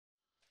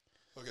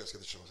Okay, let's get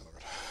the show started.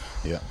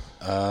 Yeah.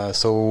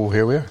 So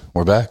here we are.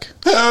 We're back.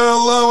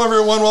 Hello,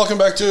 everyone. Welcome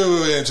back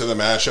to Into the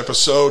Mash,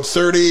 episode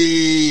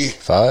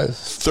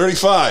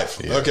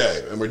 35. Yeah.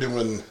 Okay, and we're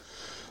doing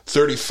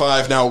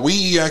 35 now.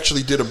 We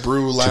actually did a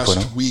brew last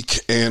 2.0. week,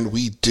 and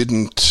we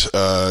didn't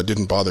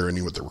bother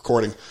any with the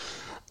recording.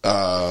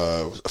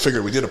 I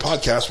figured we did a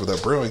podcast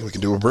without brewing. We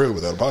can do a brew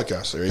without a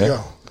podcast. There you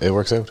go. It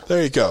works out.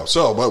 There you go.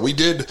 So, but we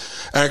did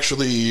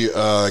actually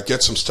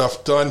get some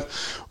stuff done.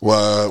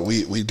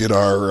 We did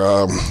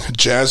our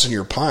Jazz in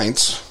Your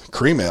Pints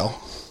cream ale.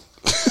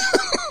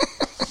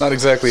 Not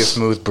exactly a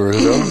smooth brew,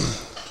 though.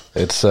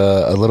 It's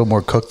a little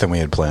more cooked than we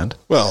had planned.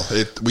 Well,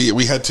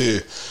 we had to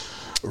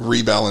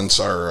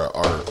rebalance our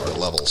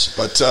levels.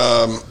 But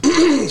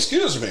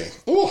excuse me.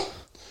 Ooh.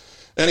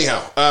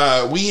 Anyhow,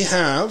 we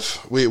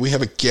have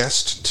a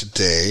guest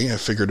today. I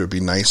figured it would be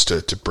nice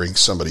to bring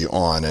somebody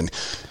on, and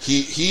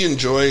he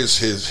enjoys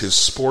his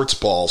sports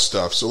ball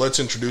stuff. So let's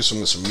introduce him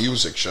with some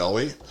music, shall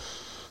we?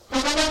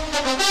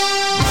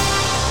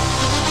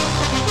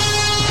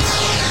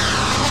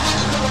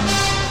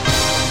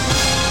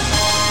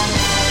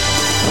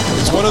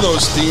 It's one of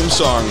those theme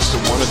songs to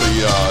one of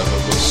the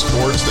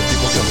sports that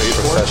people get paid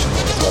for.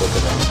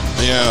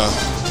 Yeah,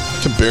 I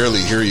can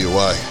barely hear you.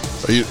 Why?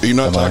 Are you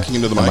not talking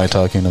into the mic? Am I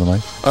talking to the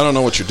mic? I don't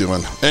know what you're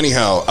doing.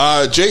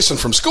 Anyhow, Jason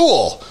from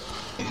school.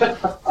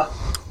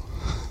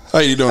 How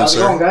you doing, How's it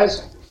sir? going,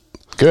 guys?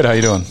 Good. How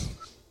you doing?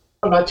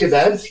 Not too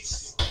bad.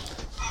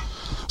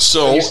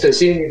 So, I'm used to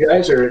seeing you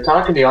guys or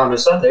talking to you on a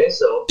Sunday,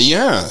 so.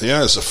 yeah,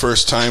 it's the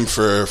first time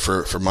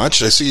for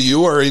much. I see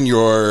you are in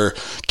your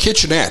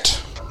kitchenette.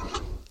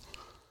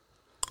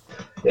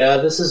 Yeah,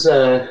 this is,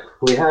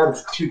 we have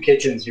two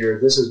kitchens here.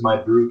 This is my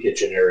brew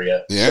kitchen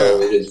area. Yeah.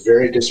 So it is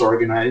very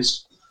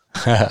disorganized.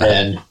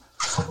 And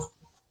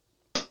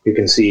you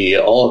can see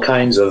all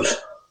kinds of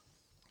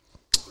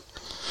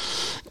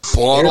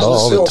Bottles,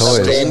 all the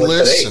toys.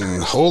 stainless,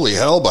 and holy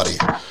hell, buddy.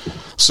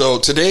 So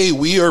today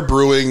we are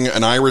brewing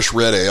an Irish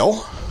red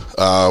ale.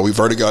 We've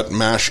already got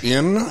mash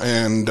in,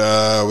 and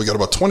we got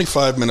about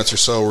 25 minutes or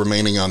so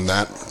remaining on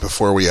that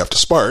before we have to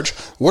sparge.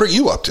 What are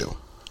you up to?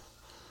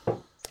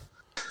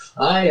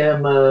 I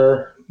am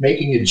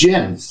making a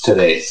gin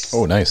today.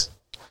 Oh, nice.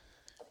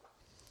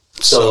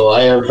 So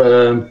I have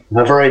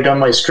I've already done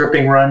my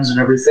stripping runs and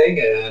everything,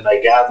 and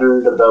I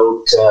gathered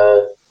about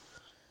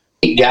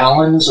 8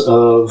 gallons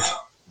of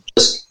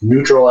just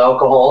neutral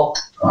alcohol,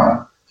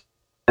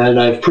 and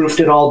I've proofed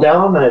it all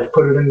down. I've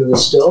put it into the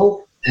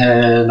still,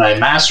 and I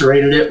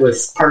macerated it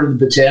with part of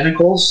the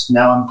botanicals.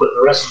 Now I'm putting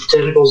the rest of the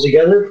botanicals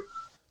together,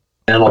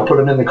 and I'll put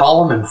them in the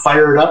column and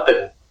fire it up,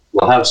 and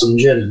we'll have some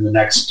gin in the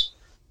next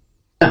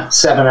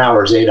 7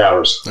 hours, 8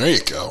 hours. There you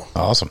go.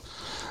 Awesome.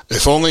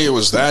 If only it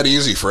was that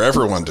easy for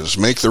everyone to just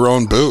make their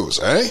own booze,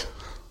 eh?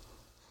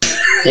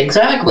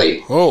 Exactly.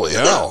 Holy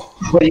hell.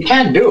 Well, you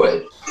can do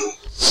it.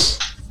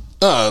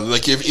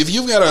 Like if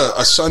you've got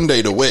a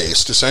Sunday to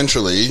waste,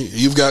 essentially,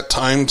 you've got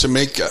time to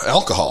make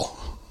alcohol.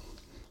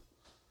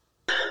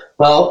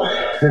 Well,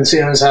 and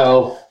seeing as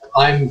how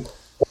I'm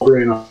over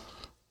in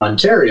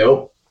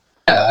Ontario,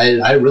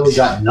 I really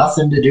got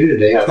nothing to do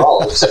today at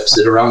all except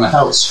sit around the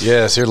house.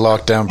 Yes, you're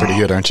locked down pretty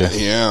good, aren't you?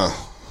 Yeah.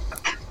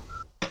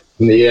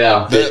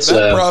 Yeah,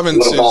 That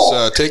province what a ball.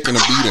 is taking a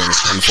beating,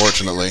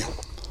 unfortunately.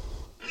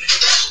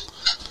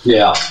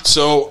 Yeah.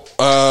 So,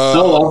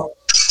 Oh well.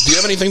 do you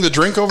have anything to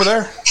drink over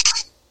there?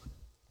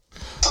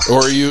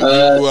 Or are you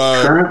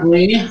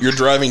Currently, you're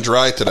driving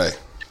dry today?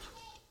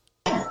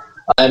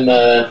 I'm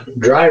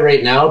dry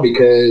right now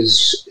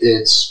because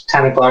it's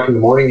 10 o'clock in the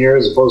morning here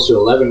as opposed to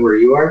 11 where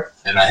you are,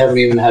 and I haven't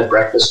even had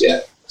breakfast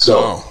yet. So,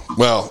 Oh,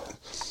 well,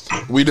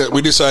 we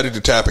decided to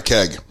tap a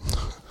keg.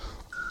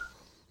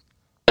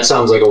 that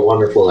sounds like a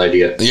wonderful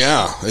idea.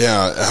 Yeah.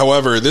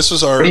 However, this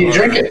is our... What are you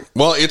drinking?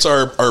 Well, it's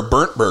our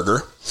burnt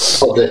burger.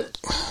 Oh,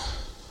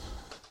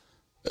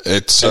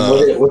 It's...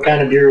 and what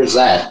kind of beer is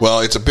that?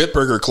 well, it's a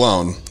Bitburger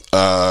clone.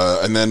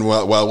 And then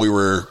while we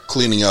were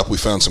cleaning up, we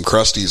found some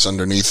crusties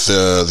underneath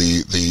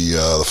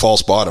the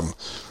false bottom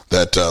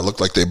that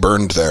looked like they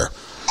burned there.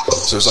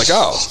 So it's like,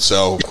 oh,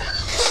 so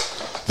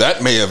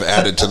that may have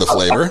added to the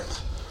flavor.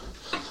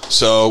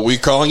 So we're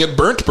calling it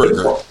Burnt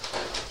Burger.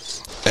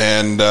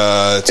 And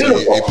it's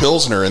a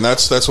Pilsner, and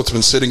that's what's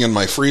been sitting in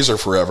my freezer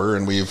forever,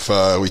 and we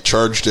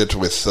charged it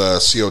with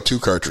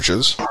CO2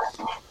 cartridges.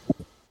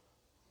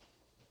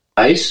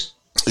 Nice.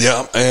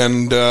 Yeah,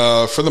 and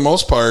for the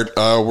most part,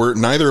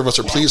 neither of us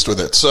are pleased with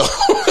it. So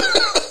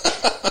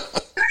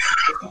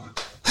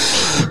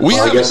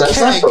I guess that's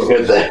not so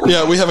good then.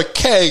 Yeah, we have a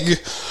keg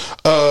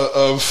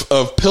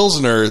of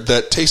Pilsner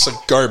that tastes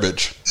like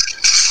garbage.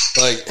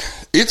 Like,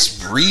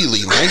 it's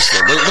really nice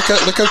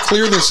though. Look how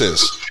clear this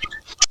is.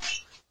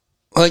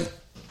 Like,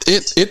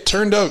 it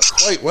turned out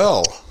quite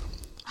well.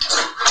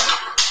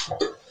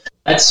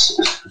 That's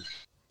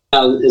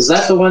is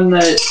that the one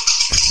that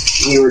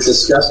we were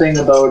discussing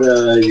about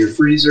your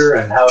freezer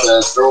and how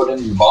to throw it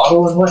in your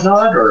bottle and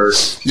whatnot? Or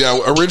Yeah,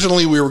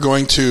 originally we were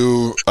going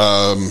to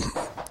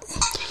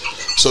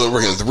So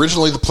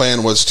originally the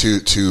plan was to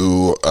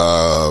do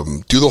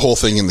the whole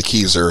thing in the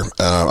Keezer.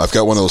 I've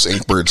got one of those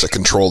Inkbirds that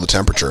control the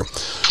temperature,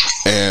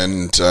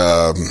 and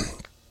so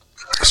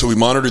we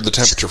monitored the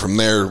temperature from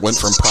there. Went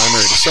from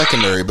primary to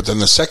secondary, but then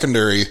the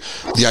secondary,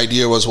 the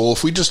idea was, well,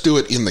 if we just do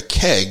it in the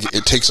keg,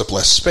 it takes up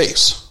less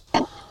space.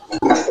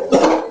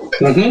 But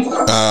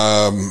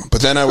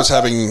then I was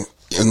having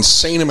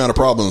insane amount of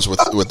problems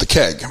with the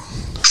keg.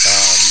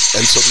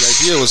 And so the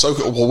idea was,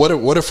 okay, well,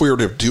 what if we were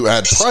to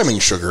add priming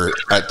sugar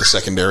at the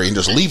secondary and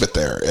just leave it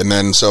there? And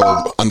then,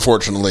 so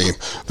unfortunately,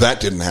 that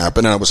didn't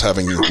happen, and I was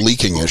having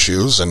leaking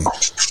issues, and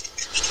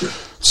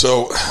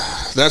so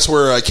that's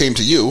where I came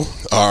to you,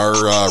 our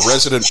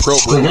resident pro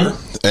brewer,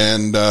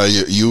 and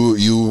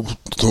you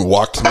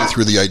walked me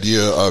through the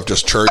idea of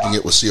just charging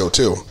it with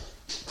CO2.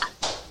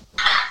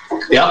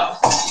 Yeah.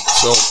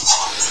 So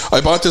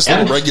I bought this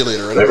little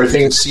regulator. I don't know if you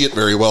can see it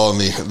very well in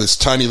this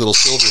tiny little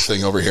silver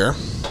thing over here.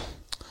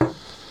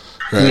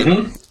 Right.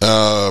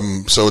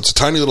 So it's a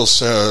tiny little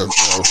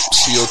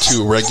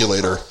CO2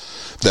 regulator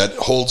that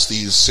holds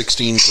these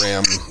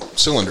 16-gram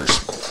cylinders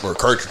or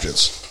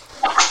cartridges.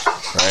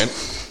 Right.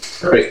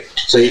 Right.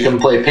 So you can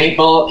play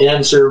paintball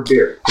and serve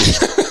beer.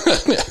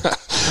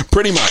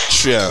 Pretty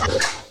much, yeah.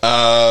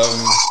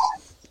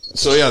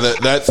 So yeah,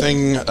 that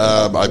thing,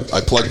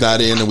 I plugged that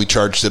in and we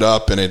charged it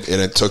up, and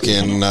it took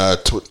in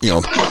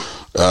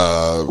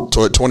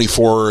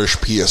 24-ish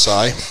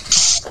PSI.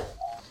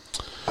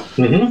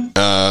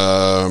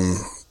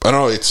 I don't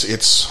know.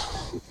 It's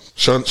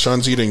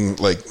Sean's eating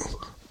like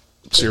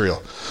cereal.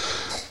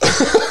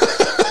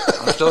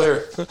 I'm still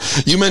here.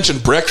 You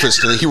mentioned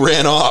breakfast and he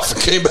ran off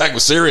and came back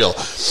with cereal.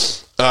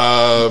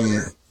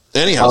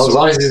 Anyhow, as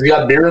long as he's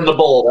got beer in the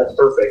bowl, that's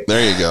perfect.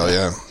 There you go.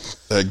 Yeah,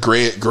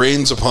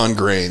 grains upon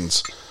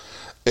grains,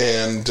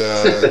 and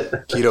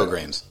keto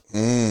grains.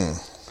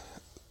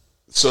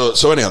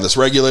 So anyhow, this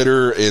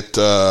regulator,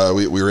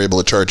 we were able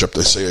to charge up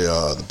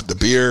the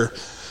beer.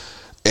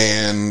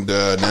 And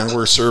now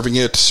we're serving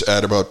it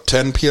at about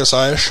 10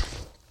 PSI-ish.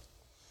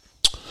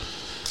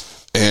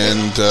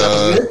 And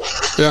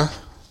yeah,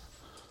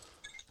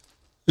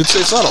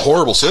 it's not a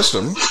horrible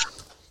system,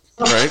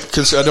 right?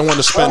 Because I don't want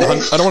to spend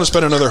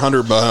another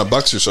 $100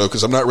 or so,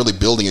 because I'm not really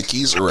building a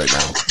Keezer right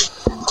now.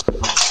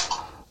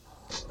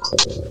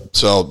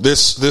 So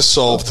this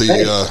solved the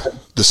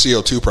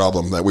CO2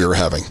 problem that we were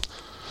having.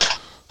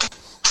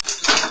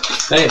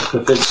 Hey, if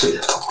it tastes good,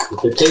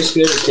 it tastes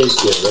good.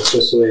 That's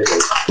just the way it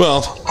is.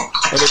 Well,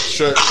 I think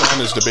Sean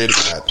is debating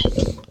that.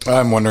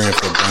 I'm wondering if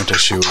the Brenta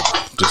shoe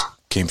just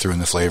came through in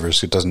the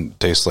flavors. It doesn't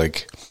taste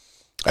like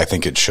I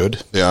think it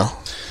should. Yeah.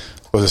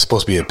 Was it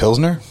supposed to be a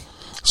Pilsner?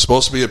 It's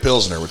supposed to be a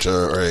Pilsner, which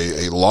are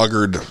a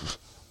lagered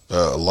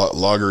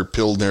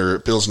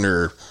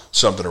Pilsner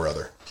something or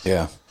other.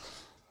 Yeah.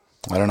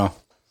 I don't know.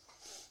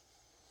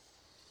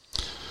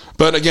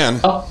 But again...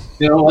 Oh,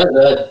 you know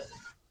what?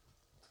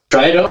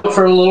 Try it out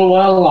for a little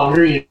while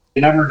longer. You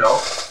never know.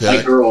 Yeah.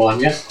 Might grow on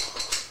you.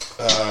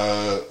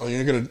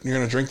 You're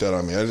gonna drink that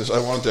on me. I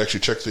wanted to actually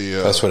check the.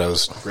 That's what I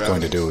was gravity.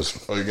 going to do. Was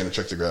you're gonna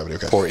check the gravity?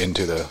 Okay. Pour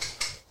into the.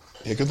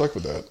 Yeah, good luck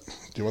with that.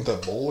 Do you want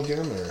that bowl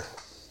again, or?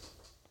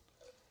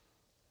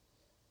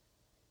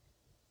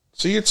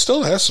 See, it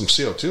still has some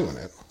CO2 in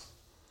it,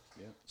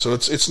 so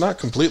it's not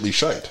completely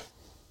shite.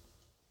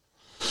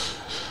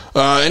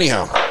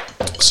 Anyhow,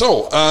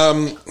 so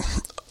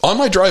on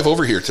my drive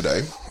over here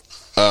today.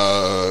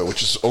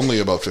 Which is only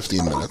about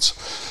 15 minutes.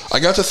 I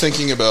got to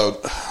thinking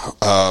about,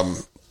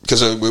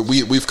 because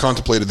we've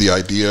contemplated the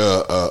idea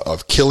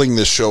of killing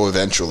this show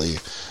eventually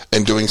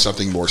and doing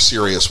something more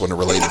serious when it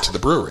related to the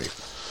brewery.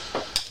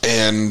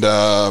 And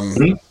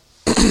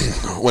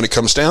when it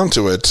comes down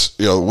to it,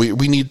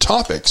 we need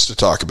topics to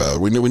talk about.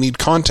 We need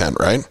content,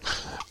 right?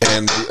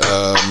 And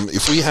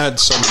if we had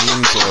some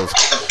means of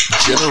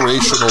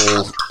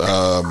generational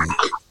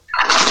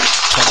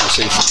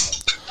conversation.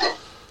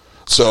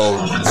 So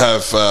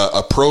have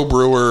a pro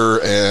brewer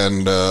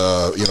and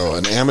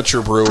an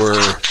amateur brewer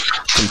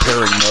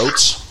comparing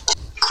notes.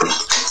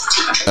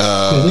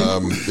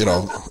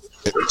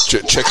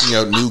 Checking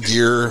out new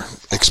gear,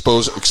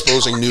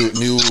 exposing new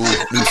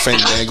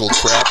fandangled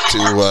crap to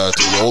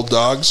the old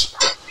dogs,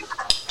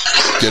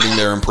 getting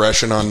their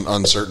impression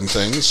on certain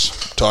things.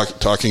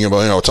 Talking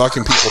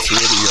people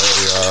through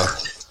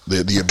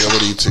the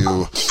ability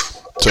to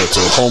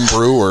home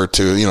brew or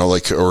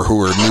or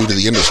who are new to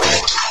the industry.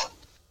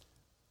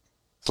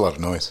 It's a lot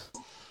of noise.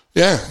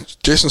 Yeah,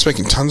 Jason's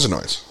making tons of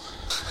noise.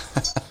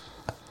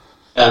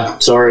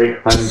 Sorry,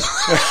 I'm in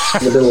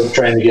the middle of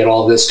trying to get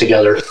all this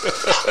together.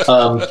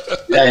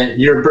 And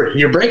you're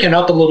breaking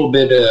up a little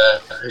bit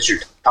as you're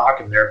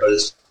talking there, but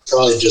it's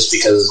probably just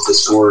because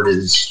Discord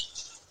is.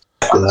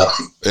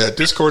 Yeah,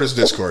 Discord is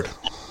Discord.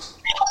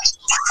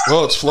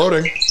 Well, it's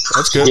floating.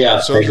 That's good. Yeah,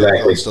 so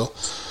exactly. Still.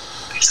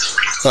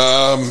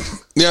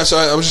 Yeah, so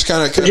I was just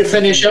kind of. What did you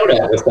finish out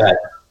at with that?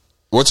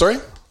 What?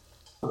 Sorry.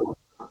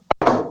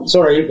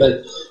 Sorry,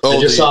 but I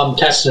just saw him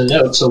testing it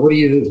out. So what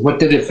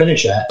did it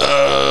finish at?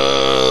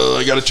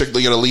 I got to check.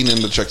 They got to lean in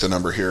to check the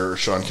number here.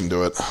 Sean can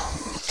do it.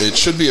 It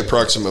should be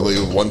approximately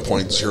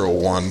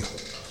 1.01.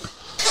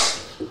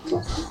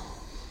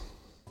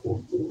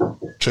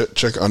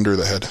 check under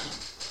the head.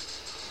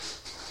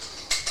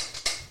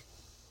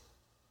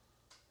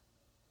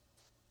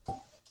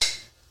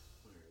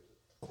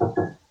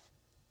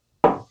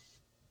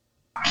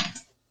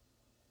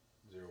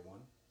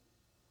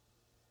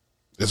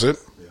 Is it?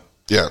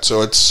 Yeah.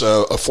 So it's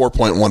a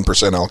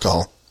 4.1%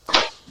 alcohol.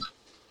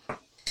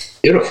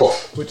 Beautiful.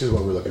 Which is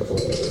what we're looking for.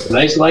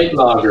 Nice light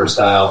lager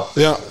style.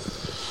 Yeah.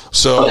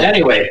 So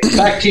anyway,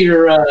 back to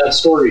your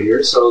story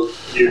here. So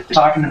you're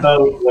talking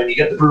about when you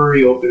get the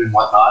brewery open and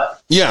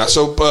whatnot. Yeah,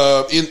 so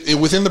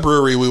within the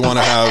brewery, we want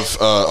to have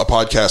a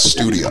podcast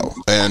studio,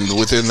 and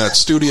within that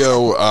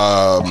studio,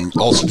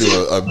 also do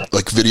a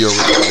video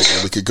recording.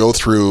 And we could go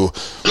through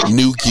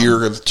new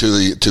gear to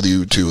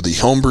the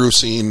homebrew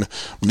scene,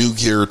 new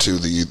gear to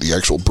the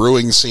actual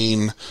brewing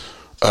scene,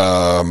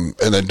 and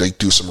then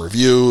do some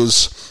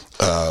reviews,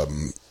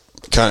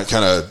 kind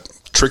of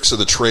tricks of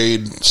the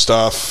trade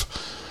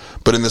stuff.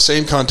 But in the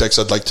same context,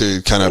 I'd like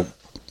to kind of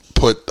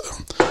put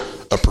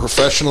a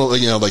professional, I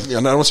don't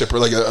want to say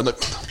like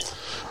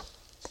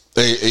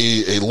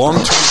a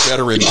long-term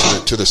veteran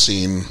to the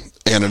scene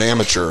and an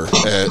amateur,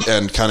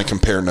 and kind of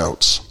compare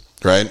notes,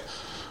 right?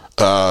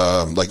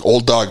 Like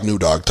old dog, new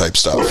dog type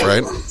stuff,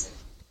 right?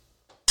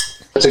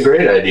 That's a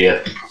great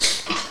idea.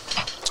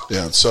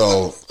 Yeah.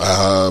 So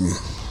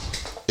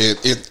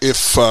it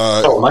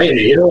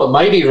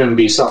might even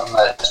be something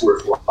that's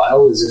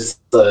worthwhile is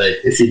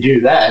if you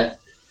do that.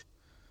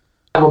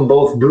 Have them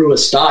both brew a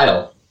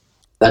style,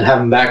 then have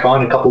them back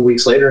on a couple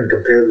weeks later and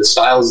compare the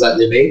styles that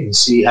they made and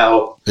see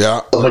how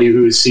somebody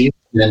who's seen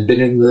and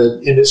been in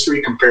the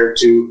industry compared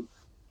to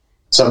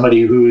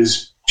somebody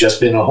who's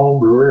just been a home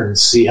brewer and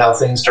see how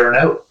things turn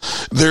out.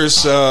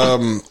 There's a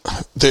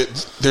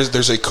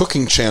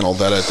cooking channel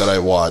that I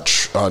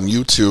watch on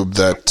YouTube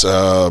that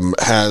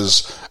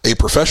has a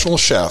professional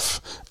chef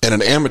and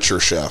an amateur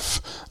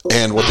chef,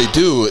 and what they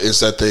do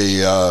is that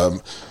they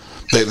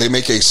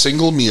make a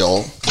single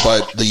meal,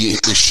 but the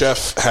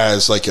chef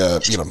has like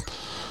a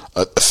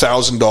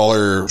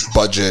 $1,000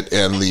 budget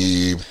and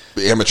the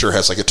amateur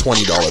has like a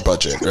 $20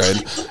 budget,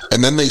 right?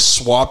 And then they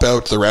swap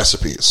out the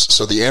recipes.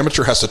 So the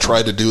amateur has to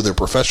try to do the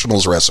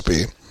professional's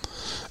recipe,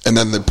 and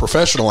then the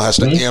professional has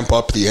to amp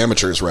up the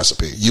amateur's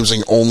recipe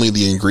using only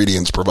the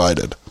ingredients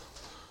provided.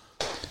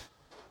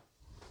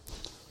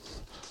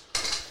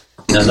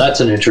 Now that's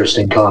an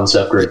interesting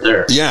concept right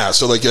there. Yeah,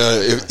 so like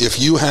if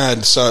you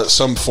had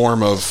some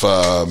form of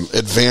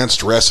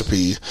advanced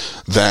recipe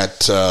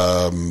that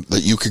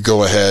you could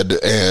go ahead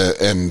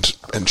and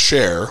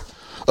share,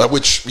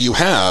 which you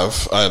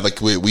have,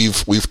 like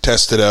we've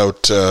tested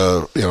out,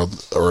 or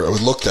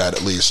looked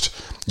at least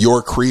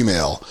your cream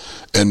ale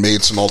and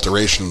made some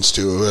alterations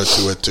to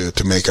it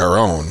to make our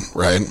own,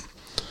 right?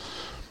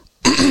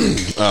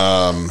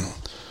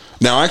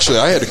 Now, actually,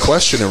 I had a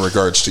question in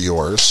regards to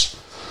yours.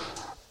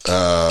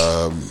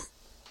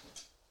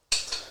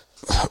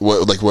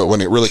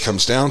 When it really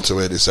comes down to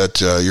it, is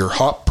that your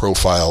hop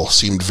profile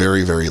seemed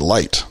very, very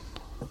light.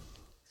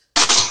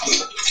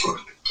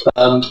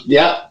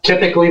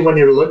 Typically when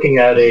you're looking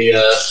at a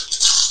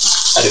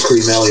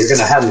cream ale, you're going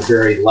to have a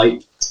very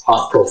light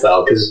hop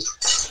profile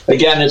because,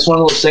 again, it's one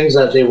of those things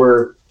that they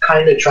were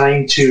kind of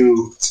trying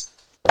to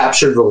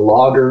capture the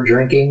lager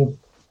drinking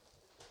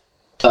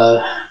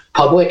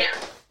public,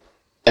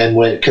 and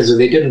because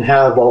they didn't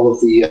have all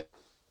of the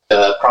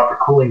proper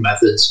cooling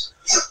methods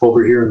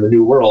over here in the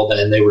New World,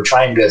 and they were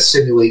trying to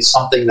simulate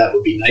something that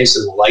would be nice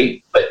and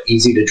light but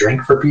easy to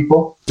drink for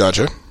people.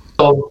 Gotcha.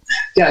 So,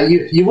 yeah,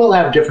 you will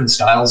have different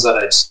styles that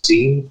I've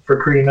seen for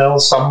cream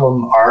ales. Some of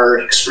them are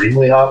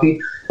extremely hoppy.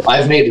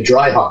 I've made a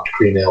dry hopped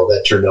cream ale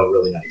that turned out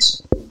really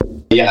nice.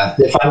 Yeah,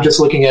 if I'm just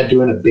looking at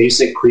doing a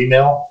basic cream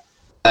ale,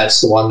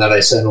 that's the one that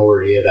I sent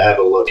over to you to have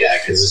a look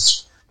at,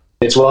 because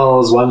it's one of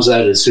those ones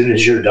that as soon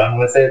as you're done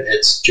with it,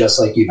 it's just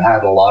like you've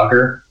had a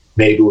lager,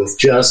 maybe with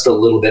just a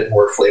little bit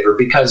more flavor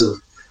because of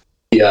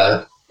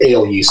the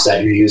ale yeast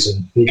that you're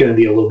using. You're going to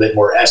be a little bit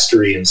more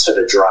estery instead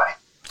of dry.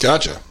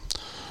 Gotcha.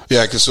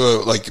 Yeah, because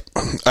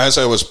as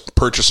I was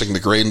purchasing the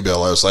grain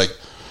bill, I was like,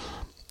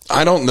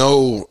 I don't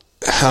know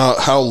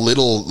how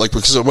little,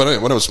 because when I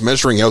was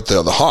measuring out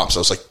the hops, I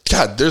was like,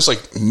 God, there's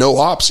no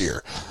hops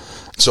here.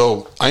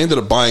 So I ended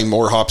up buying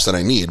more hops than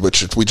I need,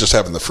 which we just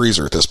have in the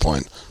freezer at this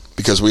point,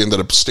 because we ended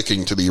up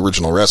sticking to the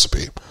original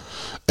recipe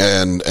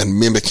and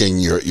mimicking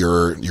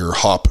your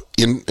hop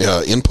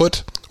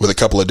input with a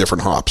couple of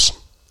different hops.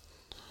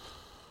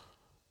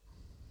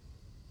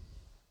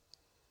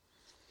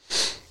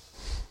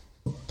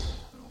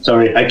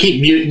 Sorry, I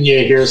keep muting you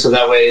here so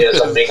that way as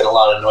I'm making a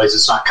lot of noise,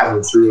 it's not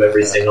coming through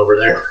everything over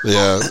there.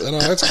 Yeah, no,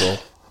 that's cool.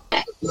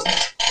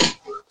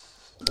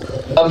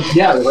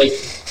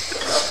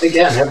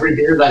 Again, every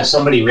beer that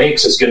somebody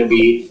makes is going to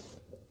be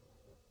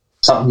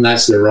something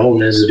that's their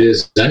own as it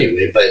is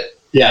anyway. But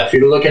yeah, if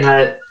you're looking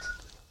at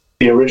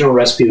the original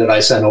recipe that I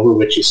sent over,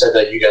 which you said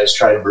that you guys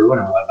tried brewing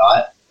and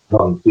whatnot,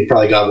 we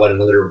probably got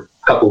another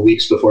couple of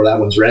weeks before that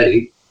one's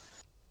ready.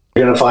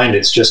 You're going to find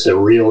it's just a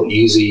real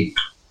easy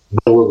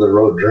middle of the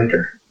road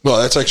drinker.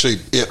 Well, that's actually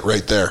it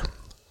right there.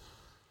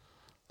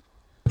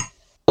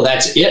 Well,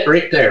 that's it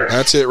right there.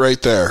 That's it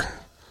right there.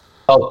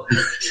 Oh,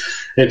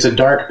 it's a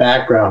dark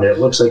background. It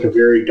looks like a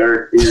very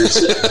dark beer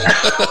sitting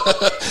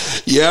there.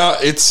 Yeah,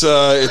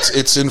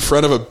 it's in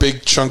front of a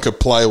big chunk of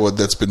plywood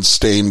that's been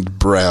stained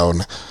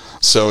brown.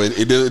 So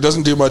it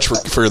doesn't do much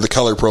for the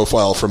color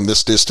profile from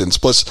this distance.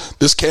 Plus,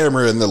 this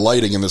camera and the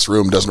lighting in this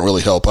room doesn't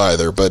really help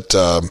either. But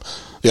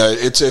yeah,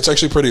 it's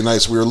actually pretty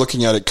nice. We were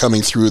looking at it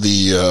coming through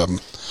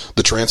the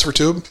transfer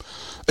tube,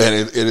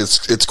 and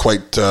it's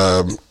quite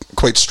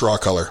straw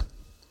color.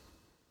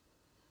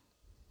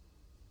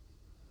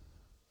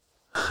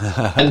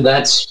 And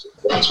that's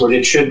what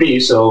it should be.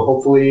 So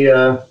hopefully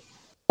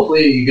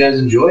you guys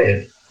enjoy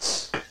it.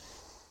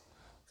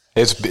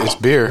 It's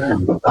beer.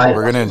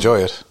 We're gonna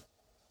enjoy it.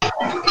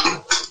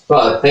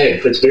 Well, hey,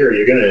 if it's beer,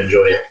 you're gonna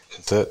enjoy it.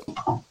 That's it.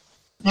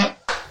 I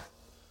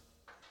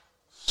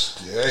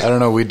don't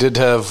know. We did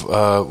have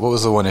what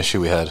was the one issue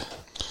we had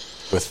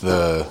with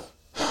the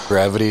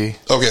gravity?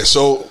 Okay,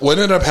 so what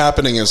ended up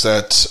happening is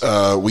that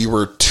we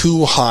were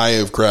too high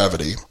of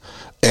gravity.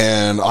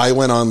 And I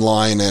went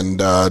online and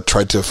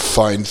tried to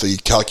find the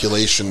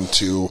calculation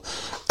to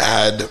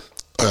add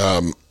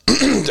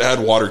add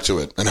water to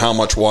it and how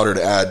much water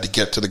to add to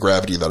get to the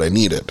gravity that I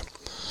needed.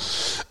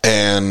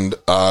 And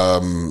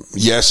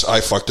yes,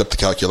 I fucked up the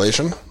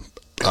calculation.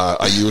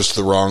 I used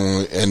the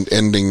wrong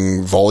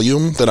ending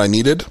volume that I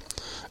needed,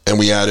 and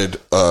we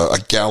added a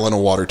gallon of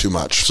water too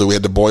much. So we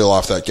had to boil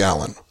off that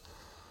gallon.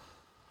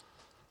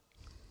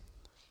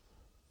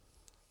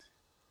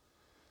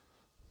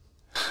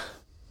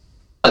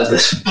 I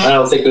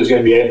don't think there's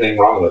going to be anything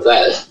wrong with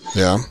that.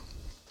 Yeah.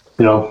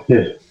 You know,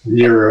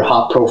 your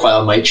hop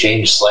profile might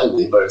change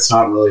slightly, but it's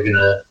not really going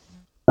to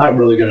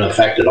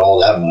affect it all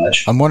that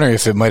much. I'm wondering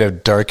if it might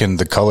have darkened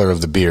the color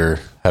of the beer,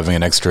 having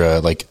an extra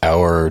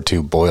hour or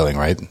two boiling,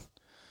 right?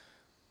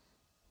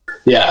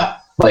 Yeah,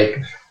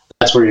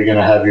 that's where you're going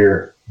to have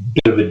your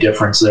bit of a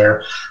difference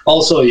there.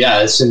 Also,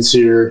 yeah, since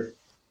it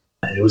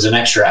was an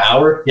extra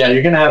hour, yeah,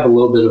 you're going to have a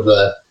little bit of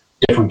a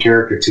different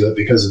character to it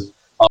because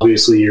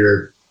obviously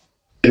your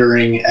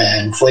bittering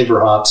and flavor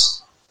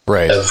hops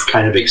have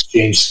kind of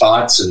exchanged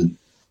spots, and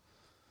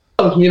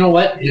you know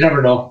what? You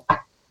never know.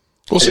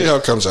 We'll see how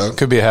it comes out.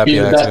 Could be a happy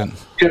accident.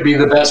 Could be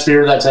the best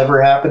beer that's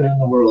ever happened in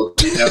the world.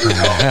 You never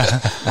know.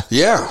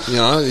 Yeah,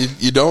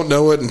 you don't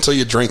know it until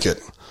you drink it.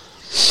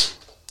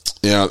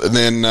 Yeah, and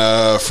then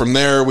from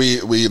there we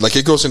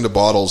it goes into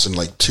bottles in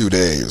 2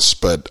 days,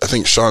 but I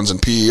think Sean's in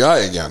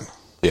PEI again.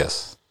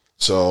 Yes.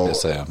 So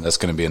yes, I am. That's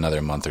going to be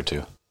another month or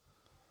two.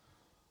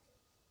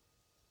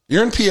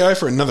 You're in PEI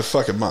for another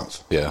fucking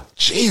month. Yeah.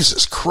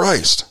 Jesus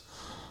Christ.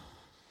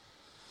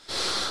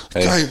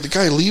 Hey. The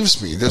guy leaves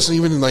me. Doesn't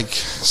even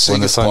say When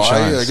the sun goodbye.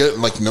 shines. I get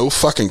no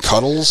fucking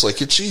cuddles.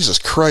 Jesus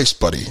Christ,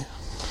 buddy.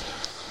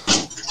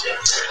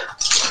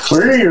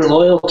 Where do your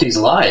loyalties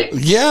lie?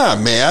 Yeah,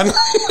 man.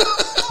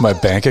 My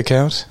bank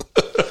account?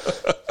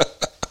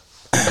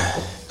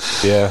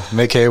 Yeah,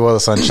 make hay while the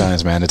sun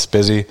shines, man. It's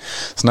busy.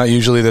 It's not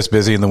usually this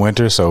busy in the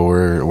winter, so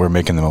we're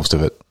making the most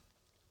of it.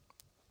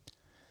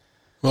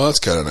 Well,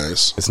 that's kind of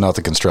nice. It's not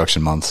the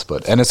construction months,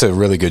 and it's a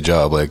really good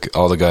job.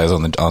 All the guys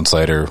on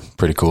site are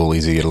pretty cool,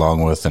 easy to get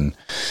along with, and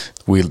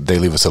they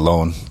leave us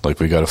alone.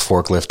 We got a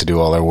forklift to do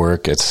all our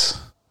work. It's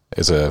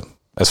as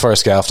far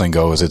as scaffolding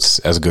goes, it's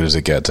as good as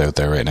it gets out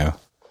there right now.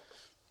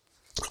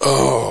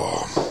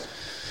 Oh,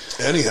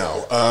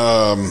 anyhow,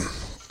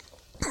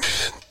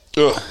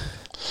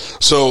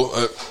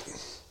 so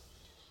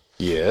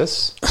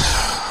yes,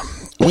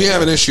 we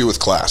have an issue with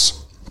class.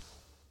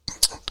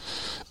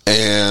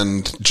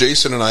 And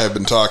Jason and I have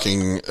been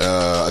talking.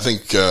 I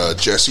think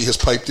Jesse has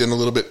piped in a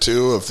little bit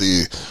too of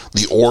the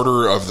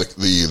order of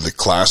the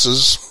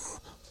classes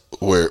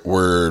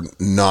were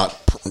not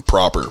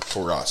proper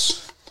for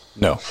us.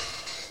 No,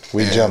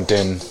 we jumped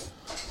in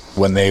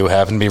when they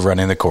happen to be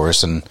running the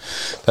course, and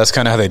that's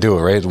kind of how they do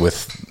it, right?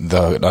 With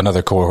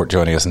another cohort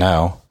joining us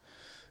now,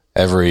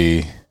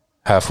 every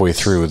halfway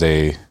through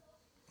they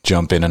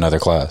jump in another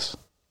class,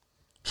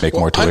 make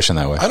more tuition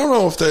that way. I don't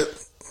know if that.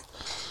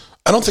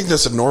 I don't think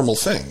that's a normal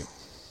thing.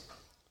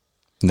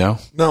 No?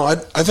 No, I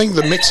think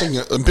the mixing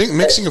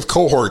of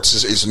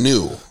cohorts is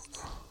new.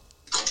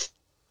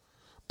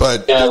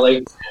 But yeah,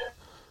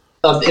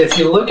 if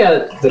you look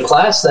at the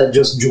class that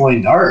just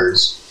joined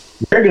ours,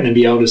 they're going to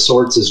be out of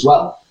sorts as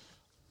well.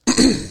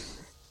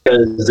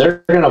 Because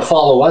they're going to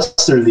follow us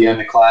through the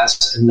end of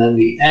class, and then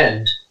the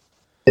end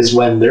is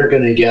when they're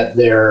going to get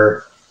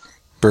their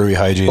brewery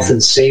hygiene, health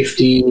and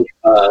safety,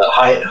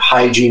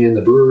 hygiene in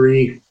the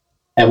brewery.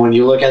 And when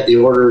you look at the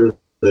order of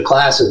the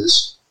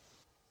classes,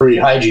 brewery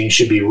hygiene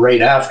should be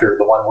right after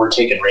the one we're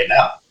taking right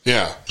now.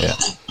 Yeah.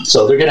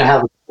 So they're going to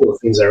have a couple of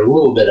things that are a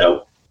little bit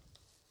out.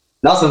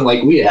 Nothing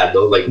like we had,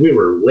 though. We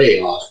were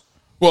way off.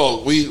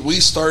 Well,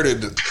 we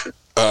started with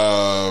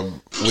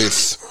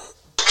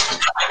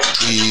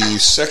the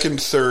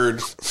second, third,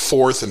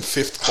 fourth, and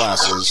fifth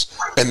classes,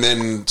 and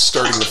then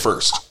starting the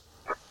first.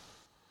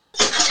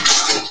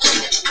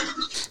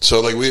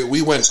 So,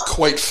 we went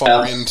quite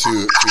far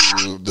into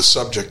the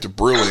subject of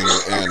brewing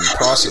and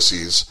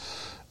processes,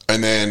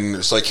 And then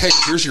it's like, hey,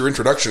 here's your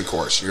introduction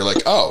course. And you're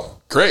like, oh,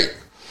 great.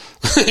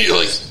 You're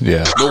like,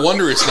 Yeah. no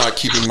wonder it's not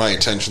keeping my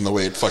attention the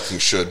way it fucking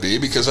should be,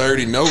 because I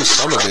already know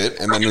some of it,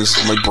 and then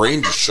my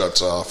brain just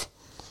shuts off.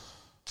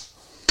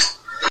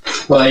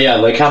 Well, yeah,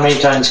 like how many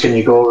times can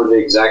you go over the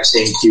exact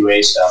same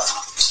QA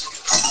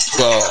stuff?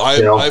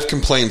 Well, I've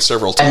complained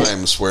several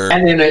times where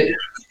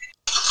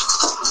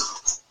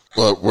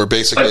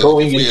basically but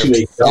going into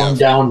a dumbed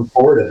down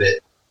board of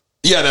it.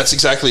 Yeah, that's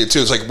exactly it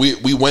too. It's like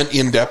we went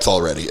in depth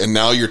already, and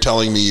now you're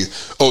telling me,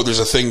 oh, there's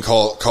a thing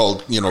called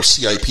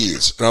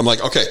CIPs, and I'm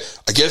like, okay,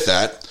 I get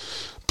that.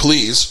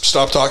 Please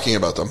stop talking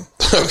about them.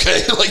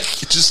 Okay, like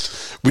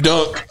just we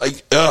don't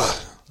like.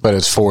 But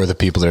it's for the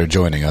people that are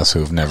joining us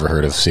who've never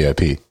heard of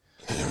CIP.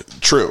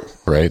 True,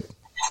 right?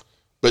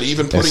 But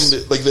even putting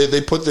they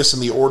put this in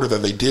the order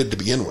that they did to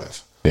begin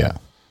with. Yeah,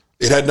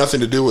 it had nothing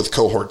to do with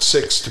cohort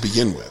 6 to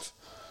begin with.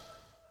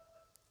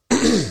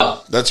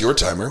 That's your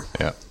timer.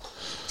 Yeah.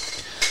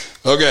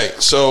 Okay,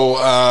 so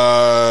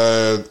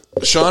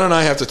Sean and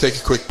I have to take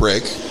a quick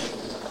break.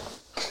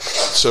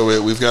 So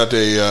we've got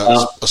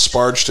a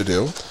sparge to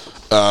do.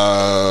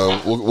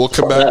 We'll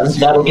come back with you.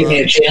 That'll give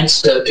me a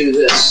chance to do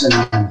this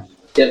and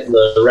get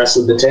the rest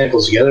of the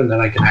tentacles together, and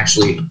then I can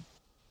actually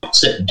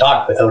sit and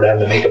talk without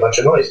having to make a bunch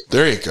of noise.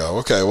 There you go.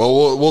 Okay,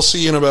 well, we'll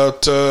see you in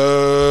about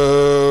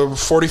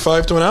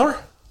 45 to an hour.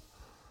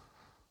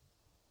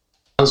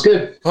 Sounds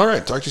good. All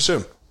right, talk to you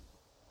soon.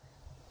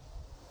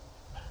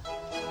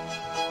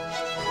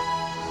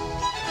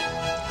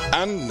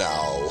 And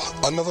now,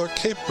 another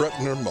Cape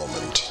Brettoner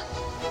moment.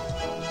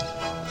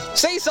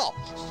 Cecil!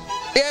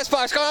 Yes,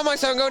 bye. Come on, my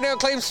son. Go down,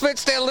 claim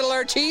Smithsdale, Little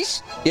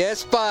Archie's.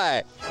 Yes,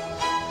 bye.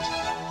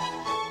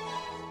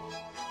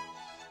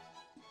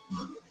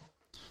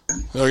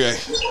 Okay.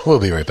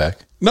 We'll be right back.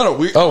 No,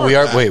 we are.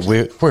 Wait,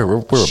 we're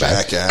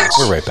back. Jackass.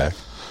 We're right back.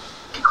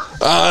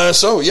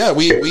 So yeah,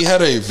 we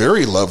had a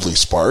very lovely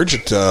sparge.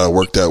 It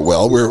worked out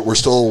well. We're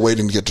still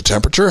waiting to get to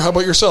temperature. How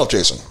about yourself,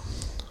 Jason?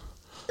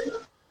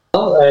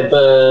 Well, I've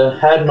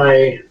had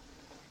my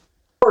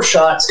 4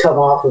 shots come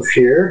off of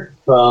here.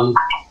 Don't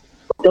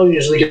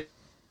usually get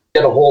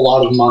a whole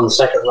lot of them on the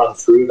second run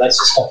through. That's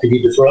the stuff you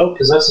need to throw out,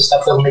 because that's the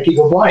stuff that'll make you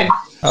go blind.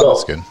 Oh,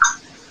 that's good.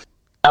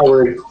 Now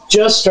we're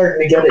just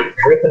starting to get it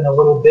dripping a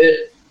little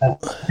bit. I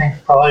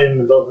think probably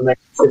in about the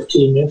next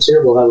 15 minutes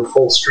here, we'll have a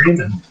full stream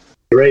and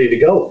be ready to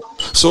go.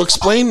 So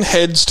explain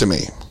heads to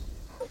me.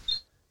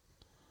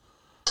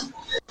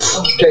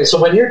 Okay, so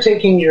when you're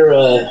taking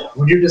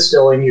when you're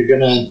distilling, you're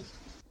going to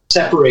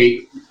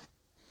separate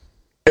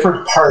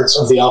different parts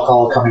of the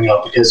alcohol coming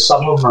out, because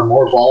some of them are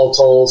more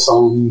volatile,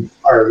 some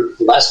are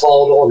less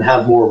volatile and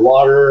have more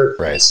water,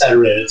 right,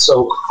 etc.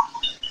 So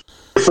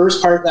the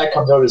first part that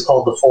comes out is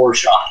called the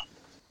 4-shot.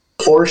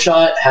 The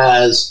 4-shot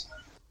has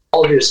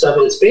all of your stuff.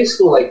 It's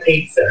basically like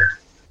paint thinner.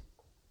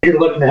 You're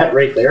looking at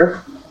right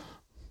there.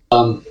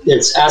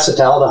 It's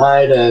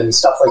acetaldehyde and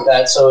stuff like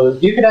that. So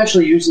you could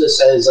actually use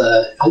this as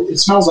it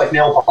smells like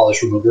nail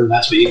polish remover, and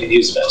that's what you can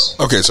use it as.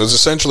 Okay, so it's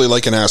essentially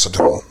like an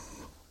acetone.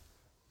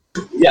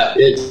 Yeah,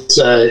 it's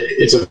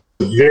a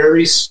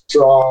very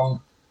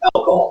strong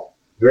alcohol,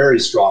 very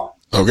strong.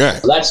 Okay,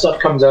 so that stuff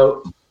comes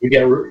out, you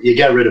get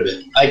rid of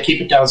it. I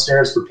keep it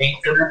downstairs for paint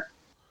thinner,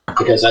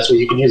 because that's what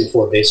you can use it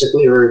for,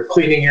 basically, or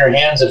cleaning your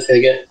hands if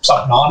they get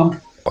something on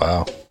them.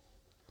 Wow.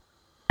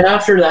 And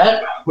after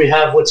that, we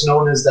have what's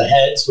known as the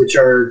heads, which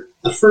are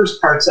the first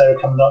parts that are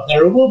coming up.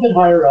 They're a little bit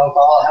higher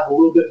alcohol, have a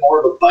little bit more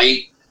of a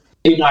bite,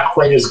 maybe not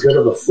quite as good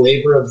of a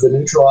flavor of the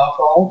neutral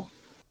alcohol.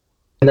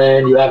 And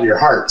then you have your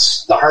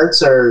hearts. The hearts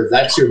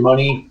that's your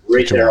money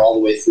right there all the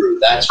way through.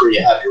 That's where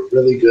you have your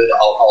really good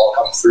alcohol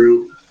come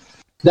through.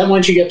 Then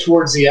once you get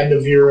towards the end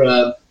of your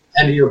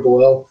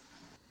boil,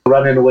 you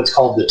run into what's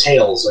called the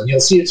tails, and you'll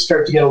see it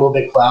start to get a little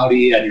bit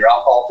cloudy, and your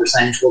alcohol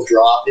percentage will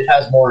drop. It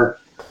has more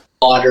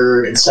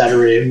water,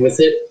 etc. in with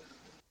it.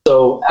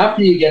 So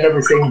after you get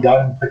everything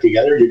done, put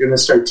together, you're going to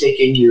start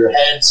taking your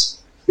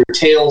heads, your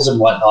tails, and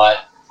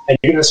whatnot, and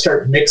you're going to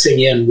start mixing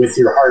in with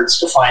your hearts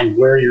to find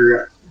where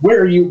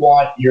you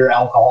want your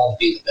alcohol to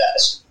be the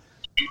best.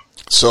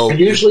 So and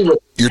usually with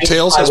your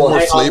tails has more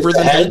flavor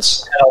than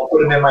heads? And I'll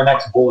put them in my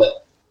next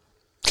boil.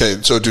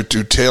 Okay, so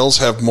do tails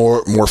have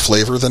more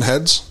flavor than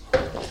heads?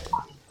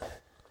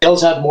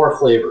 Tails have more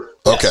flavor.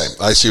 Okay, yes.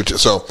 I see.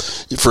 So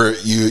for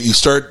you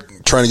start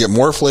trying to get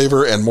more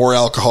flavor and more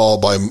alcohol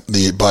by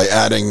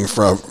adding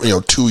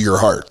to your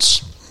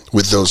hearts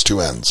with those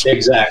two ends.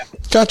 Exactly.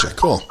 Gotcha.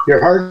 Cool.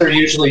 Your hearts are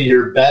usually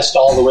your best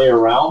all the way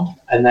around,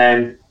 and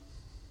then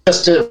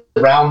just to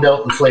round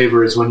out the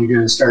flavor is when you're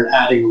going to start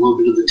adding a little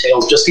bit of the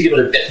tails, just to give it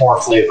a bit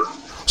more flavor.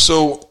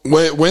 So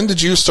when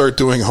did you start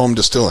doing home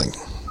distilling?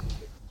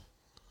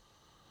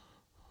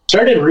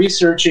 Started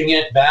researching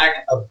it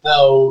back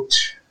about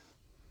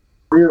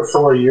 3 or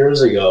 4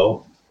 years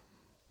ago,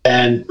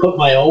 and put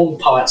my own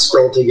pot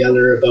still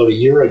together about a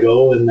year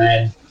ago, and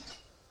then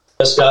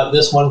just got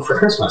this one for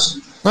Christmas.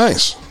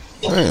 Nice.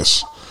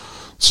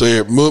 So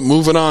you're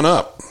moving on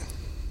up.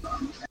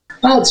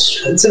 Well,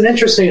 it's an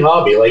interesting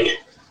hobby. Like,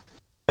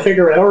 I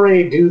figure I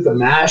already do the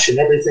mash and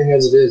everything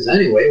as it is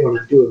anyway when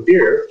I do a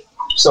beer.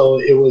 So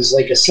it was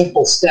like a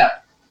simple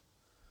step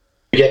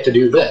to get to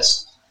do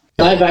this.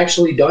 And I've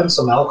actually done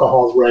some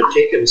alcohols where I've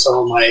taken some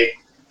of my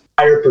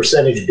higher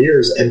percentage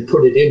beers and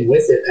put it in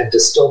with it and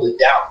distilled it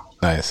down.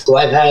 Nice. So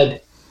I've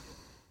had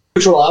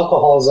neutral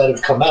alcohols that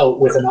have come out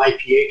with an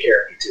IPA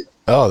character to them.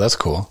 Oh, that's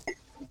cool.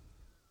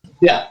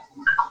 Yeah.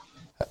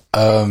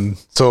 Do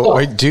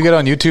you get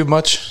on YouTube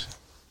much?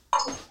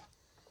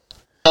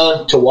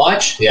 To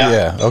watch? Yeah.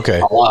 Yeah, okay.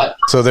 A lot.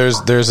 So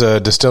there's a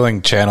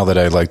distilling channel that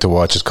I like to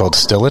watch. It's called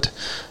Still It.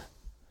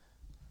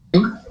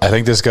 I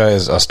think this guy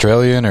is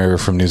Australian or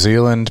from New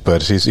Zealand,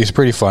 but he's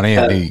pretty funny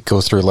and he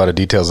goes through a lot of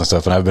details and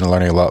stuff, and I've been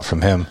learning a lot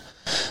from him.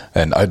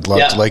 And I'd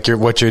love to, like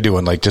what you're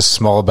doing, like just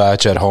small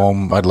batch at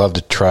home. I'd love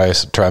to try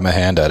my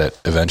hand at it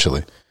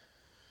eventually.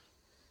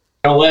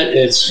 You know what?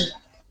 It's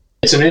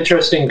an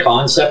interesting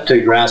concept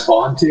to grasp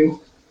onto.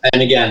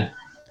 And again,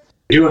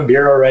 doing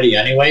beer already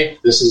anyway,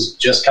 this is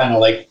just kind of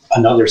like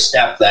another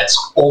step that's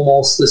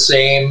almost the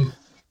same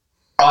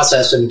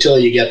process until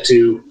you get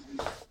to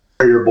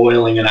where you're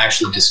boiling and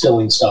actually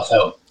distilling stuff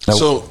out.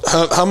 So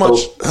how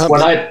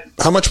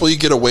much will you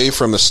get away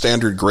from the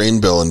standard grain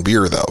bill in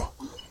beer, though?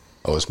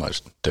 Oh, it's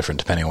much different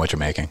depending on what you're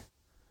making.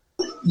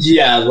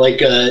 Yeah,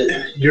 like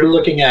you're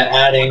looking at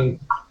adding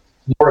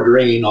more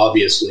grain,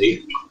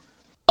 obviously.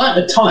 Not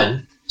a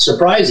ton,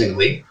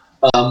 surprisingly.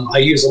 I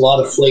use a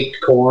lot of flaked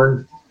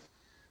corn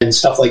and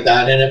stuff like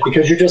that in it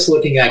because you're just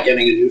looking at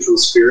getting a neutral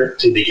spirit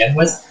to begin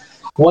with.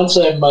 Once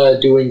I'm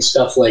doing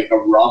stuff like a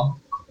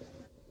rum,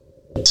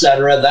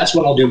 etc., that's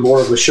when I'll do more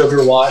of a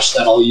sugar wash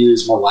that I'll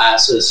use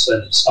molasses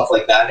and stuff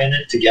like that in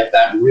it to get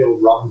that real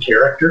rum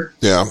character.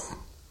 Yeah.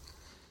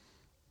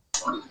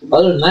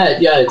 Other than that,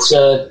 yeah, it's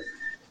the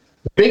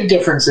big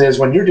difference is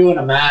when you're doing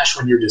a mash,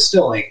 when you're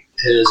distilling,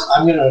 is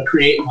I'm going to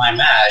create my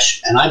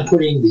mash and I'm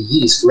putting the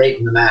yeast right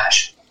in the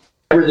mash.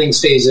 Everything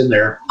stays in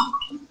there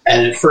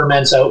and it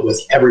ferments out with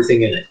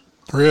everything in it.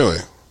 Really?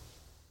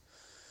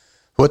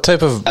 What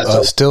type of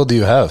still do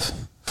you have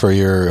for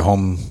your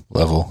home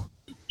level?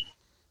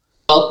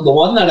 Well, the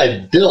one that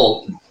I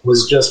built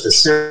was just a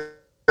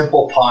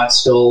simple pot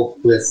still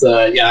with,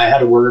 I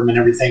had a worm and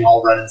everything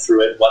all running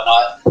through it and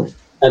whatnot.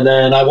 And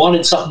then I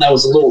wanted something that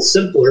was a little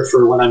simpler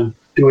for when I'm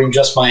doing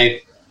just my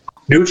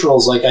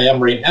neutrals like I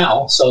am right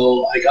now.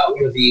 So I got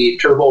one of the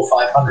Turbo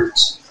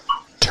 500s.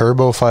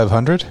 Turbo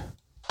 500?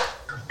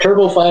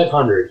 Turbo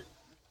 500.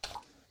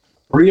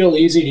 Real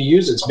easy to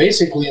use. It's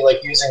basically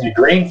like using a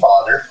grain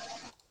father.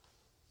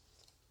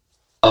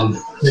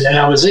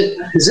 Now, is it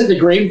the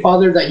grain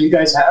father that you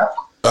guys have?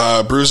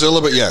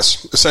 Brewzilla, but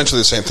yes,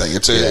 essentially the same thing.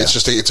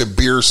 It's a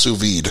beer sous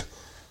vide.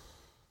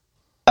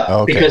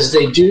 Okay. Because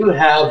they do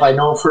have, I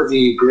know for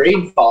the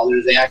grain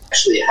father, they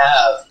actually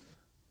have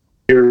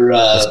your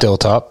still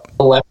top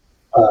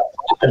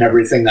and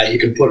everything that you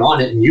can put on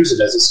it and use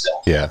it as a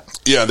still. Yeah.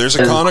 Yeah, there's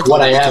a conical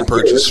that we can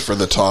purchase for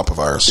the top of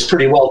ours. It's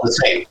pretty well the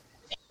same.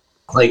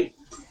 Like,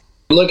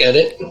 look at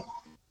it.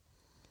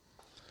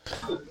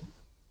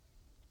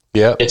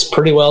 Yeah. It's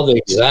pretty well the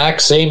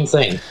exact same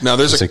thing. Now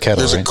there's a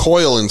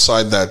coil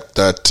inside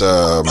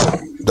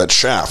that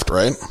shaft,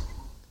 right?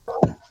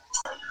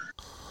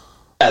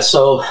 Yeah,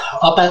 so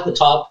up at the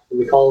top,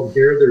 we call them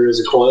here, there is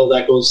a coil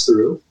that goes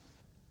through.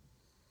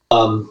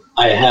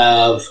 I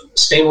have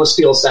stainless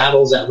steel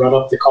saddles that run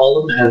up the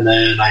column, and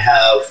then I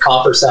have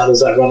copper saddles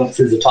that run up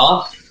through the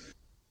top.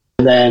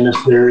 And then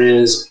there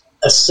is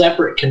a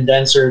separate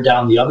condenser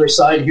down the other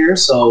side here.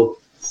 So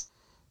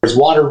there's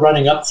water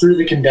running up through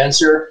the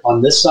condenser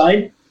on this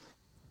side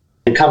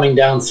and coming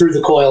down through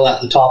the coil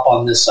at the top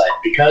on this side.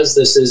 Because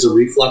this is a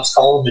reflux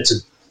column, it's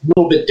a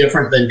little bit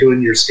different than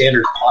doing your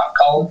standard pot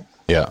column.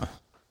 Yeah.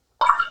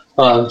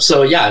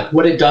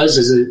 What it does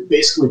is it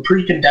basically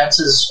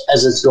pre-condenses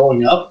as it's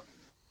going up.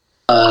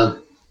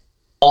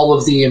 All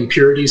of the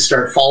impurities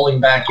start falling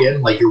back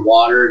in, like your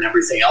water and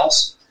everything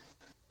else.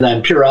 And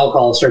then pure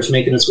alcohol starts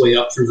making its way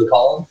up through the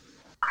column.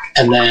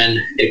 And then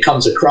it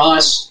comes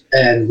across,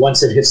 and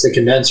once it hits the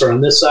condenser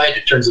on this side,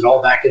 it turns it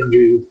all back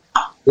into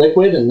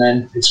liquid, and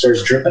then it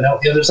starts dripping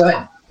out the other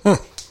side.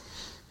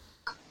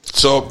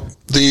 So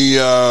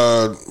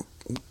the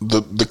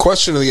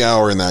question of the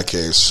hour in that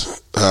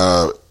case,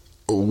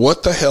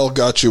 what the hell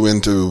got you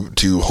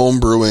into home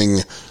brewing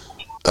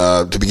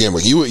to begin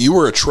with? You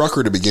were a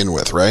trucker to begin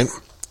with, right?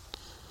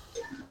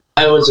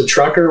 I was a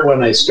trucker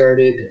when I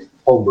started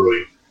home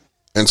brewing.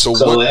 And so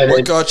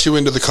what got you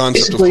into the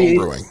concept of home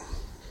brewing?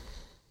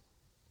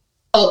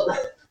 Well,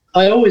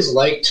 I always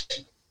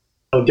liked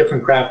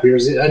different craft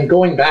beers, and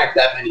going back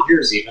that many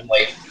years even,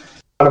 like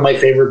one of my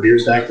favorite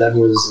beers back then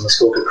was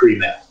Muskoka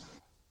Cream Ale.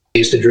 I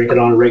used to drink it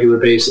on a regular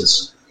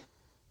basis.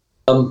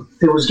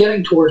 It was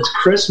getting towards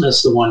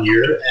Christmas the one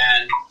year,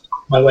 and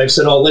my wife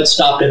said, "Oh, let's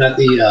stop in at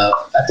the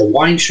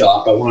wine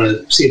shop. I want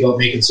to see about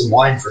making some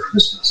wine for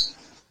Christmas."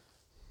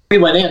 We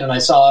went in, and I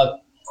saw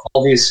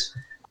all these.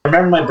 I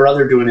remember my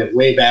brother doing it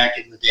way back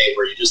in the day,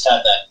 where you just had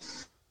that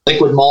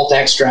liquid malt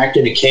extract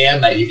in a can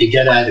that you could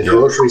get at a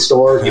grocery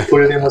store. You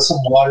put it in with some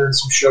water and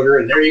some sugar,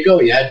 and there you go.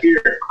 You had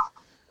beer.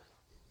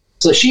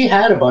 So she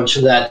had a bunch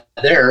of that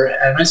there,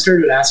 and I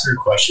started asking her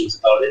questions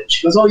about it.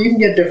 She goes, "Oh, you can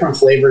get different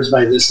flavors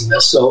by this and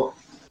this." So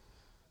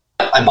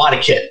I bought a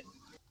kit.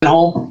 Went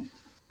home,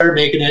 started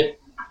making it,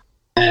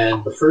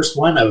 and the first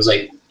one, I was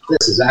like,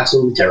 "This is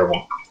absolutely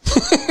terrible."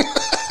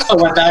 I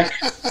went back,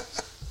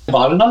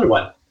 bought another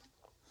one,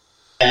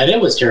 and it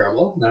was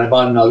terrible. And then I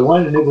bought another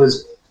one, and it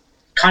was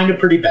kind of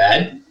pretty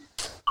bad.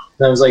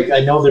 And I was like, "I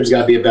know there's got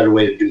to be a better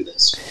way to do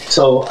this."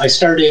 So I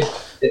started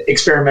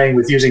experimenting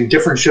with using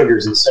different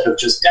sugars instead of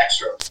just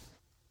dextrose.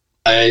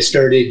 I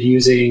started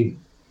using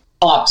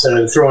hops that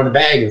I would throw in a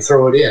bag and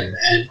throw it in,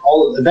 and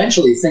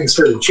eventually things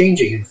started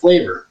changing in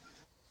flavor.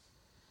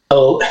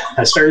 So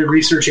I started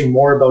researching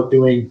more about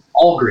doing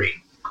all grain.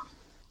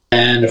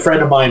 And a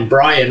friend of mine,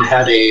 Brian,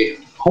 had a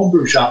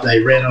homebrew shop that he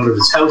ran out of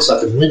his house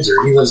up in Windsor.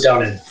 He lives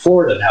down in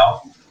Florida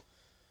now,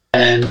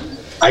 and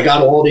I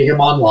got a hold of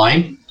him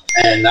online,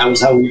 and that was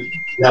how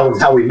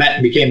we met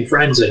and became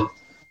friends. And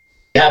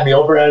he had me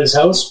over at his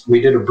house. We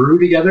did a brew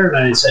together, and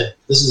I said,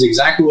 "This is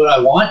exactly what I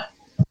want."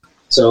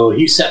 So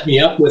he set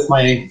me up with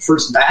my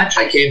first batch.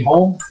 I came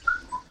home.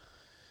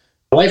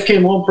 My wife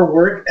came home from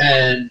work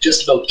and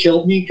just about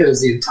killed me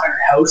because the entire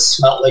house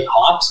smelled like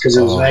hops because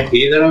it was an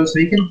IPA that I was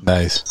making.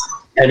 Nice.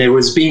 And it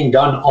was being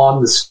done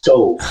on the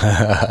stove.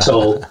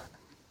 So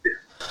the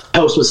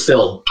house was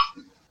filled.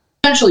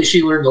 Eventually,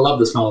 she learned to love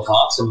the smell of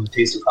hops and the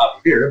taste of hoppy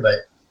beer,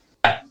 but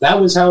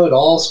that was how it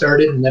all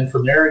started. And then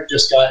from there, it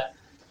just got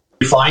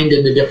refined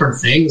into different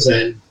things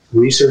and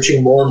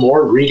researching more and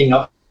more, reading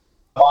up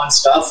on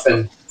stuff,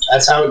 and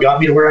that's how it got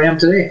me to where I am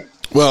today.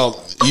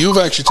 Well, you've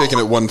actually taken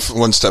it one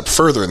step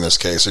further in this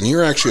case, and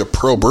you're actually a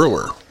pro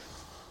brewer.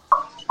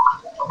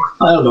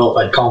 I don't know if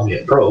I'd call me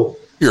a pro.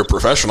 You're a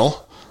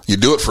professional. You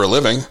do it for a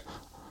living.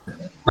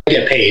 I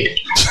get paid.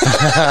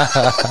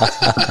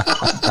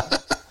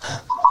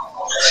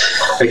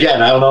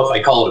 Again, I don't know if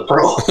I call it a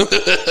pro.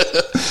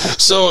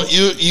 So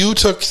you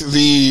took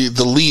the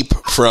leap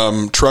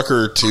from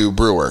trucker to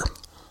brewer.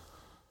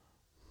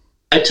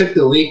 I took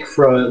the leap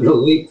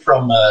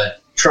from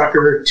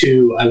trucker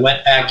to, I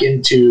went back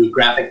into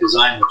graphic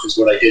design, which is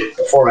what I did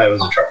before I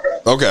was a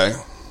trucker. Okay.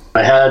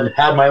 I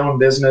had my own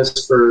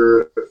business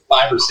for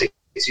 5 or 6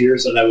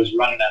 years that I was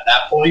running at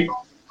that point.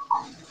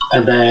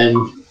 And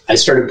then I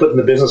started putting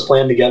the business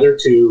plan together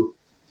to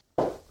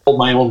build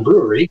my own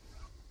brewery.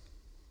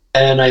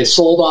 And I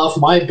sold off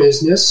my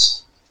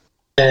business.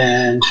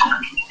 And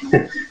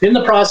in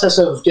the process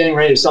of getting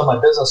ready to sell my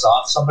business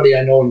off, somebody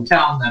I know in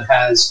town that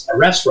has a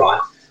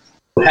restaurant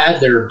who had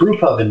their brew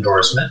pub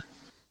endorsement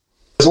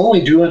was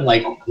only doing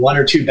like 1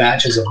 or 2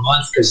 batches a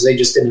month because they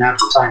just didn't have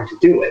the time to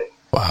do it.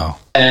 Wow.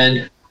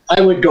 And I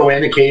would go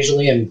in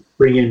occasionally and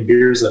bring in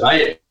beers that I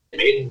had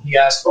made, and he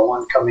asked if I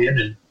wanted to come in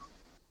and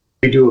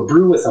we do a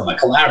brew with him, a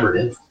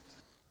collaborative.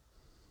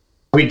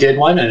 We did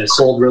one, and it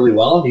sold really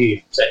well, and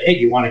he said, "Hey,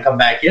 do you want to come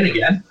back in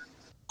again?"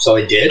 So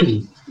I did,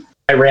 and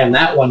I ran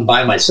that one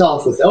by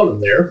myself without him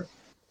there.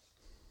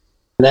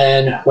 And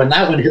then when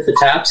that one hit the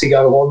taps, he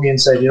got a hold of me and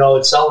said,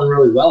 "It's selling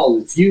really well.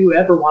 If you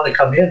ever want to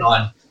come in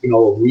on,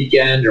 a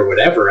weekend or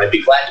whatever, I'd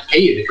be glad to pay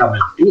you to come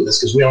and do this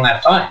because we don't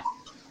have time."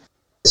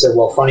 I said,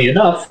 "Well, funny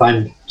enough,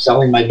 I'm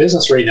selling my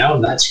business right now,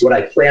 and that's what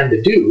I plan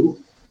to do."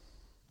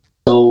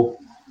 So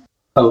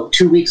about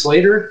 2 weeks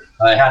later,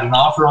 I had an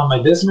offer on my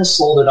business,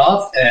 sold it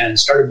off, and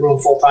started brewing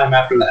full-time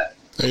after that.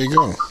 There you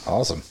go.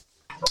 Awesome.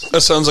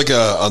 That sounds like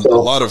a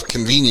lot of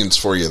convenience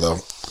for you, though.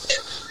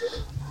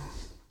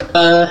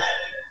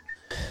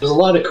 There's a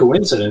lot of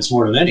coincidence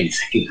more than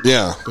anything.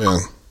 Yeah.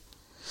 And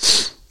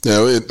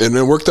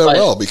it worked out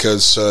well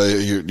because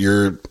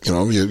you're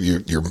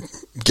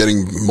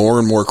getting more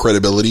and more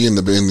credibility in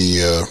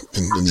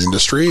the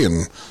industry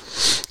and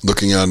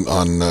looking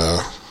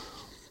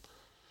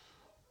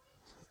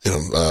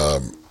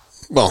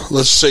well,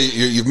 let's say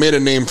you've made a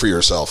name for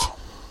yourself.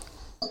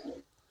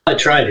 I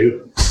try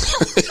to.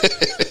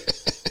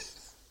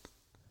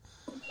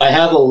 I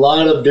have a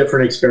lot of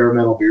different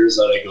experimental beers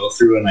that I go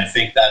through, and I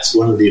think that's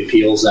one of the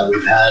appeals that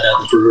we've had at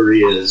the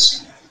brewery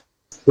is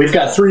we've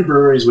got 3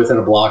 breweries within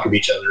a block of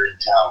each other in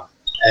town.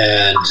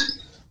 And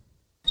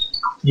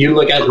you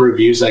look at the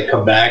reviews that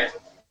come back,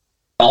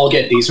 I'll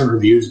get decent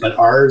reviews, but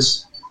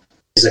ours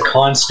is a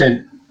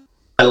constant.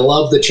 I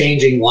love the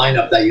changing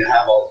lineup that you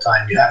have all the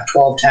time. You have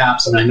 12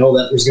 taps, and I know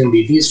that there's going to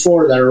be these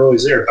 4 that are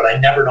always there, but I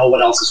never know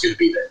what else is going to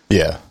be there.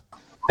 Yeah.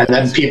 And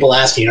then people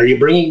asking, "Are you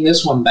bringing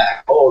this one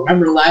back? Oh,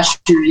 remember last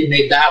year you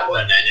made that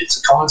one?" And it's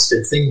a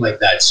constant thing like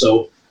that.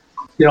 So,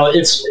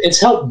 it's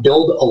helped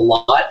build a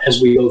lot as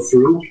we go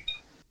through,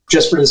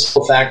 just for the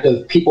simple fact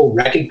of people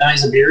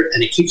recognize a beer,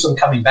 and it keeps them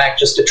coming back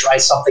just to try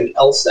something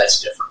else that's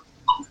different.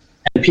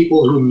 And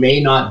people who may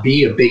not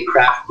be a big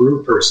craft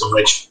brew person,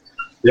 which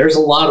there's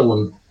a lot of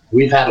them.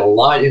 We've had a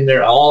lot in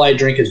there. All I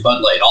drink is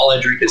Bud Light. All I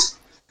drink is...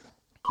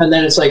 And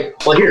then it's like,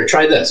 "Well, here,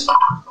 try this."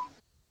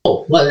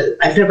 "Oh, well,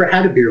 I've never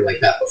had a beer like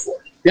that before."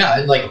 "Yeah,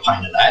 I'd like a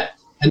pint of that."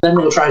 And then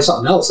we'll try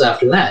something else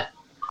after that.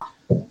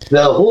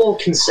 The whole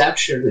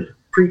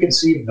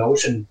preconceived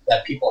notion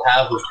that people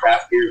have of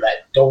craft beer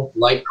that don't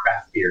like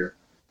craft beer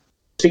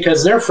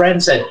because their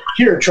friend said,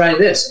 "Here, try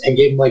this," and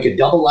gave them like a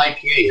double IPA.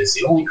 It's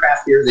the only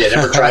craft beer they had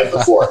ever tried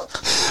before.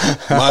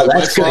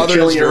 My father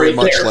is very right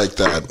much there. like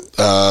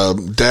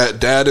that.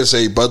 Dad is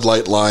a Bud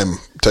Light Lime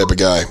type of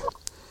guy.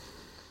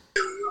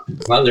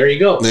 Well, there you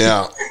go.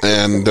 Yeah,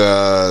 and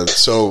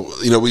so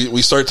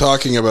we start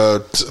talking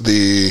about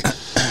the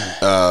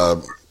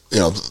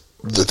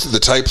the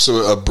types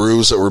of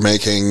brews that we're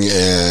making,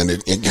 and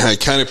it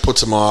kind of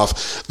puts him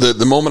off.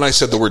 The moment I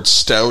said the word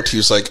stout, he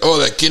was like, "Oh,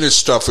 that Guinness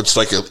stuff, it's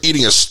like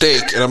eating a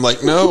steak," and I'm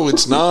like, "No,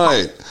 it's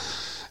not.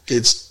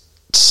 It's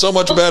so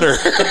much better."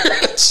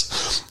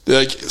 It's,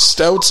 like,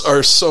 stouts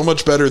are so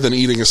much better than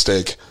eating a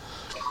steak.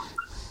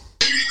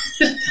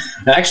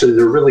 Actually,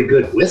 they're really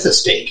good with a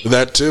steak.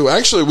 That too.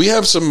 Actually, we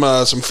have some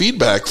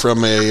feedback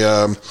from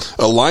a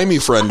limey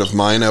friend of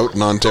mine out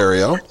in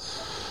Ontario.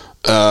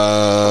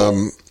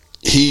 I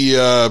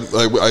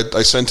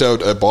sent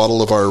out a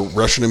bottle of our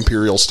Russian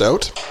Imperial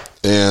Stout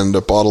and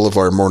a bottle of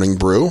our Morning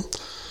Brew.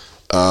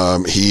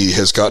 He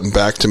has gotten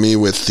back to me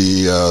with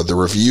the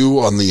review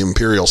on the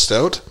Imperial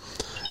Stout.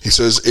 He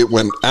says it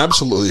went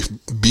absolutely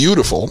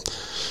beautiful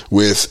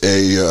with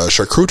a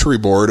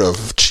charcuterie board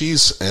of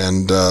cheese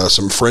and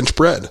some French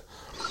bread.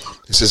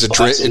 He says it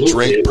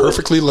drank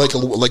perfectly like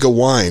a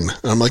wine.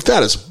 And I'm like,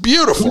 that is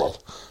beautiful.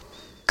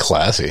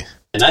 Classy.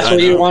 And that's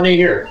what you want to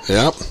hear.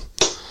 Yep.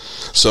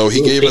 So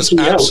he gave us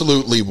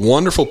absolutely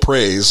wonderful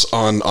praise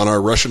on our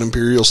Russian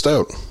Imperial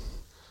Stout.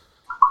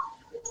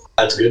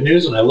 That's good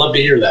news, and I love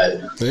to hear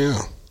that.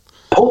 Yeah.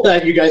 I hope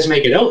that you guys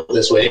make it out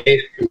this way,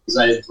 because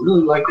I'd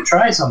really like to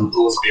try some of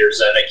those beers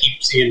that I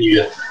keep seeing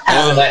you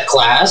have in that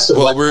class.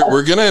 Well,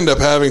 we're going to end up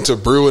having to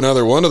brew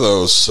another one of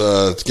those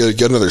to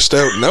get another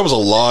stout, and that was a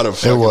lot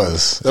of. It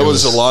was a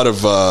lot of.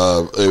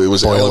 It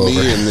was boil LME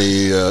over. in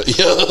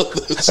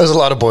the. There's a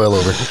lot of boil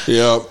over.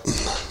 Yeah.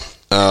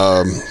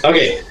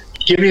 Okay,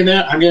 give me a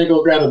minute. I'm going to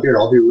go grab a beer.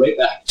 I'll be right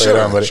back. Sure,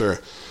 on, buddy. sure.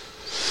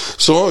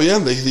 So yeah,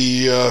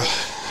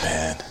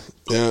 Man.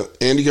 yeah,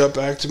 Andy got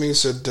back to me and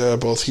said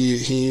both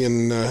he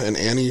and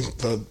Annie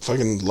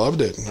fucking loved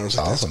it, and I was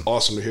like, Awesome. that's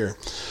awesome to hear.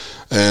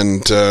 And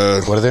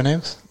What are their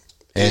names?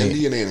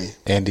 Andy and Annie.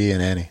 Andy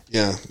and Annie.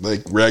 Yeah,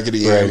 like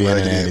Raggedy Ann, Raggedy Ann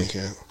Raggedy and Annie. Andy.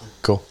 Yeah.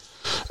 Cool.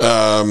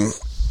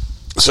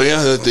 So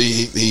yeah,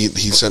 he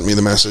sent me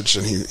the message,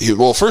 and he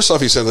well, first off,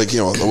 he said, like,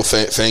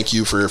 thank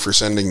you for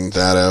sending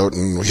that out,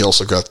 and he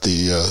also got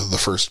the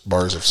first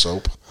bars of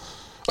soap.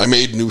 I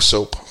made new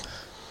soap.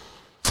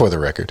 For the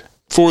record.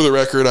 For the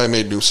record, I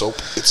made new soap.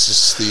 It's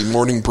just the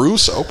Morning Brew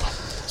soap.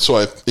 So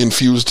I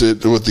infused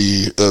it with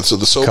the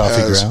soap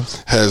Coffee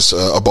grounds. has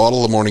a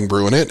bottle of Morning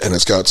Brew in it, and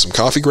it's got some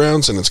coffee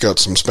grounds, and it's got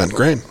some spent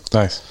grain.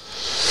 Nice.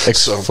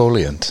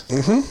 Exfoliant.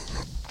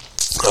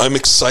 I'm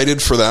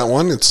excited for that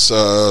one. It's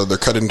they're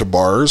cut into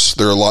bars.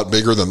 They're a lot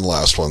bigger than the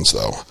last ones,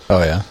 though.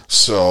 Oh, yeah.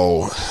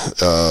 So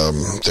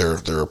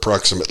they're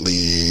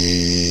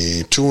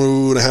approximately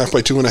 2.5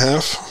 by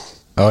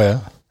 2.5. Oh,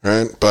 yeah.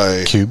 Right,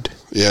 by Cubed.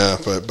 Yeah,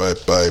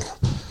 by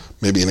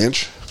maybe an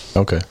inch.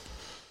 Okay.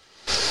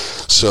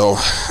 So,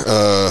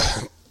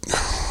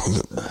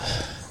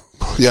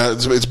 yeah,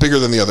 it's bigger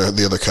than the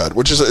other cut,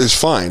 which is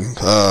fine.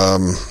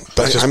 But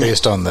That's just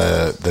based on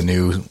the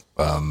new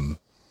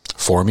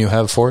form you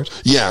have for it?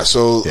 Yeah,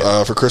 so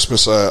for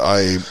Christmas,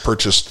 I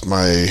purchased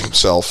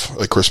myself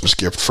a Christmas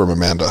gift from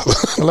Amanda.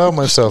 Allow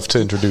myself to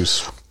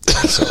introduce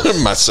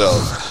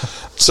myself.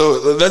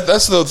 So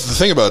that's the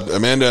thing about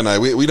Amanda and I.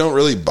 We don't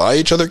really buy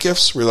each other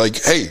gifts. We're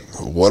like, hey,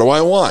 what do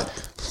I want?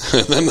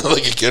 And then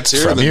like it gets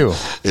here. From you.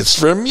 It's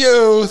from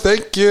you.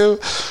 Thank you.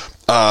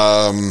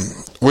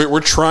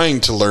 We're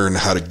trying to learn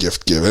how to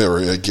gift give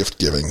or gift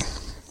giving.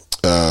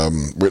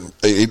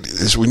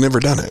 We've never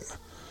done it.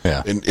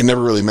 Yeah. It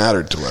never really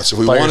mattered to us. If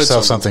we Buy wanted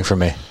yourself something for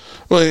me.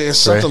 well, it's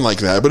something Right. like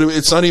that. But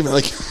it's not even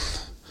like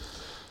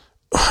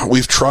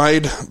we've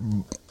tried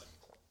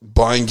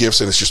buying gifts,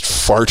 and it's just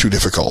far too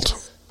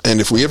difficult. And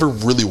if we ever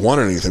really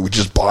wanted anything, we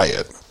just buy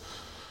it.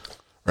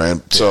 Right?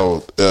 Yeah. So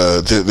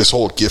this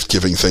whole gift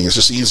giving thing is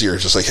just easier.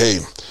 It's just like, hey,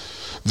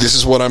 this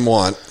is what I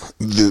want.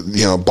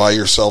 Buy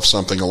yourself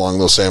something along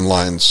those same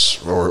lines,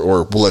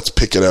 or let's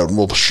pick it out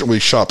and we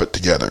shop it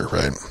together,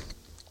 right?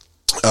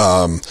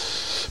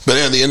 But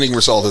yeah, the ending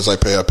result is I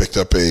picked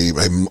up a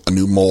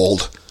new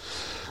mold,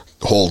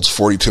 holds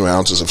 42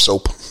 ounces of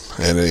soap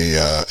and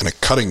a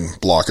cutting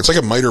block. It's like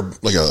a miter,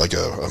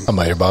 A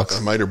miter box.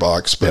 a miter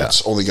box, but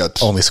it's only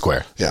got only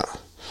square. Yeah.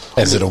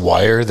 Is it a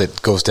wire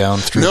that goes down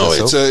through? No,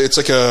 the soap? it's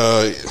like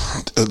a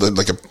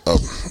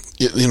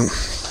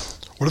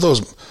what are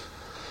those?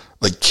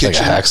 Like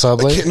kitchen, Like a hacksaw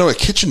blade? a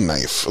kitchen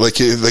knife. But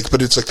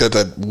it's like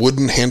that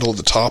wooden handle at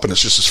the top, and it's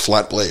just this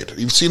flat blade.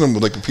 You've seen them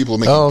with like people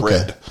making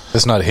bread.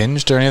 It's not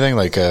hinged or anything.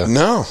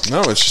 No,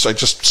 it's just I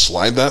just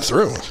slide that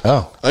through.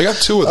 Oh, I got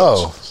two of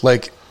those.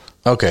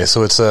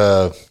 So it's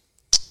a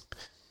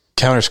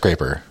counter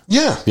scraper.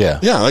 Yeah.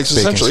 Like Like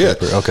essentially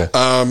it. Okay.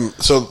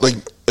 So like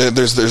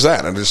there's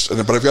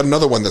that, but I've got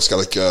another one that's got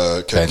like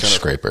a bench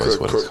scraper is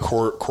what it's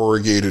called.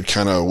 Corrugated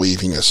kind of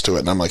waviness to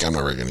it, and I'm like, I'm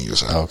never going to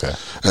use that. Okay.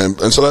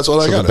 And so that's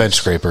what I got. The bench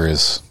scraper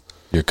is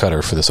your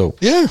cutter for the soap.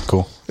 Yeah.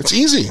 Cool. It's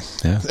easy.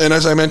 Yeah. And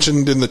as I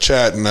mentioned in the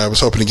chat, and I was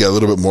hoping to get a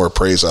little bit more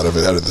praise out of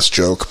this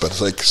joke, but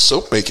it's like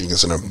soap making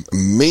is an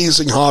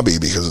amazing hobby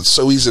because it's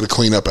so easy to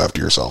clean up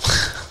after yourself.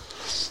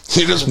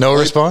 You just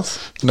response?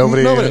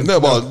 Nobody. Nobody.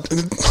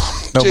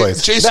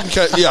 Jason,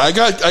 I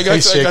got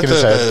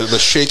the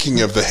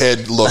shaking of the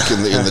head look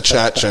in the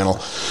chat channel.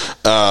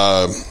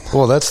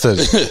 Well, that's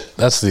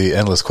the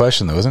endless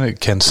question, though, isn't it?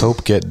 Can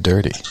soap get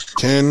dirty?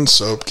 Can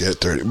soap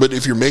get dirty? But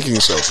if you're making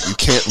soap, you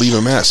can't leave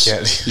a mess.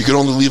 You can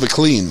only leave it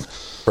clean.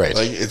 Right.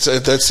 Like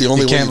that's the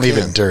only way you can't leave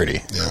it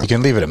dirty. Yeah. You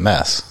can leave it a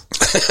mess.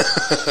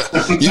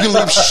 You can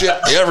leave shit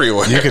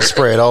everywhere. You can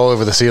spray it all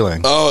over the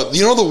ceiling. Oh,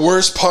 you know the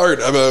worst part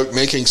about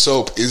making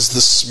soap is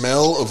the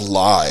smell of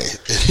lye.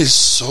 It is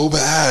so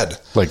bad.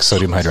 Like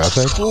sodium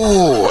hydroxide?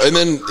 Oh, and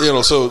then,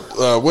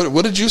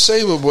 what did you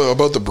say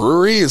about the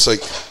brewery? It's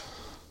like...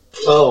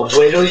 Oh,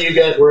 wait till you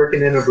get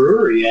working in a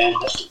brewery and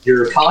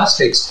your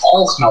caustics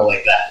all smell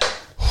like that.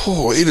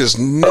 Oh, it is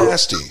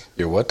nasty.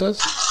 Your what does?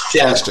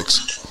 Yeah.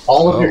 Caustics.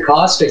 All of your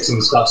caustics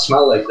and stuff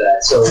smell like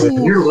that. So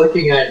when you're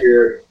looking at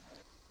your...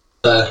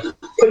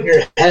 putting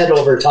your head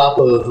over top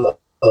of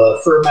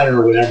a fermenter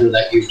or whatever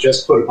that you've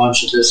just put a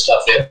bunch of this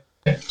stuff in,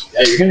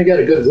 you're going to get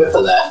a good whiff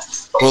of that.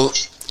 Well,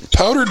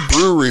 powdered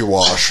brewery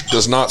wash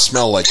does not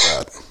smell like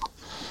that.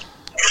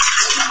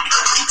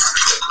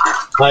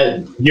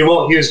 You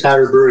won't use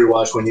powdered brewery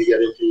wash when you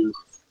get into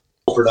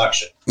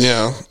production.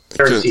 Yeah.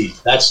 Guaranteed.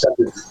 That stuff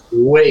is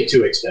way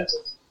too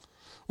expensive.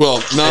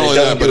 Well, not only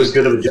that, but as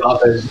good of a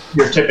job as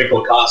your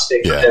typical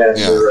caustic and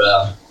your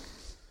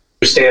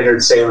standard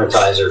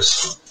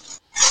sanitizers.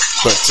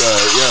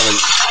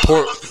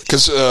 But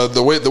because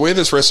the way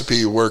this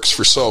recipe works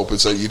for soap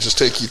is that you just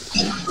take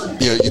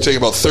you take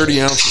about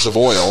 30 ounces of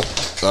oil,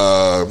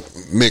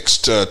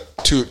 mixed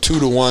 2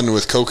 to 1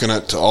 with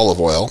coconut to olive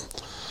oil.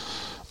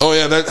 Oh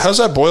yeah, how's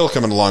that boil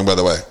coming along? By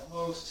the way,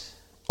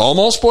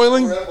 almost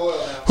boiling.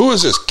 Who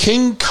is this?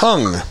 King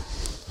Kong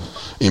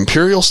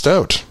Imperial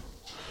Stout.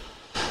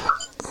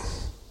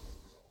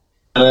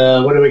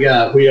 What do we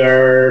got? We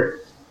are.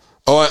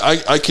 Oh,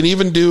 I can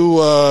even do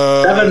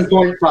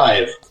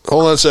 7.5.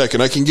 Hold on a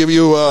second. I can give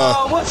you.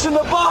 What's in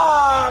the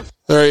box?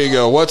 There you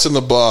go. What's in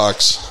the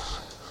box?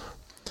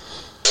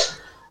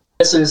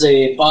 This is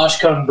a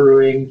Boschkung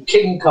Brewing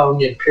King Kong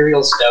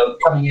Imperial Stout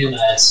coming in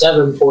at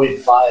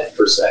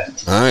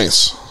 7.5%.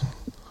 Nice.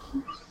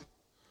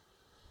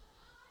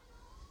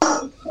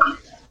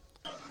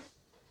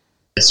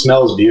 It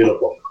smells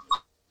beautiful.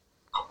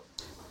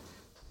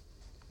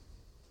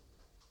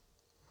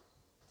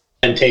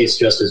 And tastes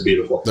just as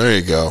beautiful. There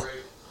you go.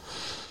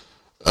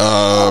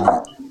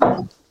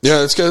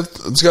 Yeah, it's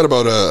got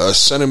about a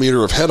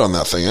centimeter of head on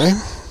that thing, eh?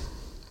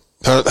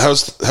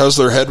 How's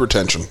their head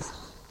retention?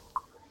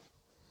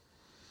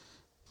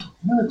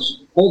 It's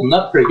holding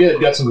up pretty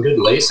good. Got some good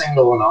lacing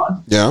going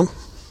on. Yeah.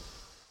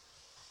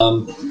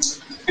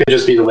 Could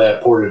just be the way I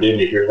poured it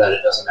into here that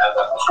it doesn't have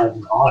that much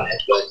head on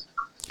it, but.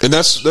 And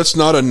that's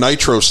not a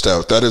nitro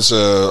stout. That is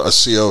a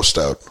CO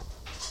stout.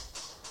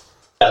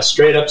 Yeah,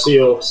 straight up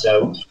CO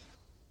stout.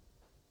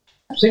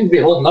 Seem to be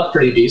holding up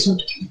pretty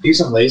decent.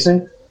 Decent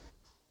lacing.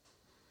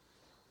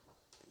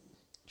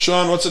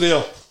 Sean, what's the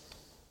deal?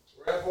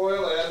 Red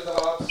boil, added the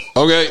hops.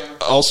 Okay,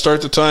 I'll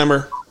start the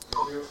timer.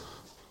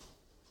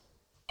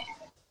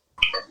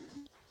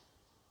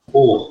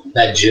 Oh,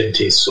 that gin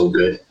tastes so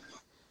good.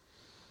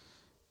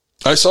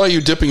 I saw you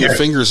dipping your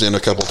fingers in a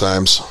couple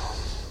times.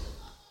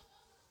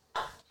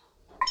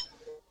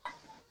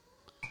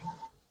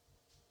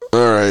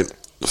 All right.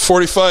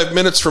 45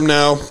 minutes from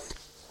now,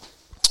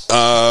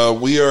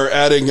 we are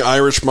adding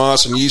Irish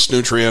moss and yeast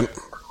nutrient.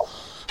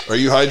 Are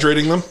you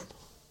hydrating them?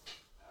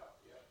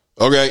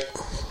 Okay.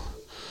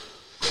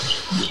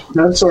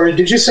 I'm sorry,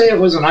 did you say it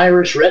was an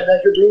Irish red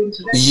that you're brewing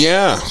today?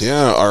 Yeah,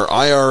 our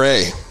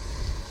IRA.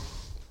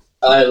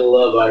 I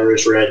love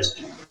Irish reds.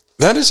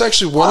 That is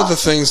actually one of the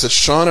things that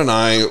Sean and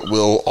I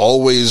will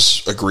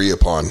always agree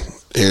upon,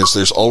 is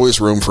there's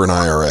always room for an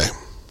IRA.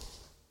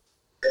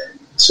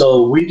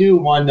 So we do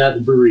one at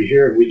the brewery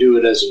here. We do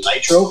it as a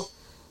nitro.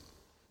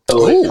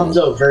 So it comes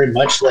out very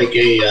much like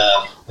a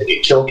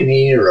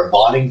Kilkenny or a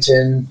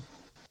Boddington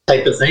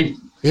type of thing.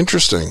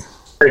 Interesting.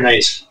 Very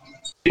nice.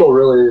 People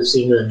really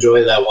seem to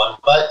enjoy that one.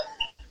 But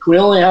we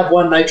only have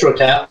one nitro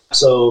tap,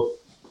 so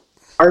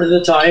part of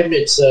the time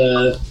it's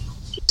the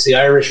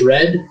Irish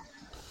red.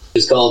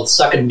 It's called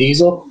Suckin'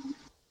 Diesel.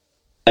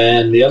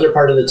 And the other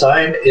part of the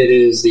time it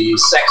is the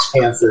Sex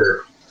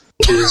Panther,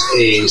 which is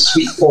a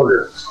sweet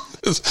porter.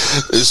 Is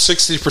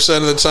 60%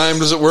 of the time,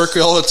 does it work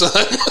all the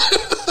time?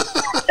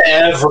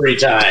 Every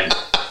time.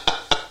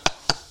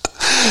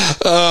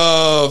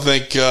 Oh,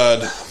 thank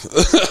God.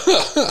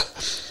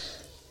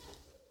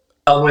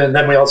 And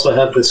then we also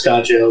have the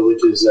Scotch Ale,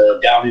 which is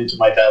Down Into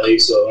My Belly,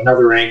 so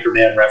another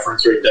Anchorman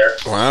reference right there.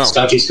 Wow.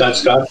 Scotchy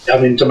Scotch,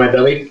 Down Into My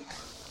Belly.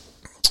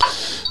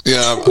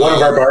 Yeah. One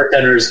of our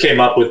bartenders came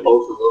up with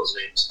both of those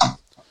names.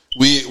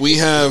 We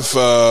have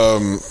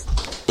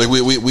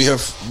we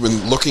have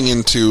been looking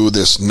into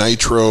this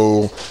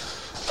nitro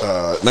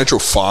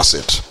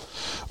faucet,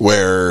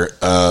 where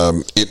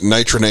it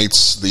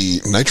nitronizes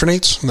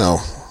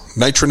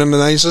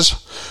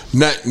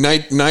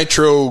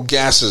nitro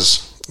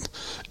gases.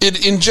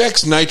 It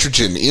injects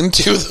nitrogen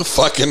into the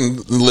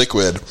fucking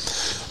liquid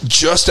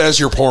just as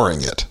you're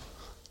pouring it.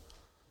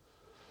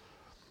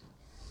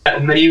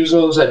 And they use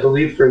those, I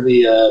believe, for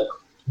the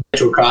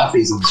nitro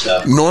coffees and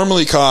stuff.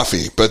 Normally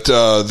coffee, but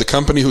the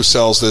company who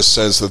sells this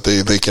says that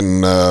they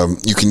can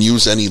you can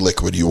use any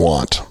liquid you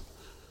want,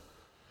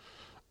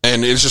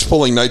 and it's just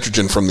pulling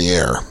nitrogen from the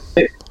air.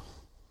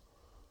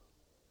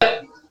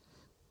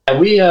 And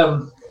we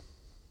have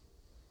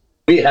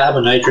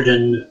a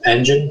nitrogen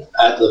engine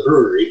at the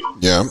brewery.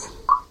 Yeah.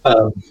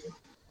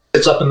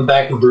 It's up in the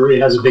back of the brewery.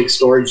 It has a big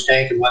storage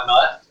tank and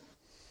whatnot.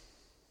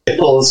 It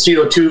pulls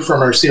CO2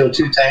 from our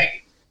CO2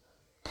 tank,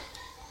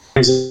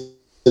 brings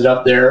it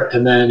up there,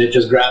 and then it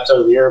just grabs out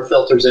of the air,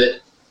 filters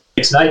it,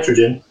 makes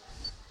nitrogen,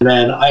 and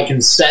then I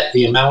can set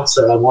the amounts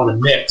that I want to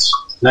mix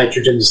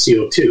nitrogen to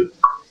CO2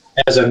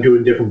 as I'm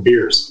doing different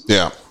beers.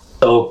 Yeah.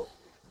 So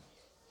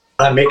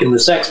when I'm making the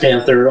Sex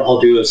Panther,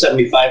 I'll do a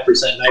 75%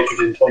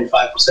 nitrogen,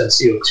 25%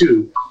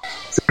 CO2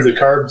 through the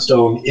carb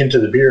stone into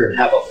the beer and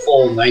have a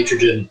full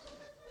nitrogen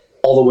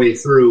all the way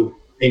through,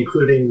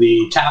 including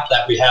the tap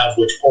that we have,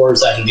 which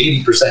pours at an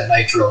 80%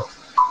 nitro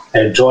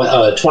and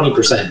 20%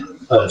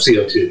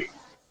 CO2.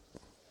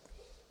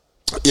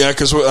 Yeah,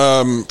 because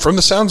from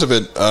the sounds of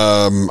it,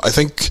 I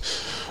think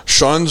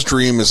Sean's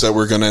dream is that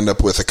we're going to end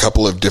up with a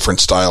couple of different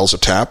styles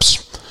of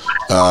taps.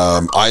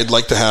 I'd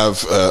like to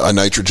have a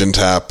nitrogen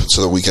tap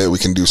so that we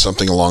can do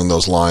something along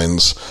those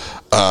lines.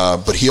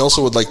 But he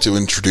also would like to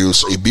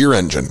introduce a beer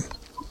engine.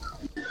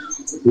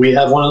 We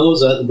have one of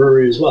those at the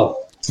brewery as well.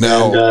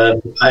 Now,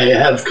 and I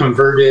have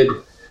converted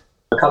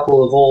a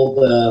couple of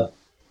old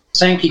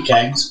Sankey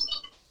kegs,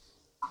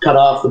 cut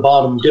off the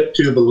bottom dip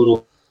tube a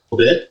little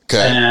bit,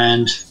 okay.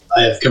 And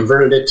I have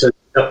converted it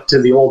up to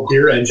the old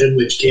beer engine,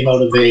 which came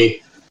out of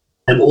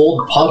an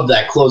old pub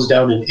that closed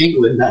down in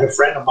England that a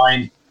friend of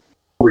mine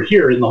over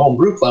here in the home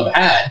brew club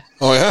had.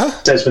 Oh, yeah?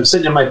 It's been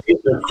sitting in my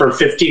basement for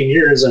 15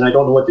 years, and I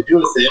don't know what to do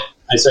with it.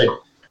 I said,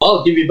 well,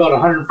 I'll give you about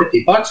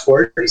 $150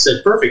 for it. He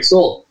said, perfect,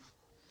 sold.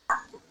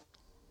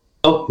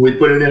 So we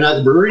put it in at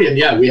the brewery, and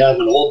yeah, we have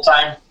an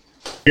old-time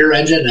beer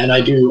engine, and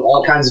I do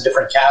all kinds of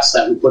different casks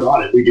that we put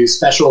on it. We do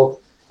special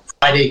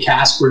Friday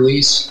cask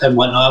release and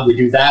whatnot. We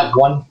do that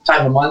one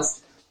time a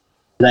month,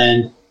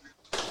 then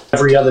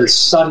every other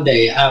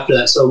Sunday after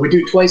that. So we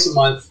do twice a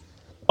month.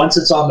 Once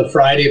it's on the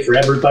Friday for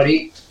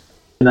everybody,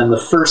 and then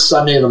the first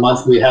Sunday of the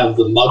month we have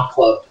the Mug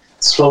Club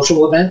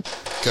social event.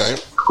 Okay.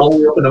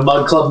 Only open to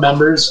Mug Club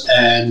members,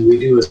 and we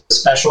do a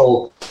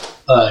special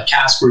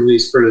cask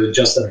release for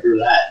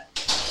that.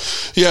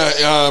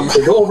 Yeah,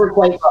 they go over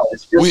quite well.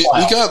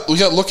 we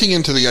got looking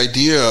into the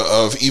idea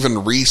of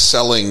even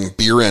reselling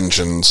beer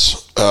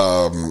engines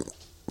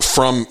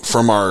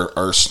from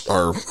our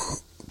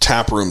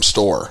tap room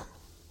store,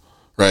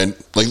 right?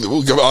 Like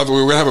we're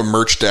gonna have a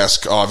merch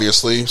desk,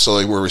 obviously, so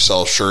like where we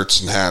sell shirts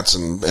and hats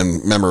and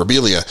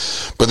memorabilia.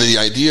 But the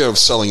idea of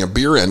selling a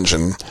beer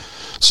engine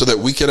so that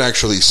we could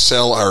actually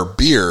sell our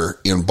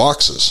beer in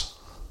boxes.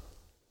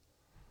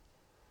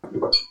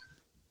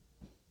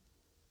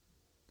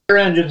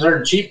 Engines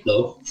aren't cheap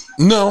though.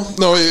 No,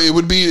 it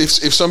would be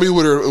if somebody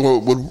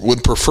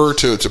would prefer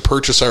to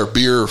purchase our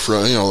beer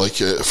for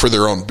for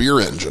their own beer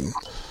engine,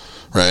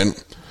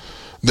 right?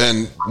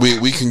 Then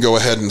we can go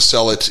ahead and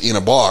sell it in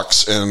a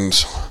box, and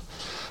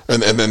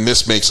then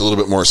this makes a little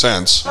bit more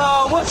sense.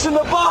 Oh, what's in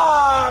the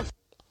box?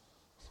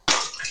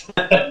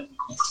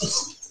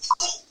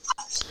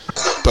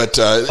 But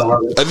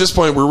at this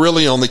point, we're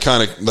really only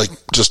kind of like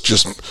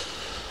just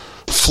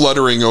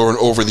fluttering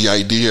over the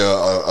idea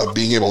of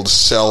being able to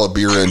sell a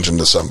beer engine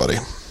to somebody.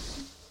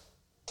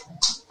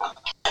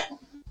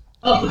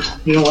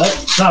 Oh, you know what?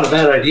 It's not a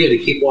bad idea to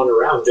keep one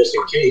around just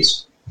in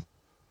case.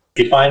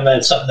 If you find that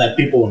it's something that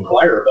people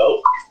inquire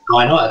about,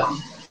 why not?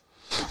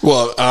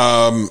 Well,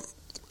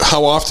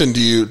 how often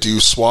do you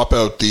swap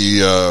out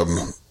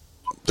the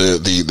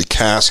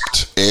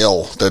casked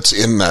ale that's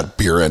in that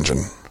beer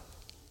engine?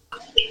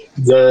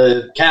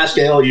 The cask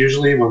ale,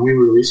 usually when we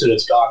release it,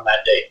 it's gone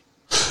that day.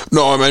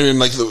 No, I mean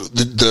like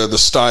the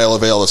style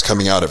of ale that's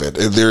coming out of it.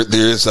 There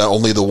is that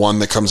only the one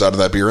that comes out of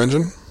that beer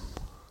engine?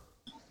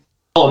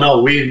 Oh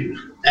no,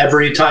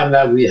 every time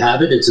that we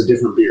have it, it's a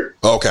different beer.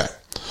 Okay,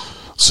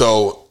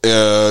 so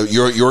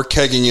you're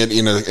kegging it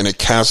in a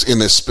cask in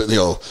this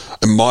a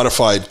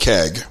modified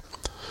keg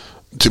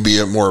to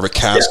be more of a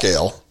cask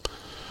ale,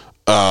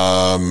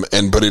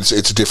 but it's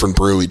a different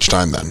brew each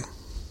time then.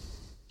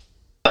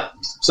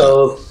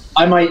 So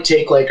I might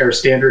take like our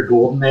standard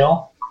golden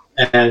ale.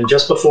 And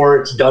just before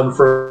it's done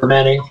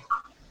fermenting,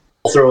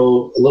 I'll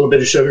throw a little bit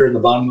of sugar in the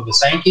bottom of a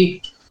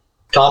Sankey,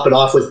 top it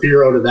off with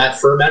beer out of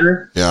that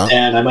fermenter,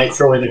 and I might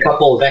throw in a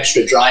couple of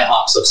extra dry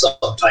hops of some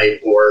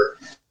type, or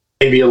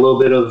maybe a little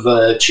bit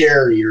of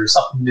cherry or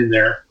something in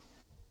there.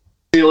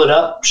 Seal it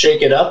up,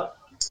 shake it up,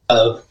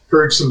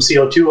 purge some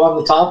CO2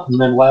 on the top, and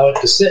then allow it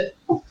to sit.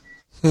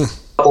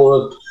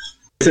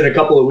 Within a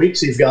couple of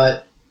weeks, you've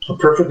got a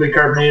perfectly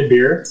carbonated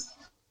beer.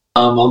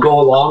 I'll go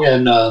along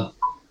and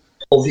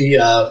pull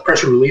the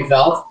pressure relief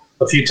valve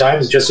a few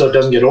times just so it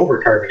doesn't get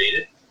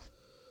over-carbonated.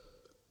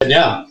 And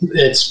yeah,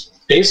 it's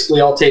basically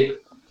I'll take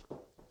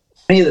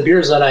any of the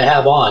beers that I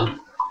have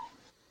on,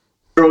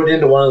 throw it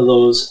into one of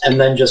those, and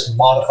then just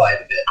modify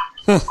it a bit.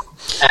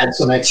 Add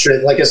some extra,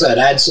 like I said,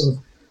 add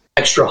some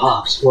extra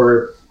hops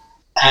or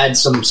add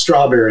some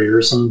strawberry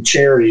or some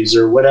cherries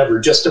or whatever,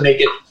 just to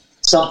make it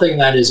something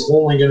that is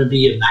only going to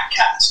be in that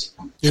cask.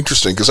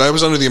 Interesting, because I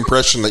was under the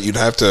impression that you'd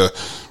have to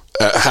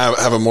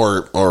have a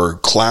more or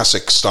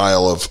classic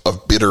style of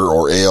bitter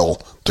or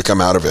ale to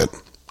come out of it.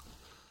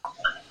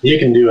 You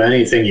can do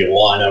anything you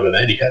want out of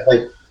any kind.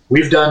 Like,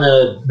 we've done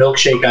a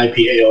milkshake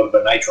IPA out of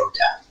a nitro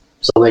tap.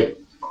 So, like,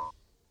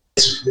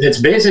 it's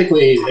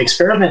basically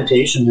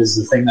experimentation is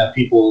the thing that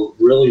people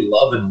really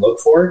love and look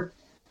for.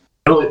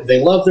 You know,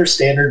 they love their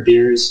standard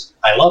beers.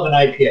 I love an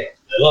IPA.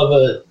 I love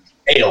a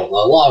ale,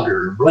 a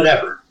lager,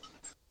 whatever.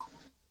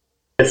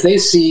 If they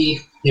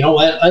see, you know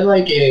what, I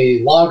like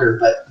a lager,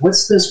 but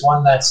what's this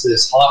one that's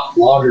this hot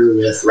lager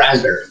with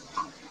raspberry?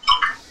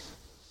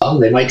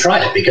 They might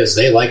try it because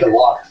they like a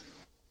lager.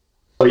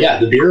 So yeah,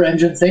 the beer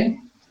engine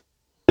thing.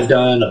 I've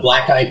done a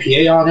black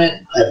IPA on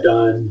it. I've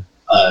done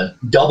a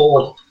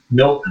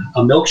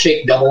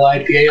milkshake double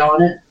IPA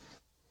on it.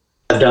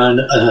 I've done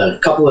a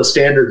couple of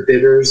standard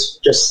bitters,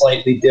 just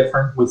slightly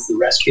different with the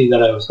recipe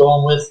that I was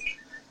going with.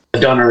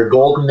 I've done our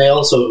golden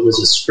ale, so it was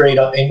a straight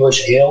up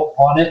English ale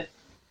on it.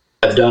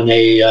 I've done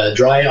a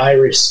dry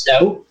Irish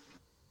stout,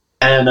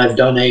 and I've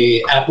done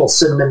a apple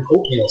cinnamon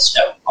oatmeal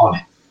stout on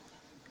it.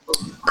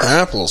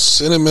 Apple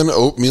cinnamon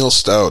oatmeal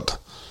stout.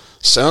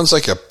 Sounds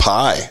like a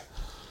pie.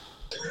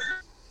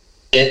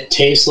 It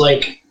tastes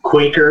like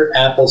Quaker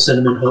apple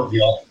cinnamon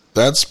oatmeal.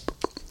 That's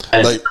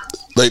okay.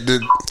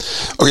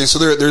 So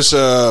there's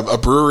a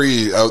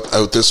brewery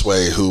out this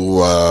way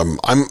who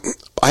I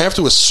have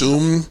to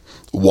assume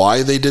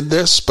why they did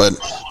this, but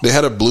they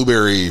had a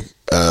blueberry.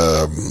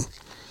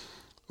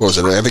 What was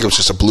it? I think it was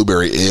just a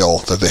blueberry ale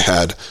that they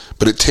had,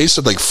 but it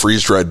tasted like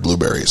freeze-dried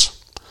blueberries.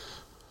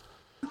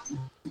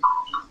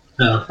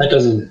 No, that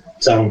doesn't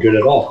sound good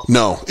at all.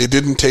 No, it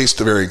didn't taste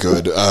very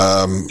good.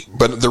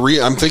 But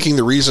I'm thinking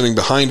the reasoning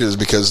behind it is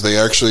because they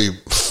actually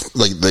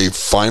they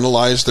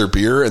finalized their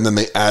beer and then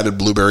they added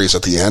blueberries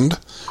at the end,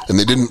 and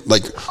they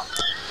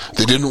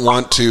didn't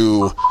want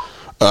to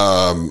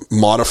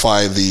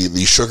modify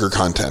the sugar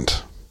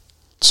content.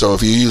 So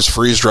if you use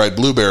freeze-dried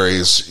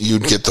blueberries,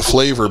 you'd get the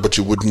flavor, but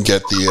you wouldn't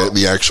get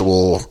the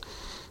actual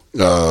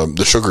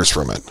the sugars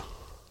from it.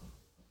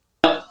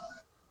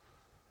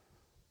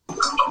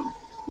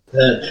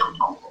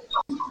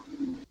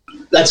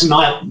 That's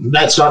not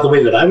the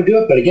way that I would do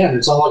it. But again,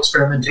 it's all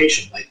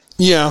experimentation. Like,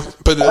 yeah,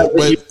 but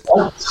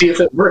see if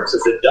it works.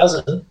 If it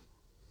doesn't,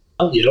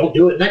 well, you don't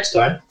do it next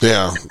time.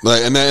 Yeah,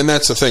 and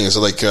that's the thing is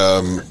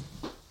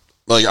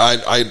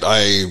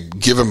I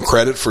give him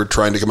credit for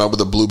trying to come up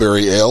with a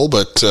blueberry ale,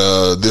 but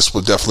this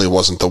definitely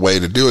wasn't the way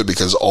to do it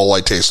because all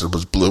I tasted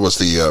was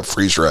the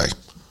freeze dry.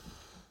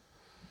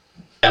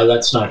 Yeah,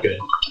 that's not good.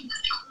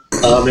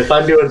 If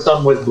I'm doing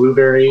something with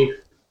blueberry,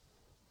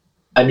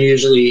 I'm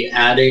usually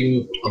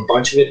adding a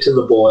bunch of it to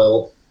the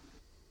boil.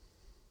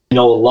 You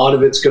know, a lot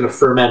of it's going to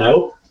ferment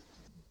out.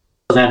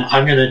 And then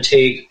I'm going to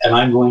take and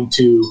I'm going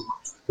to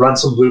run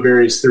some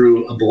blueberries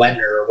through a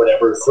blender or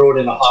whatever, throw it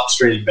in a hop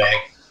straining bag,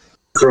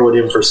 throw it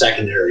in for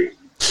secondary.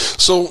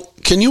 So,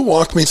 can you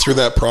walk me through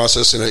that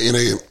process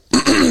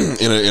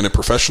in a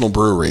professional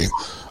brewery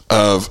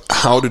of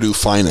how to do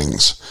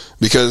finings?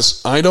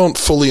 Because I don't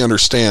fully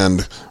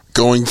understand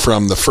going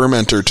from the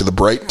fermenter to the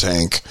bright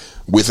tank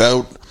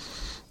without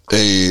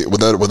a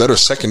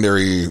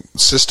secondary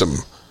system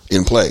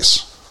in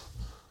place.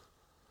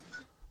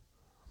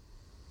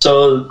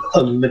 So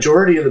a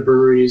majority of the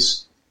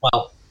breweries,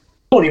 well,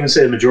 I won't even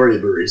say the majority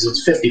of the breweries,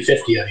 it's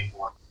 50-50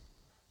 anymore.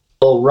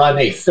 They'll run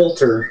a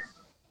filter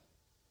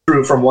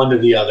through from one to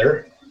the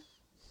other,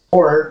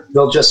 or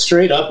they'll just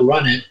straight up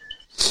run it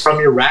from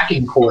your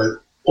racking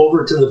port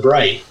over to the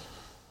bright,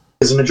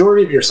 because the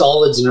majority of your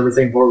solids and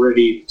everything have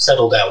already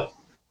settled out.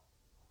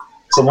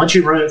 So once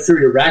you run it through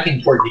your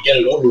racking port to get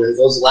it over there,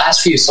 those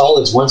last few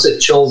solids, once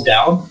it chills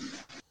down,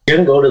 you're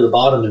going to go to the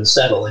bottom and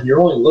settle, and you're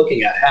only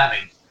looking at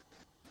having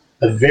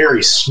a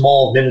very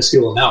small,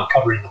 minuscule amount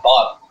covering the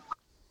bottom.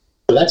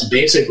 So that's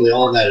basically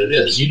all that it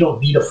is. You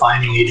don't need a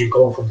fining agent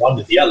going from one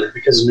to the other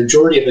because the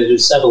majority of it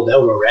is settled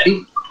out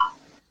already.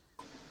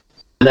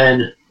 And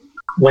then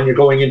when you're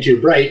going into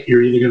your bright,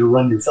 you're either going to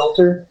run your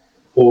filter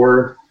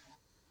or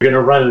you're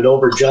going to run it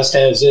over just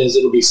as is.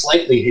 It'll be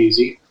slightly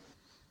hazy.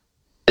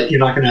 You're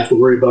not going to have to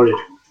worry about it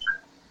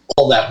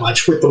all that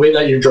much. With the way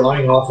that you're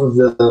drawing off of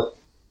the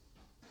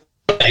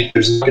tank,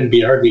 there's not going to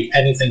be hardly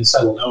anything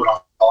settled out on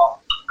the bottom.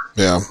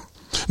 Yeah.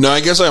 Now,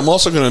 I guess I'm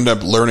also going to end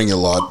up learning a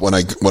lot when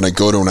I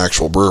go to an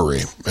actual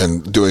brewery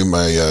and doing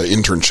my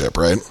internship,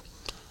 right?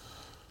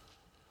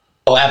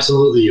 Oh,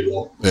 absolutely you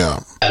will. Yeah.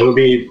 It'll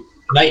be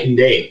night and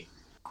day.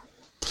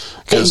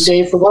 Night and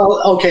day for,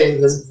 well, okay,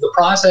 the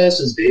process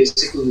is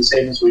basically the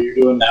same as what you're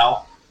doing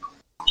now.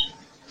 A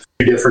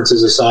few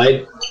differences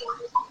aside.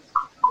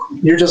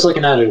 you're just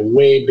looking at a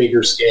way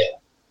bigger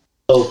scale.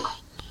 So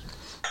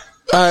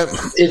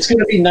it's going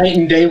to be night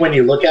and day when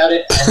you look at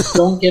it. And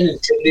don't get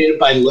intimidated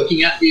by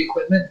looking at the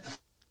equipment.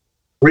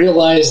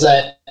 Realize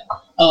that,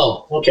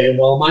 oh, okay,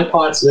 well, my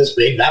pot's this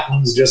big. That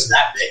one's just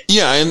that big.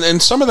 Yeah,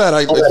 and some of that,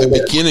 at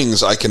the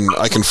beginnings, I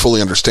can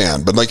fully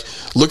understand. But like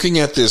looking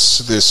at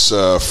this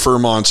fur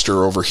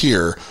monster over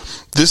here,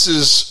 this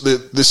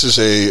is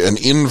an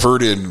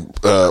inverted.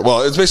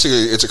 It's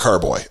basically a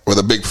carboy with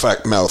a big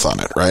fat mouth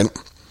on it, right?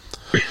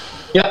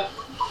 Yep.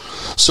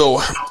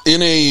 So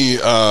in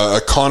a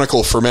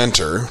conical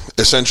fermenter,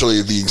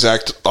 essentially the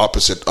exact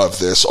opposite of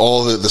this,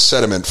 all the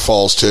sediment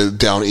falls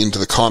down into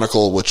the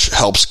conical, which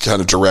helps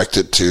kind of direct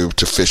it to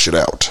fish it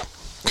out.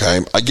 Okay,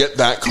 I get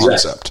that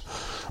concept.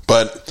 Exactly.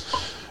 But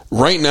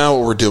right now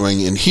what we're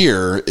doing in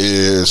here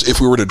is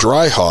if we were to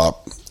dry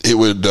hop, it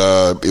would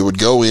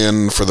go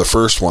in for the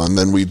first one,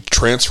 then we'd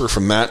transfer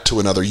from that to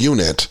another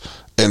unit,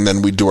 and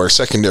then we'd do our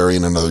secondary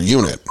in another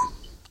unit.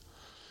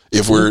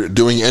 If we're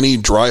doing any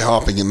dry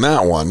hopping in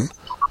that one,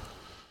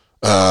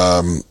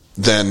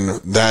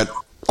 then that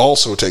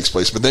also takes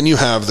place. But then you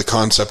have the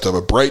concept of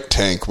a bright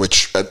tank,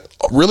 which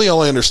really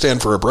all I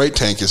understand for a bright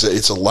tank is that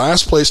it's the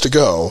last place to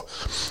go.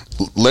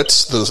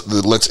 Lets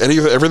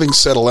everything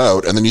settle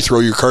out, and then you throw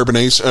your carbon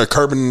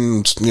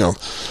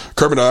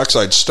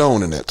dioxide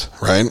stone in it,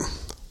 right?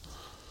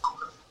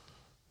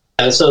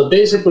 So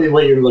basically,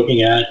 what you're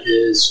looking at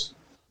is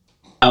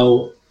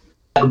how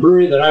at the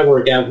brewery that I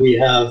work at, we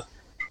have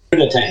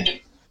unit tank.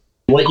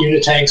 What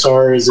unit tanks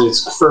are is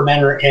it's a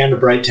fermenter and a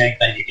bright tank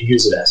that you can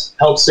use it as.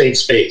 Helps save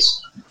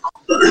space.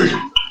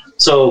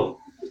 So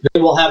they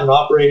will have an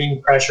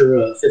operating pressure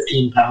of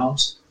 15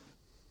 pounds.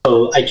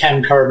 So I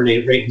can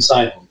carbonate right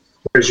inside them,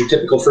 whereas your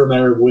typical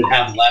fermenter would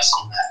have less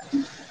than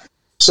that.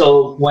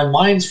 So when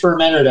mine's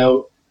fermented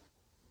out,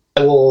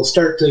 I will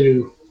start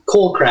to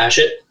cold crash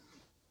it.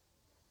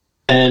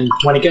 And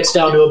when it gets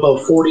down to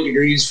about 40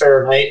 degrees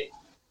Fahrenheit,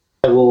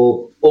 I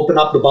will open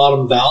up the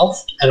bottom valve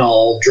and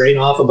I'll drain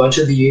off a bunch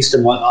of the yeast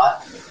and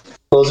whatnot,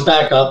 close it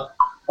back up,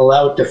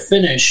 allow it to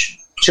finish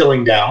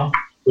chilling down,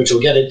 which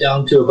will get it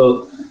down to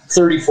about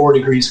 34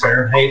 degrees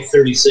Fahrenheit,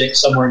 36,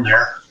 somewhere in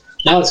there.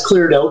 Now it's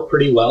cleared out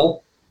pretty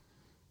well.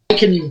 I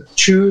can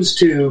choose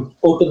to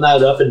open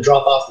that up and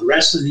drop off the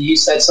rest of the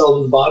yeast that's held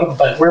at the bottom,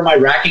 but where my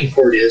racking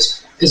port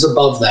is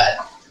above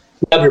that.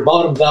 You have your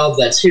bottom valve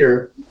that's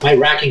here, my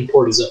racking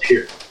port is up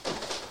here.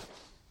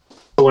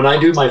 So when I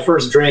do my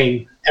first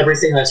drain,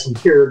 everything that's from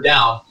here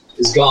down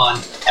is gone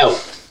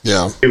out.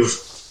 Yeah. You've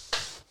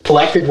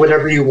collected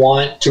whatever you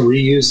want to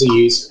reuse the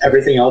yeast.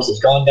 Everything else has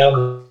gone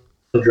down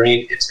the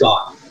drain. It's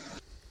gone.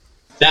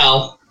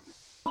 Now,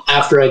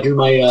 after I do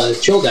my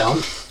chill down,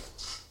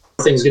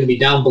 everything's going to be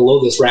down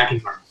below this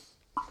racking arm.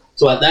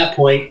 So at that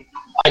point,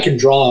 I can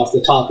draw off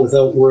the top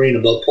without worrying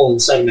about pulling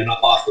sediment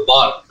up off the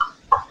bottom.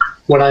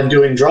 When I'm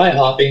doing dry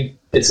hopping,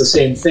 it's the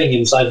same thing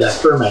inside that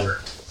fermenter.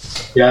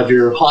 You have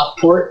your hop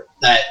port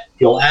that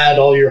you'll add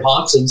all your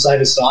hops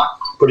inside a stock,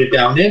 put it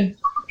down in,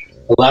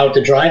 allow it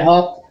to dry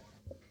hop.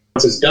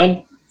 Once it's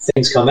done,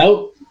 things come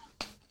out,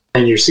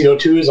 and your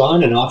CO2 is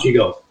on, and off you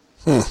go.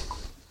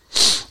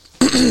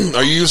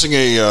 Are you using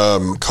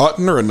a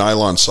cotton or a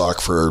nylon sock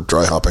for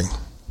dry hopping?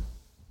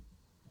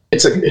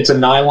 It's a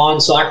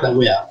nylon sock that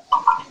we have.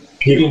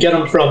 You can get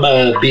them from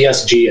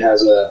BSG.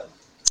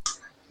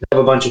 They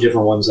have a bunch of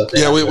different ones up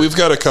there. Yeah, we've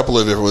got a couple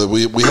of different.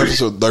 We have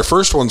so our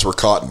first ones were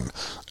cotton,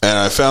 and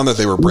I found that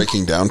they were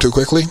breaking down too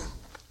quickly.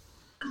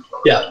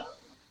 Yeah,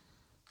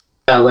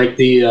 like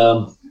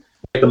the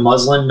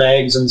muslin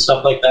bags and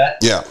stuff like that.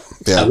 Yeah.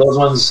 Those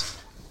ones.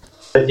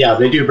 Yeah,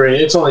 they do break.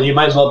 It's only you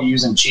might as well be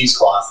using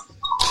cheesecloth.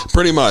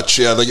 Pretty much,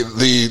 yeah.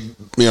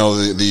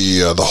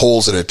 The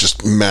holes in it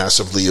just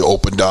massively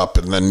opened up,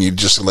 and then you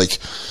just like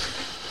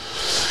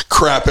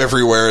crap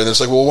everywhere, and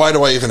it's like, well, why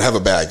do I even have a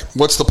bag?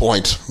 What's the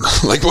point?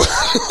 Like,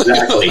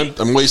 Exactly.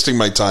 I'm wasting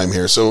my time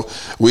here. So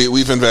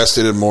we've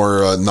invested in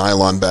more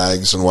nylon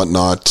bags and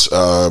whatnot.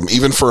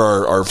 Even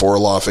for our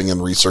Vorloffing and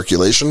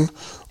recirculation,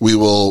 we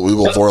will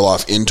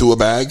Vorloff into a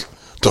bag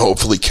to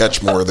hopefully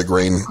catch more of the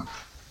grain.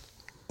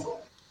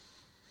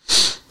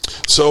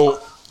 So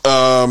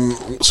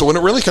when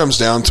it really comes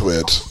down to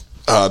it,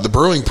 the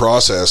brewing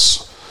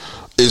process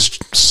is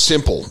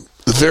simple,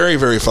 very,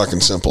 very fucking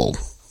simple.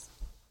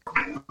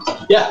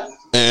 Yeah,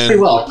 and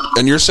pretty well.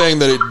 And you're saying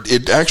that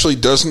it actually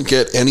doesn't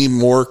get any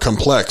more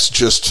complex,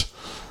 just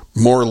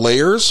more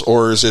layers,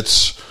 or is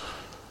it?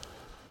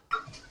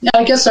 Yeah,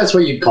 I guess that's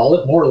what you'd call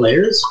it, more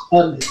layers.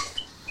 When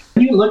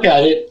you look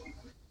at it,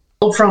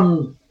 go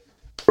from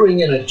brewing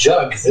in a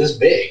jug this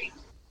big,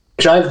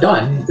 which I've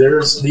done.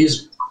 There's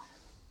these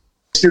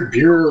your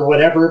beer or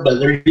whatever, but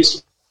there used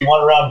to be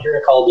one around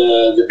here called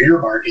the beer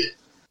market.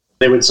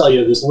 They would sell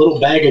you this little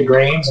bag of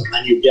grains, and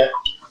then you get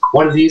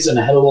one of these, and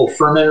it had a little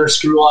fermenter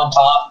screw on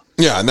top.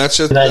 Yeah, and that's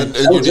it. And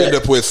you'd end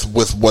up with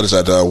what is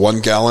that? 1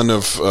 gallon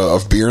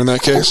of beer in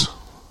that case.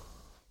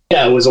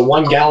 Yeah, it was a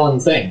 1 gallon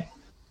thing.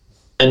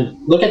 And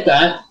look at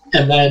that,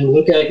 and then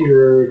look at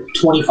your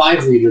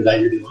 25 liter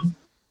that you're doing.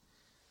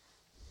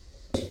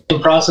 The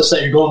process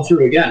that you're going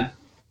through again.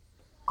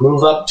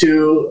 move up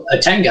to a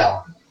 10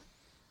 gallon.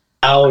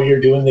 Now you're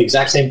doing the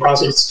exact same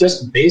process. It's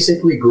just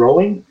basically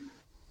growing.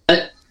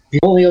 But the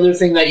only other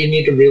thing that you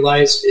need to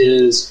realize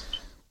is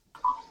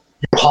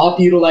your hop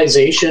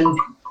utilization,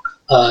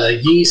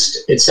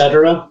 yeast,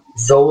 etc.,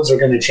 those are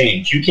going to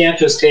change. You can't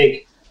just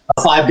take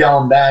a 5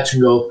 gallon batch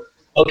and go,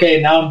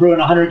 okay, now I'm brewing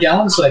 100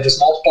 gallons, so I just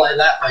multiply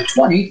that by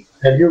 20,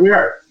 and here we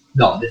are.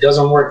 No, it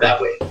doesn't work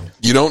that way.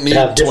 You don't need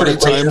 20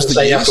 times the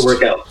that yeast. you have to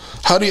work out.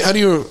 How do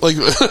you like?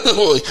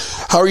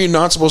 How are you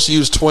not supposed to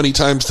use 20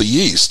 times the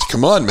yeast?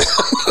 Come on, man.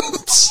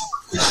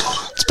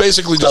 It's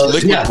basically just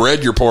liquid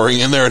bread you're pouring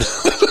in there.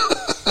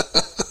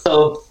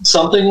 So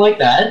something like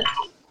that.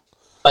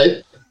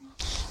 But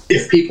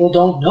if people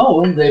don't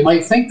know, they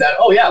might think that,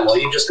 oh yeah, well,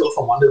 you just go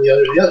from one to the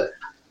other to the other.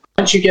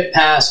 Once you get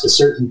past a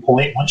certain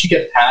point, once you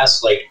get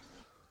past, like,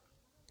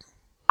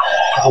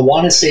 I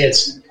want to say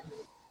it's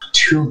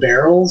 2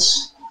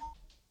 barrels.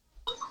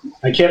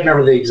 I can't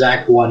remember the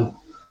exact one.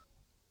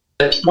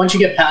 But once you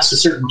get past a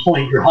certain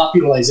point, your hop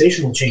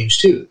utilization will change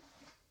too.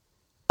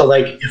 So,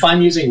 like, if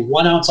I'm using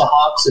 1 ounce of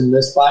hops in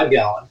this 5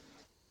 gallon,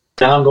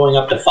 now I'm going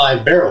up to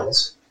 5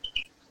 barrels.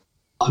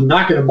 I'm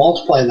not going to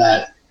multiply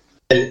that.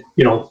 And,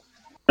 I'm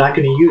not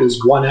going to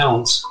use 1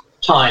 ounce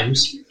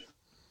times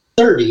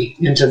 30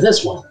 into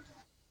this one.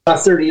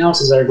 About 30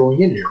 ounces that are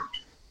going in here.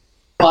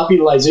 Hop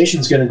utilization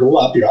is going to go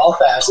up. Your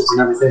alpha acids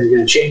and everything are going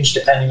to change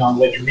depending on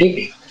what you're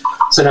making.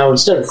 So now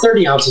instead of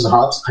 30 ounces of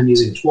hops, I'm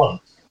using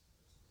 20.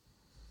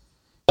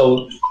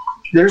 So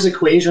there's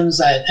equations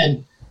that,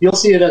 and you'll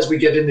see it as we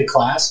get into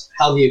class,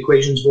 how the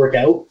equations work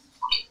out.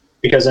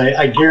 Because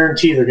I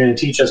guarantee they're going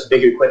to teach us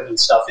big equipment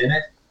stuff in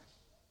it.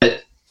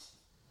 But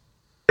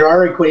there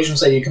are equations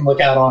that you can look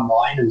at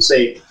online and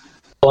say,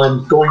 well,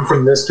 I'm going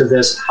from this to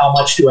this. How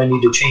much do I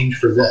need to change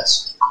for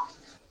this?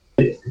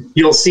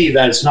 You'll see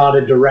that it's not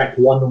a direct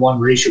 1-to-1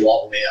 ratio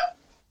all the way up.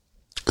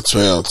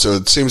 So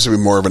it seems to be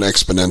more of an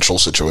exponential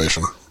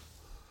situation.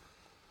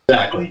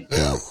 Exactly.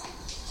 Yeah.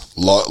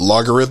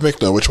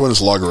 Logarithmic? No, which one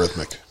is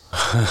logarithmic?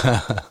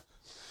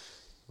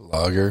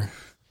 Lager.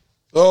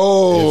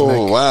 Oh,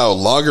 Rhythmic. wow.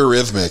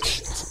 Logarithmic.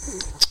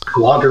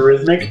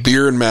 Logarithmic?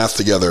 Beer and math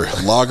together.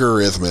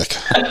 Logarithmic.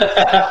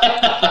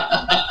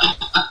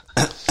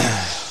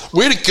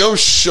 Way to go,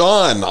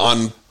 Sean,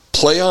 on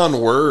play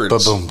on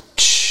words. Ba-boom.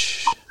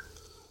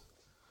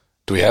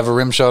 Do we have a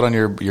rim shot on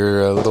your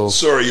little...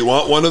 Sorry, you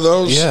want one of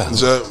those? Yeah.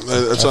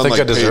 That's on think I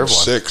like deserve page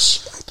one.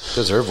 6.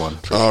 Deserve one.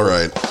 All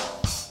right.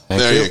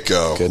 There you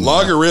go. Good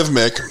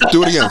Logarithmic.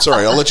 Do it again.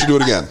 Sorry, I'll let you do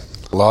it again.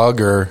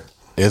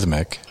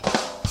 Logarithmic.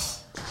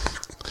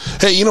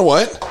 Hey, you know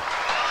what?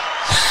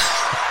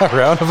 A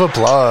round of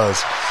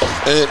applause.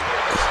 There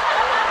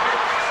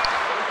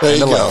you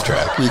the go. laugh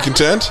track. You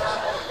content?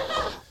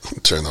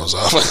 Turn those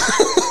off.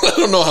 I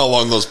don't know how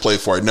long those play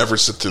for. I never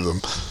sit through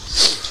them.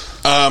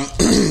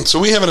 So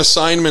we have an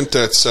assignment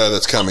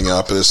that's coming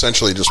up. It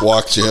essentially just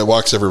walks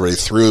everybody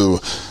through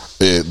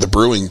the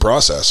brewing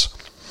process,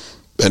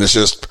 and it's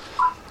just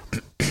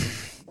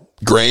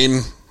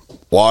grain,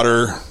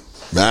 water,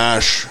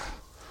 mash,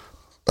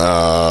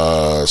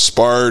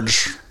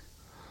 sparge.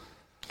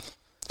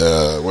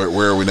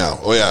 Where are we now?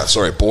 Oh yeah,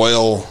 sorry.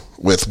 Boil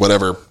with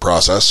whatever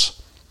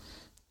process,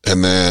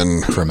 and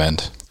then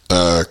Ferment.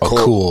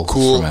 cool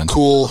Ferment.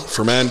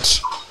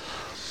 ferment,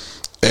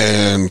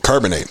 and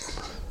carbonate.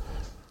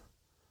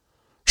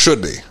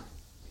 Should be.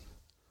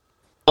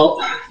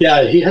 Oh,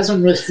 yeah, he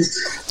hasn't really...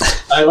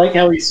 I like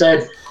how he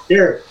said,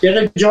 here, get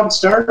a jump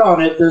start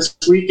on it this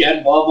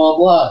weekend, blah, blah,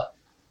 blah.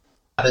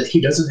 But he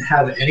doesn't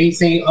have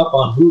anything up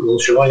on Moodle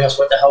showing us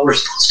what the hell we're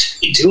supposed to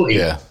be doing.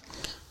 Yeah.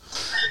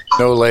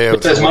 No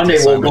layout. Because Monday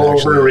we'll go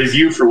over a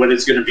review for what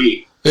it's going to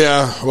be.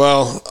 Yeah,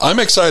 well, I'm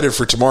excited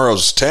for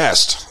tomorrow's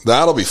test.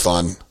 That'll be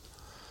fun.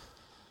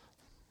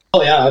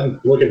 Oh, yeah,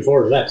 I'm looking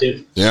forward to that,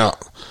 too. Yeah.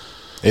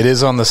 It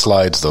is on the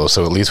slides, though,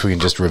 so at least we can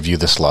just review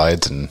the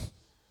slides and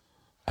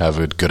have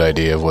a good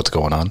idea of what's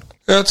going on.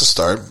 Yeah, that's a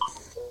start.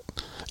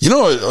 You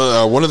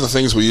know, one of the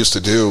things we used to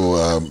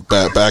do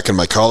back in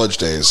my college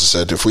days is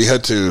that if we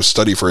had to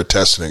study for a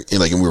test, and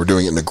we were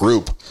doing it in a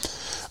group,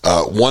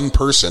 one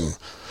person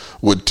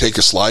would take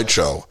a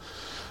slideshow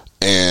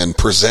and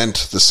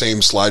present the same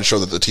slideshow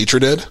that the teacher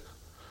did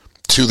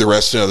to the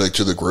rest of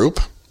to the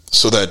group,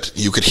 so that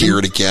you could hear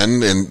it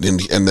again, and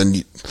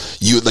then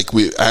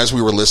as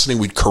we were listening,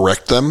 we'd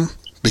correct them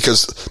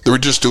because they were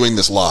just doing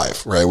this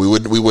live, right? We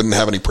wouldn't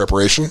have any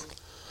preparation.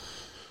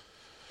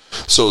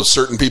 So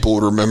certain people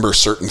would remember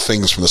certain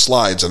things from the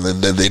slides, and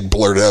then they'd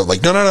blurt out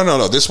like,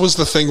 no, this was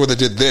the thing where they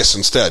did this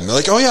instead. And they're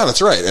like, oh yeah,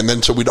 that's right. And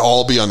then so we'd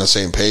all be on the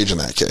same page in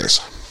that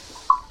case.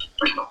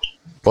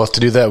 Well, to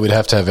do that, we'd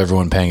have to have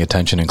everyone paying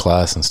attention in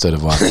class instead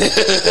of on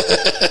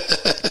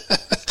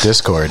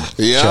Discord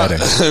chatting.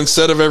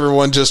 Instead of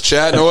everyone just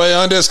chatting away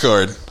on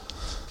Discord.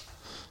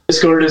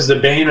 Discord is the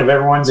bane of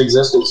everyone's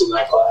existence in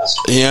that class.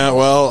 Yeah,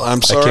 well,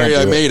 I'm sorry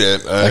I made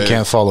it. I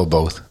can't follow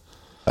both.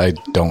 I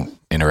don't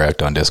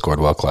interact on Discord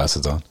while class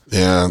is on.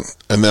 Yeah,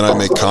 and then I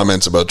make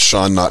comments about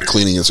Sean not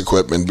cleaning his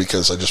equipment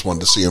because I just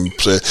wanted to see him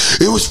say,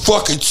 it was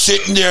fucking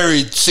sitting there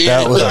and saying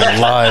That was a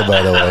lie,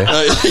 by the way.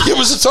 it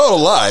was a total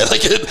lie.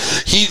 Like,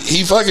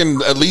 he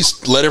fucking at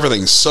least let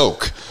everything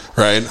soak,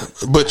 right?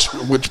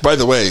 Which by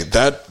the way,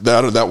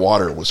 that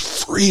water was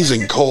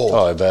freezing cold.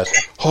 Oh, I bet.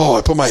 Oh,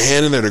 I put my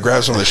hand in there to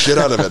grab some of the shit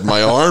out of it.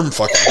 My arm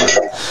fucking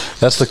hurt.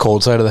 That's the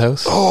cold side of the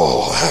house?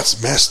 Oh,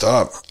 that's messed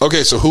up.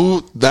 Okay,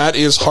 so that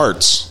is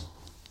Hearts.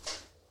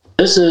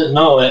 This is,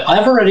 no,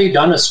 I've already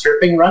done a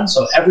stripping run,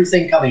 so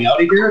everything coming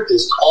out of here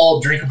is all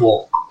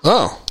drinkable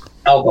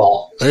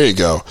alcohol. There you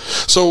go.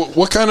 So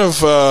what kind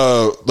of,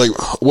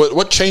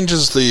 what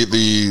changes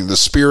the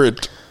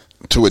spirit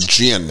to a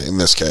gin in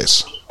this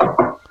case?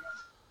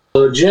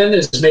 So gin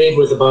is made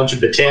with a bunch of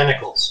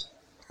botanicals.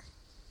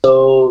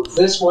 So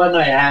this one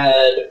I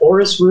had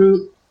orris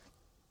root,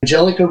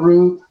 angelica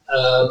root,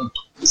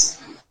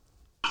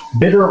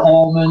 bitter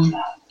almond,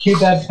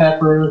 cubeb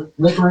pepper,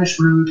 licorice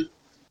root,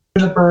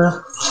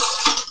 juniper,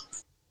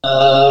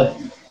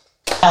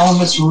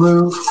 calamus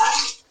root,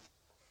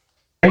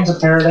 grains of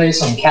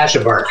paradise, and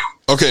cassia bark.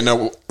 Okay,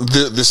 now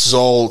this is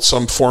all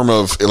some form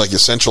of like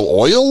essential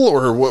oil,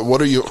 or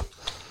what are you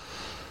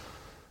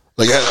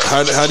like?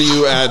 How do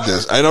you add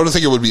this? I don't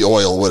think it would be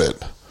oil, would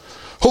it?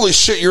 Holy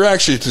shit! You're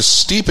actually just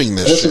steeping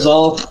this. This shit. is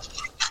all.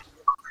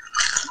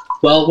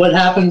 Well, what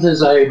happens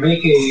is I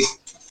make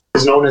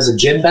is known as a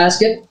gin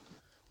basket.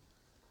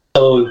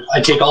 So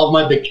I take all of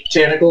my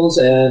botanicals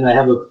and I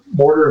have a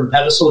mortar and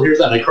pestle here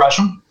that I crush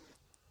them.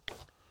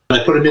 And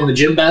I put them in the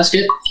gin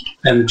basket,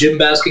 and the gin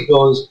basket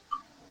goes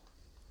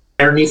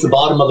underneath the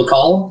bottom of the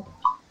column.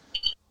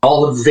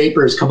 All of the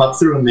vapors come up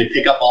through and they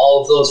pick up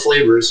all of those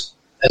flavors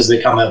as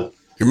they come out.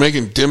 You're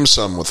making dim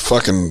sum with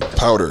fucking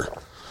powder.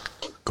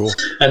 Cool.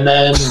 And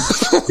then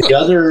the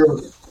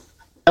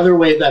other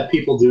way that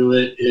people do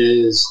it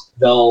is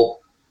they'll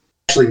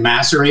actually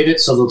macerate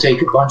it. So they'll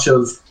take a bunch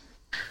of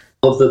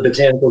the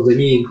botanicals they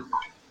need,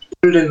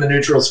 put it in the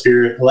neutral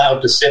spirit, allow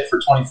it to sit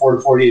for 24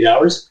 to 48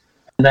 hours,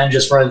 and then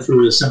just run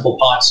through a simple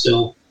pot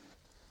still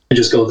and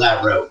just go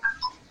that route.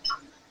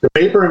 The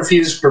vapor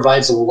infused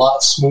provides a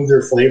lot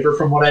smoother flavor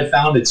from what I've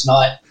found. It's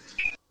not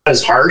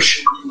as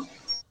harsh.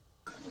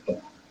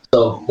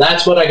 So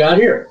that's what I got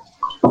here.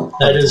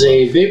 That is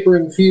a vapor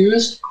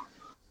infused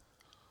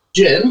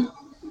gin,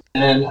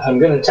 and I'm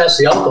going to test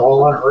the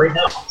alcohol on it right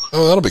now.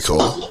 Oh, that'll be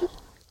cool.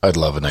 I'd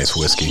love a nice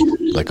whiskey,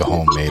 like a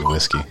homemade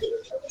whiskey.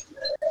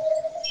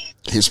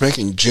 He's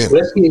making gin.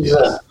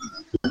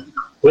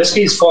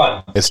 Whiskey's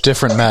fun. It's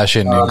different mash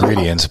in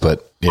ingredients,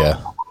 but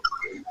yeah.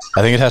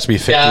 I think it has to be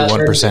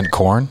 51%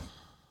 corn.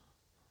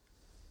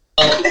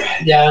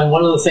 Yeah, and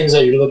one of the things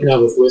that you're looking at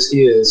with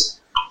whiskey is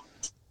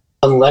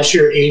unless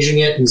you're aging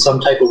it in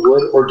some type of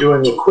wood or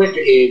doing a quick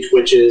age,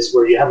 which is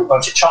where you have a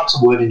bunch of chunks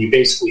of wood and you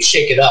basically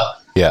shake it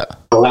up. Yeah.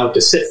 Allow it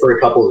to sit for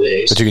a couple of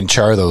days. But you can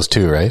char those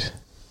too, right?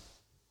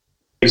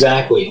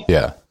 Exactly.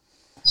 Yeah.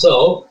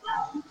 So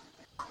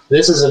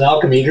this is an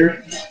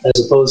alchemeter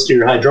as opposed to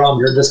your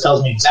hydrometer. This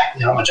tells me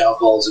exactly how much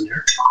alcohol is in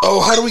here.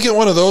 Oh, how do we get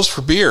one of those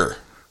for beer?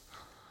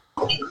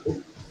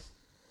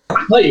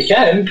 Well, you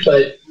can,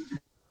 but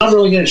not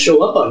really going to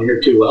show up on here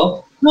too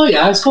well. No,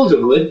 yeah, I suppose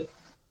it would. It's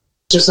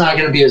just not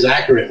going to be as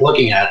accurate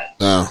looking at it.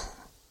 Oh.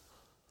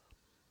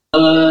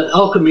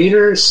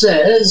 Alchemeter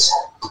says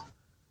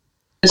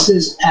this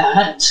is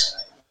at...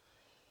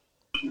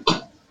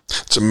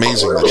 It's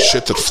amazing. The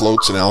shit that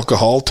floats in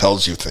alcohol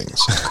tells you things.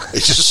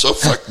 It's just so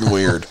fucking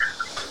weird.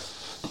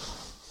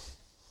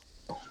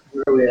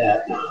 Where are we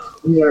at?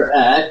 We are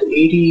at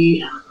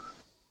 80...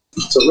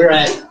 So we're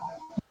at,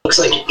 looks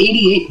like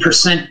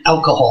 88%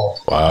 alcohol.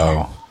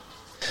 Wow.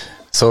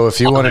 So if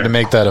you wanted to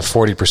make that a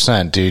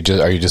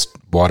 40%, are you just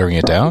watering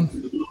it down?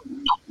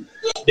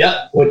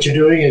 Yeah, what you're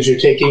doing is you're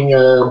taking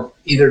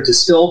either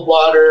distilled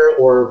water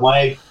or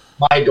my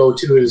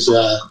go-to is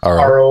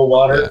RO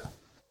water, yeah.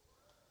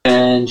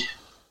 And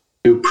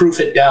you proof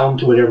it down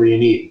to whatever you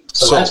need.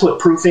 So that's what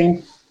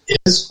proofing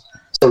is.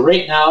 So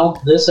right now,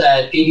 this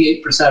at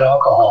 88%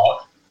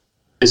 alcohol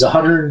is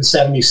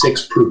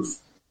 176 proof.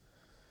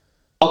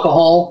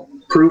 Alcohol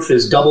proof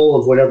is double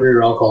of whatever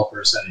your alcohol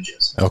percentage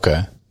is.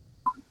 Okay.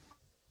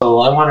 So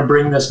I want to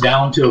bring this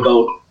down to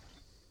about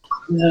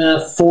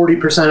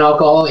 40%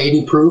 alcohol,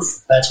 80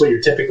 proof. That's what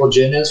your typical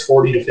gin is,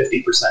 40 to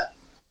 50%.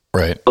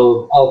 Right.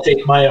 So I'll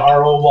take my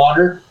RO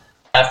water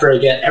after I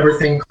get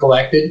everything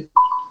collected,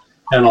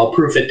 and I'll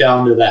proof it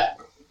down to that.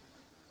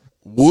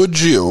 Would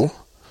you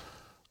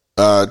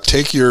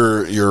take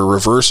your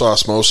reverse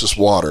osmosis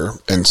water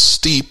and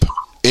steep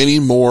any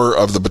more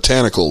of the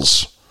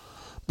botanicals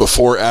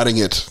before adding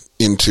it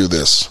into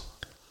this?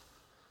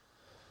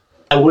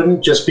 I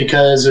wouldn't, just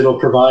because it'll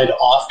provide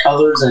off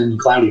colors and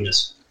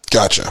cloudiness.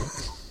 Gotcha.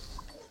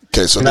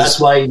 Okay, so that's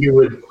why you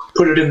would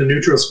put it in the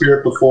neutral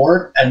spirit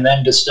before and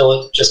then distill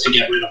it just to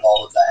get rid of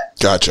all of that.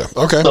 Gotcha.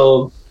 Okay.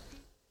 So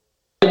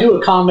I do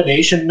a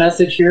combination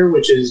method here,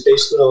 which is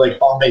basically like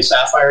Bombay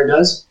Sapphire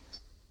does.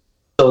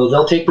 So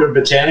they'll take their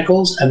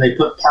botanicals and they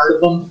put part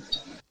of them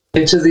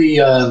into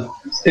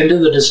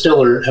the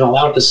distiller and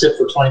allow it to sit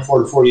for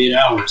 24 to 48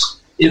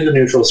 hours in the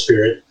neutral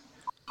spirit.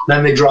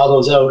 Then they draw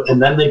those out,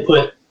 and then they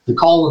put the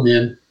column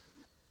in,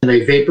 and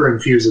they vapor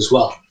infuse as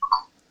well.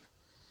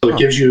 So it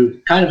gives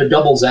you kind of a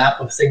double zap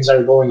of things that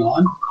are going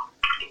on.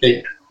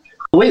 The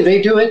way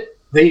they do it,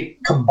 they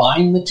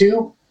combine the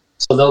two.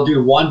 So they'll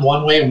do one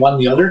way and one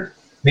the other.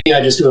 Me,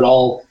 I just do it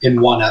all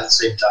in one at the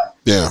same time.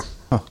 Yeah.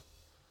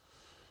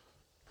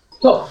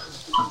 So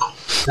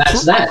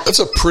that's that. That's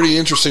a pretty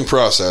interesting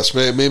process.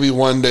 Maybe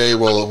one day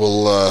we'll Get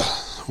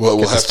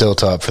the have still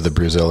top for the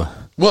Bruzilla.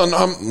 Well,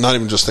 I'm not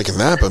even just thinking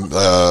that, but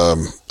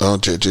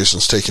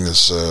Jason's taking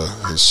his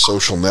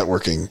social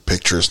networking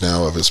pictures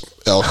now of his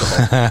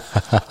alcohol.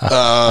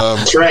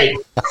 That's right.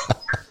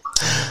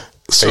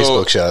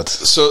 Facebook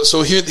shots.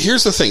 So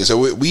here's the thing.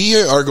 So we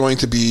are going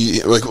to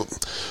be, like,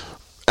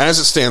 as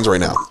it stands right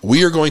now,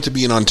 we are going to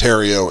be in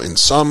Ontario in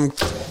some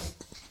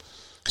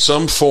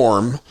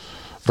form.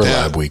 For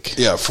Lab Week.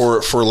 Yeah, for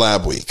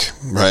Lab Week,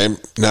 right?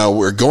 Now,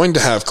 we're going to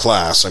have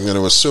class, I'm going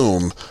to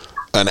assume,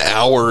 an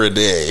hour a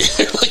day.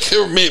 Like,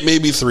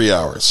 maybe 3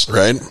 hours,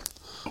 right?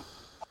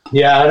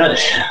 Yeah,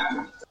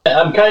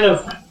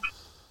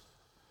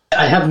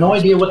 I have no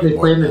idea what they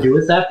plan to do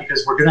with that,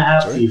 because we're going to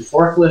have the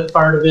forklift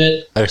part of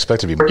it. I'd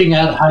expect to be working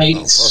at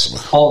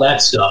heights, all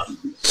that stuff.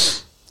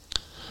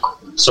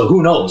 So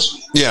who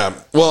knows? Yeah.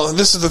 Well,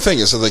 this is the thing.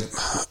 Is like,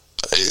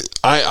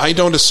 I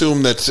don't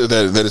assume that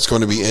it's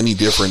going to be any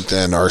different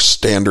than our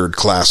standard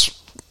class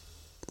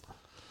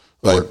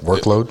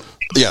workload.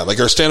 Yeah, like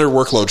our standard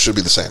workload should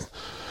be the same.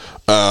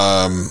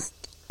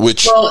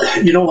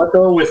 Well, you know what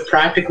though, with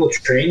practical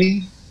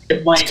training,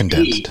 it might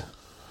be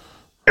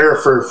there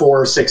for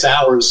 4 or 6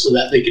 hours so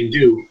that they can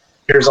do.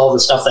 Here's all the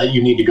stuff that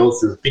you need to go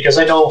through, because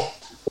I know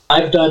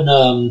I've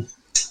done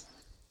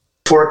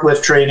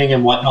forklift training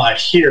and whatnot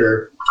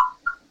here.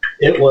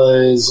 It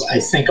was, I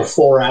think, a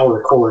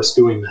 4-hour course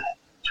doing that.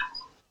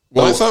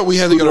 Well, I thought we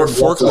had to get our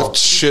forklift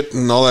shit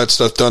and all that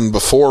stuff done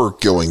before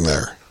going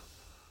there.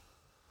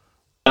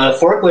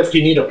 Forklift,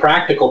 you need a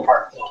practical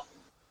part, though.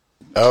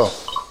 Oh.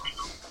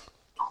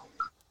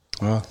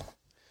 Well.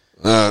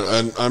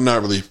 I'm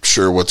not really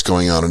sure what's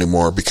going on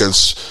anymore,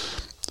 because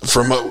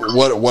from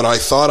what I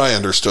thought I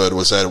understood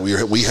was that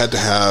we had to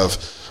have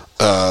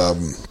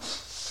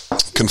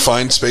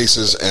confined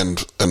spaces and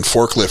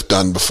forklift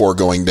done before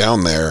going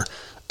down there,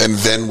 and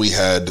then we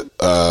had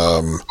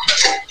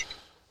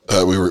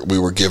we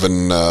were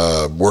given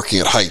working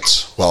at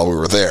heights while we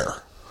were there.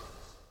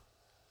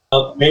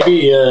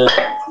 Maybe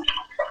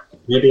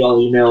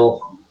I'll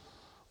email.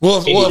 We'll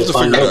have to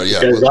figure it out, yeah.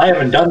 Because I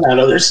haven't done that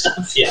other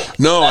stuff yet.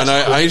 No, and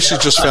I actually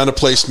just found a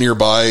place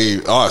nearby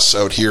us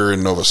out here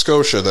in Nova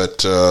Scotia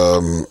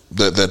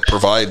that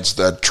provides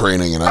that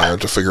training, and I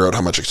have to figure out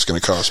how much it's going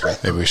to cost me.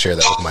 Maybe we share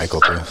that with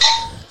Michael too.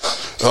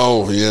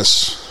 Oh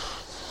yes,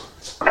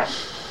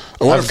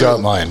 I've got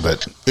mine,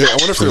 but yeah, I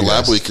wonder if their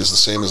lab week is the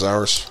same as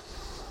ours.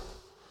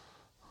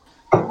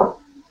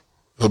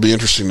 It'll be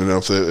interesting to know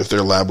if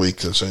their lab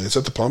week is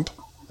at the pump.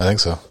 I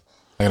think so.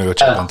 I'm gonna go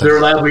check on that. Their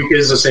lab week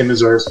is the same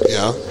as ours.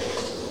 Yeah.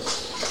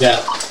 Yeah.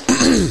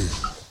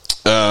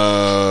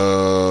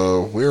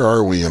 Where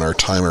are we in our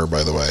timer,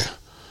 by the way?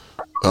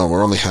 Oh,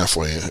 we're only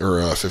halfway,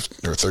 or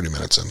 30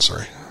 minutes in.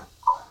 Sorry.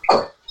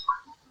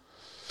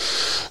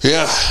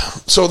 Yeah.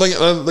 So, like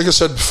I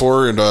said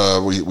before,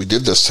 and we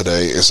did this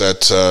today, is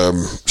that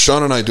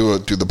Sean and I do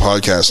the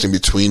podcast in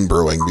between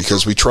brewing,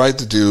 because we tried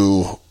to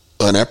do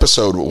an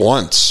episode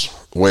once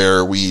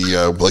where we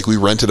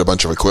rented a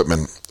bunch of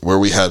equipment where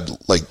we had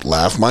like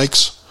lav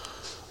mics,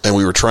 and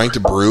we were trying to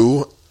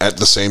brew at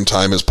the same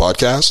time as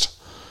podcast.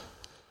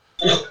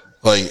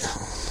 Like,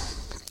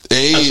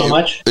 so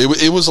much?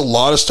 It was a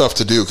lot of stuff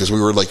to do, because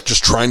we were like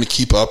just trying to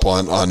keep up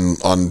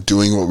on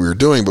doing what we were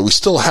doing, but we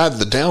still had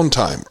the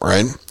downtime,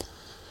 right?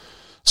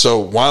 So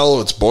while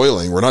it's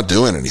boiling, we're not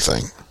doing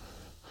anything.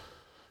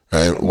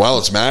 Right? While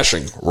it's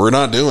mashing, we're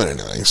not doing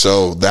anything.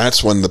 So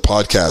that's when the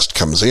podcast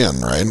comes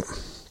in, right?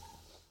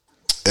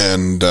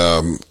 And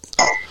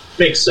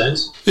makes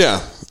sense.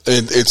 Yeah,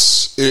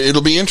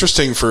 it'll be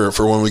interesting for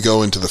when we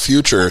go into the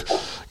future,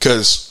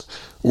 because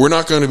we're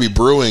not going to be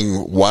brewing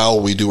while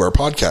we do our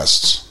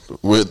podcasts.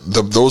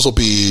 Those will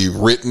be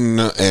written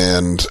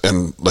and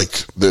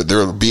like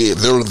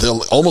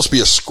there'll almost be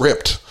a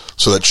script,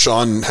 so that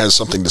Sean has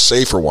something to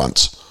say for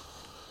once,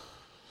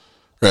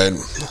 right?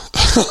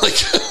 Like.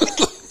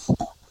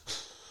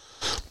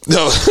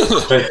 No,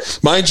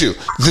 mind you,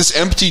 this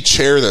empty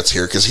chair that's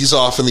here, because he's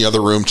off in the other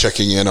room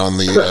checking in on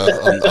the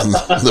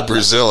on the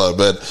Bruzilla,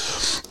 but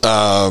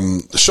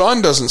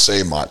Sean doesn't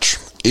say much,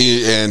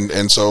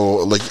 and so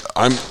like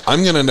I'm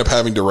going to end up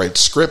having to write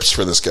scripts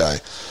for this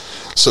guy,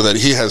 so that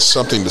he has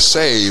something to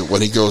say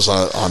when he goes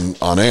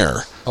on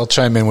air. I'll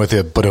chime in with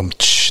a but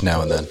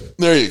now and then.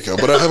 There you go.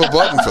 But I have a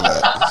button for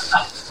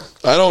that.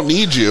 I don't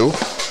need you.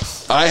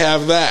 I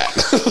have that.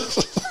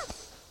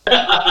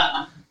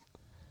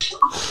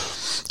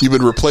 You've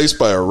been replaced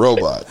by a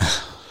robot.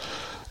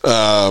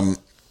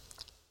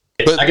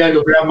 But I gotta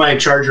go grab my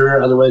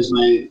charger, otherwise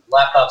my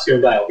laptop's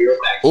gonna die. I'll be right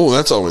back. oh,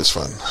 that's always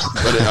fun.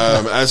 But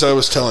as I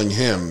was telling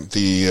him,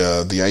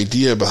 the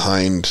idea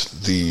behind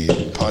the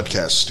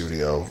podcast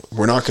studio,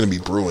 we're not going to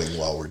be brewing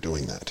while we're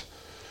doing that.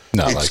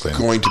 Not It's likely.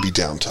 going to be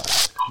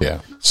downtime.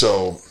 Yeah.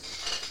 So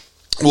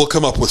we'll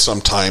come up with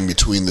some time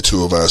between the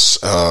two of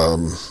us.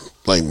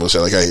 Like we'll say,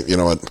 like, hey, you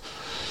know what?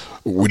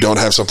 We don't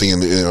have something in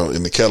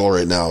the kettle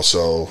right now,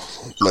 so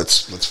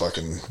let's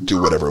fucking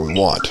do whatever we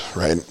want,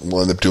 right?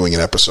 We'll end up doing an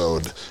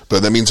episode,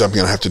 but that means I'm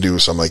going to have to do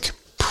some like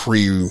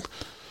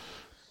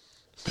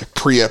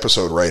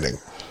pre-episode writing.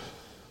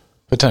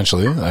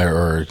 Potentially,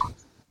 or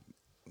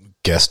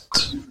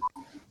guest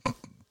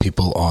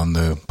people on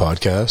the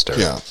podcast. Or,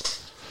 Yeah.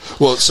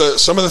 Well, so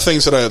some of the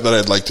things that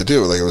I'd like to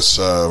do, like it was,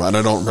 and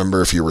I don't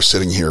remember if you were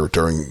sitting here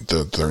during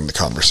the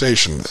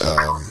conversation,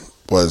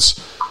 was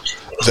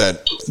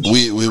that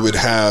we would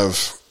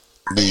have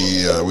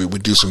we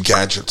would do some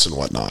gadgets and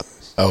whatnot.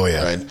 Oh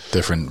yeah, Right.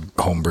 Different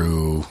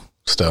homebrew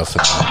stuff.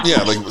 And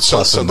Yeah, like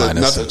Plus and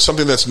minus.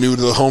 something that's new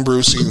to the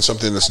homebrew scene,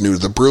 something that's new to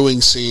the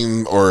brewing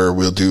scene, or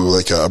we'll do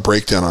like a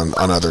breakdown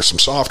on either some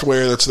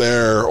software that's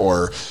there,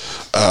 or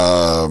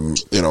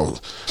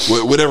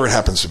whatever it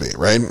happens to be,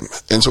 right?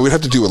 And so we'd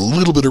have to do a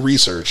little bit of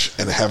research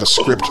and have a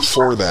script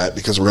for that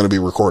because we're going to be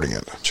recording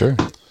it. Sure.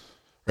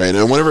 Right.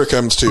 And whenever it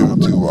comes to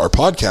our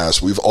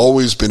podcast, we've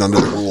always been under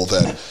the rule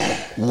that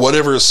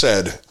whatever is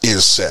said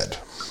is said.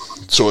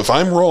 So if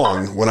I'm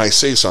wrong when I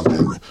say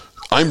something,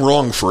 I'm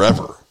wrong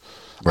forever.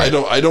 Right.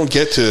 I don't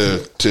get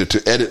to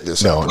edit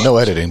this. No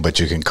editing, but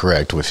you can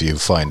correct if you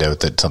find out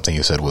that something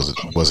you said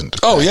wasn't.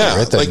 Oh, yeah.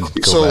 accurate, then Like,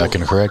 go so- back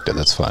and correct it.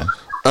 That's fine.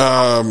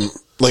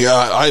 Like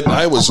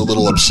I was a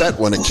little upset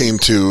when it came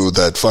to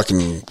that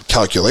fucking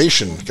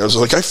calculation. I was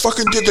like, I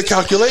fucking did the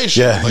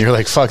calculation. Yeah, you're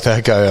like, fuck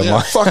that guy online.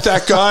 Yeah, fuck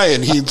that guy.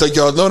 And he's like,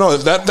 no,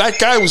 that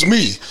guy was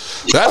me.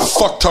 That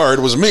fucktard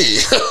was me.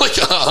 Like,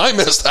 I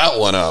messed that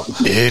one up.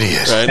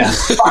 Idiot. Right? Yeah,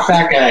 fuck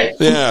that guy.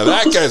 Yeah,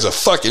 that guy's a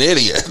fucking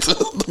idiot.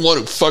 The one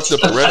who fucked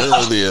up the rest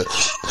of the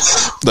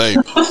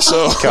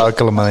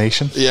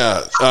Calculation.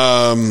 yeah.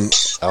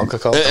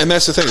 Alcohol. And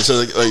that's the thing. So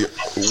like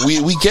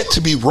we get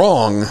to be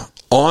wrong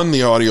on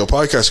the audio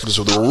podcast because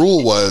the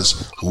rule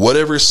was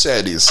whatever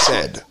said is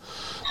said.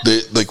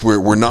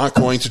 We're not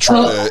going to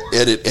try to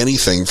edit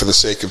anything for the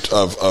sake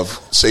of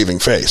saving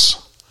face.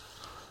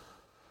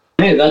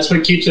 Hey, that's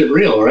what keeps it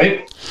real,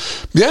 right?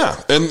 Yeah,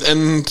 and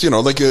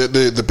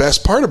the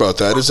best part about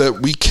that is that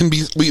we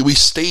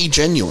stay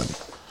genuine.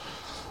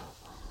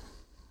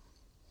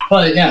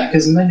 Well, yeah,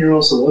 because then you're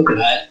also looking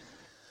at,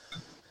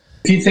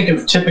 if you think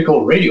of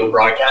typical radio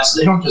broadcasts,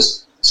 they don't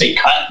just say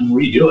cut and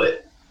redo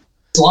it.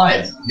 It's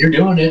live. You're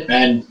doing it,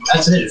 and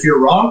that's it. If you're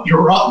wrong,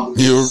 you're wrong.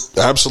 You're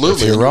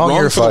absolutely. If you're wrong,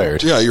 you're for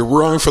fired. You're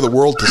wrong for the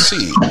world to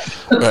see.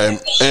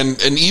 Right?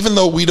 And even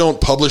though we don't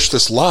publish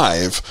this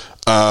live,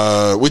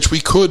 which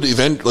we could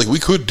we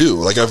could do.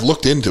 Like I've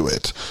looked into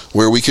it,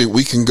 where we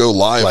can go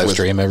live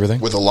Stream everything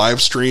with a live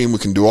stream. We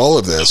can do all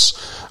of this.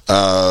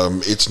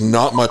 It's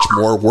not much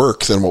more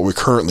work than what we're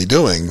currently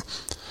doing.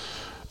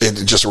 It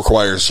just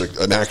requires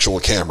an actual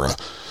camera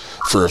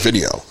for a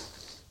video.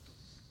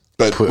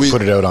 But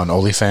put it out on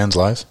OnlyFans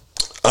Live.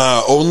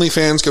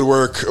 OnlyFans could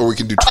work, or we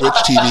can do Twitch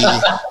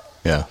TV.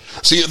 Yeah.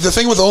 See, the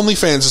thing with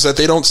OnlyFans is that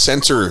they don't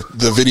censor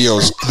the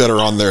videos that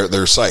are on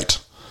their site.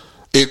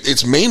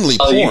 It's mainly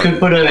porn. You could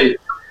put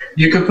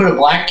a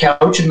black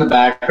couch in the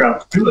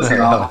background too if you're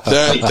wrong.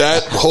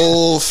 That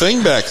whole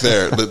thing back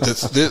there,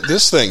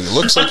 this thing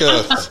looks like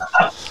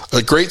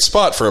a great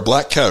spot for a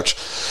black couch.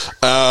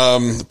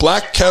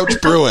 Black Couch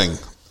Brewing.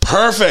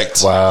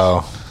 Perfect.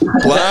 Wow.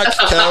 Black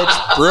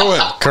Couch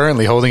Brewing.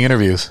 Currently holding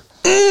interviews.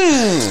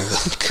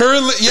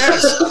 Currently,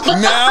 yes.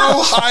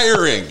 Now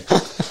hiring.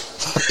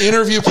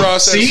 Interview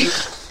process. See?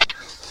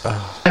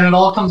 And it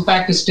all comes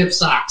back to stiff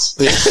socks.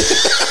 Wait.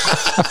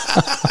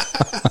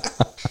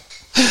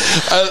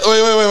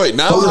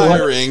 Now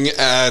hiring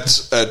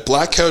at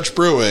Black Couch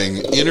Brewing.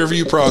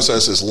 Interview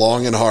process is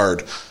long and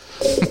hard.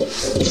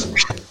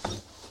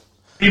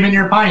 Even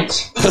your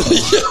pints.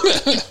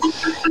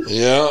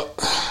 Yeah.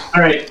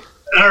 All right.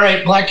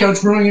 Black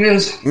Couch Brewing it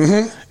is.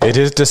 Mm-hmm. It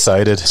is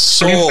decided.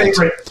 Sold.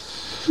 Favorite.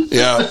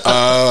 Yeah.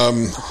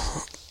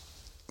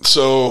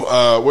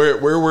 So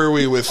where were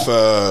we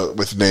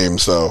with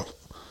names though?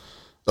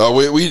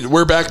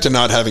 We're back to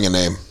not having a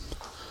name.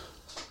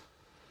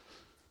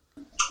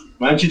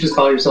 Why don't you just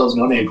call yourselves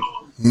No Name?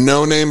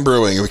 No Name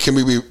Brewing.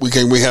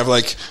 We have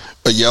like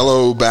a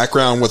yellow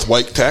background with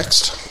white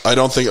text? I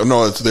don't think.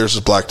 No, there's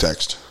just black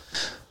text.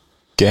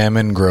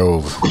 Gammon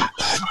Grove.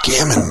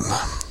 Gammon.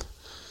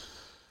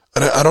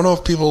 I don't know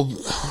if people.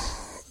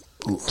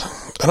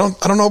 I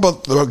don't know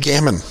about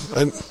gammon.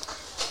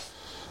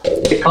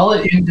 They call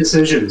it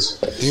Indecisions.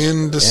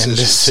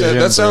 Indecision.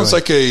 That sounds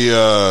like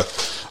a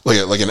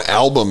like an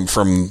album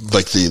from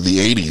like the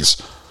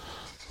 80s.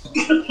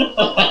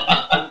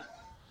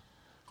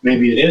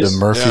 Maybe it is. The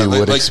Murphy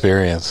Wood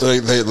Experience.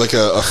 Like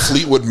a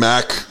Fleetwood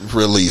Mac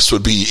release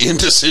would be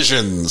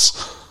Indecisions.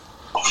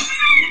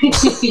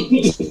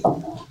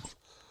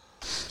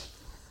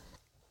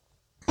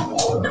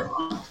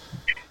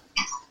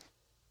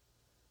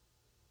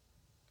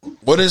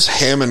 What is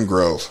Hammond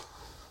Grove?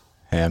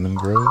 Hammond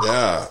Grove?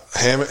 Yeah,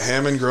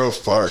 Hammond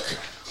Grove Park.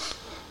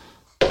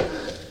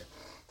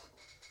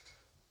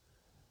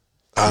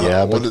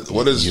 Yeah,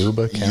 what is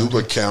Yuba County?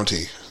 Yuba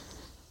County?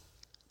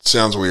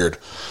 Sounds weird.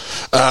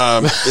 I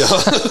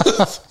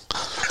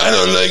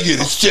don't like it.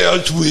 It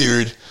sounds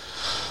weird.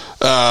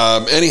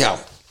 Anyhow,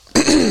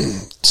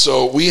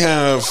 so we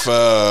have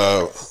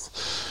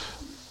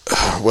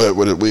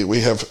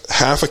we have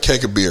half a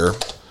keg of beer.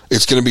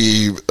 It's going to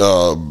be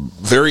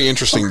very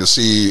interesting to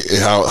see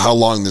how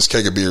long this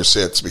keg of beer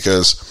sits,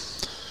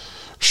 because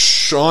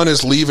Sean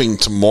is leaving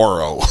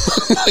tomorrow,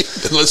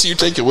 unless you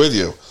take it with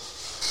you.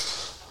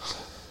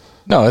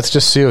 No, it's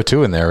just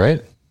CO2 in there,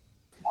 right?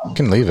 You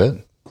can leave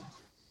it.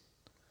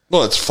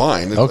 Well, it's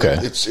fine. Okay.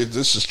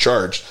 This is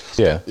charged.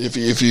 Yeah.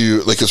 If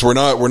you like, because we're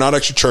not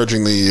actually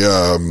charging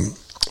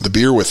the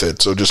beer with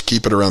it, so just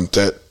keep it around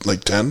 10.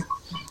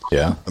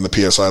 Yeah. On the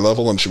PSI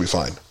level, and it should be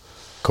fine.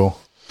 Cool.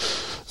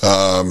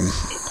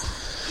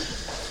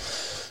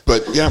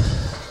 But yeah,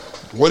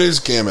 what is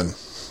gammon?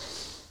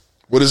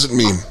 What does it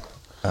mean?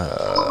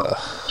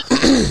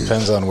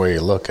 Depends on where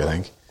you look, I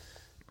think.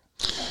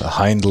 The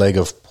hind leg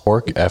of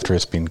pork after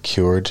it's been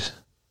cured.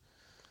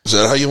 Is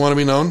that how you want to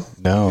be known?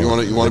 No. You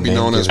want to be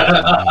known as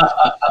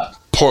gives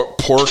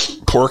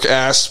pork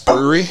ass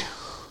brewery?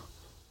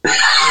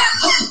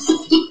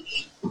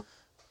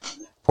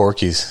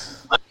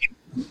 Porky's.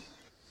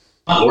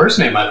 The worst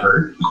name I've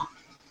heard.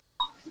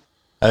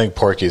 I think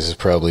Porky's is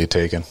probably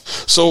taken.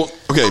 So,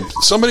 okay,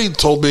 somebody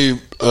told me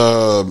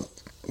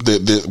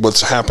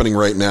what's happening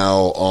right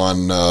now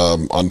on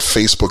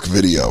Facebook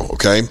video,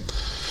 okay? It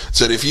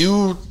said if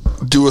you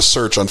do a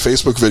search on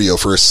Facebook video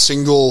for a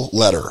single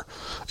letter,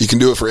 you can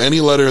do it for any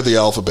letter of the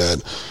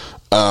alphabet,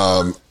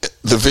 the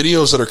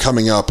videos that are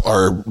coming up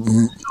are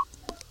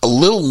a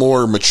little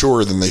more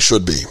mature than they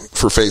should be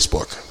for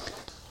Facebook.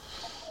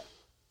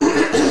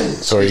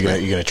 So are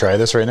you gonna try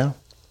this right now?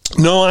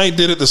 No, I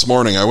did it this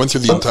morning. I went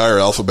through the entire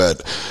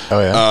alphabet.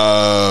 Oh, yeah?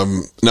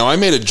 Now, I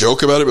made a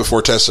joke about it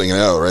before testing it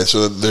out, right?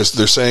 So they're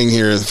saying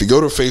here, if you go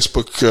to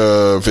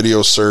Facebook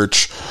video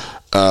search,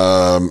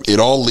 it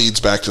all leads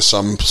back to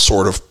some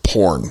sort of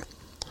porn.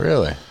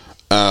 Really?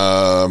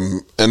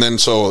 And then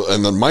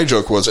my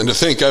joke was, and to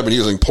think I've been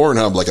using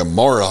Pornhub like a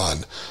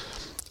moron.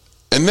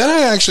 And then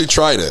I actually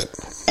tried it.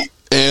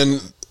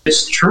 And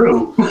It's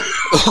true.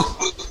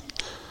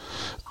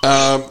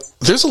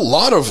 there's a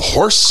lot of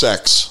horse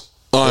sex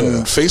on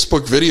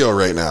Facebook video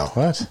right now.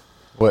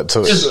 What?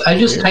 So I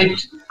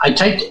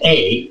typed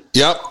A.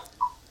 Yep.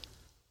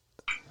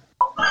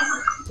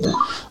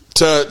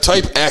 To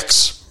type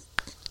X,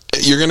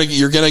 you're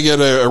gonna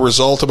get a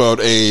result about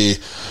a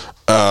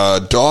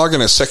dog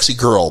and a sexy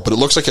girl, but it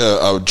looks like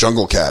a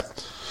jungle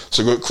cat.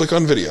 So go click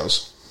on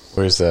videos.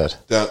 Where's that?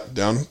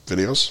 Down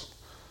videos.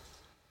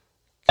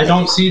 I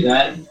don't see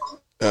that.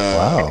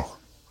 Wow.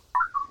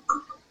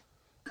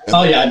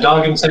 Oh yeah,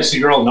 dog and sexy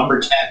girl number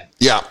 10.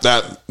 Yeah,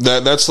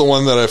 that's the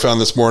one that I found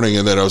this morning,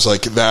 and then I was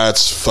like,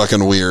 that's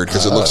fucking weird,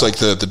 because it looks like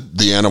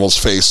the animal's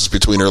face is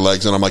between her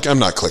legs, and I'm like, I'm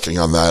not clicking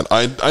on that.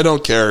 I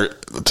don't care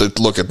to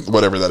look at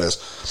whatever that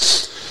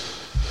is.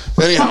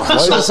 Anyhow, Why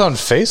is this on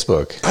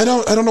Facebook? I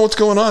don't know what's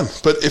going on,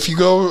 but if you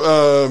go,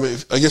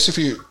 I guess if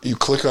you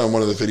click on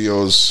one of the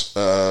videos,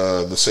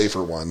 the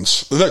safer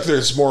ones, look,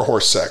 there's more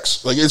horse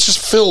sex. Like, it's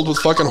just filled with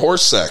fucking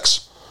horse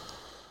sex.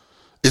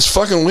 It's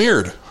fucking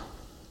weird.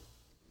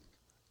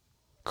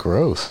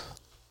 Gross.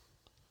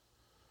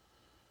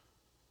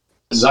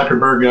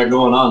 Zuckerberg got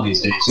going on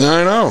these days.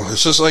 I know.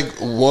 It's just like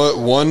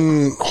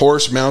one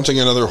horse mounting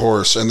another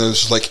horse, and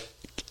there's like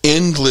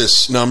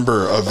endless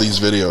number of these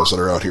videos that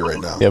are out here right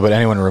now. Yeah, but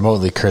anyone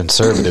remotely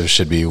conservative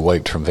should be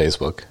wiped from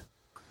Facebook.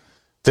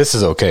 This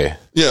is okay.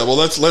 Yeah, well,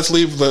 let's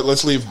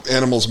leave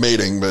animals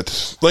mating,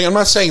 but like, I'm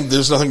not saying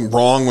there's nothing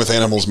wrong with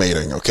animals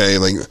mating. Okay,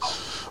 like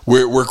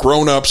we're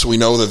grown ups, we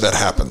know that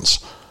happens.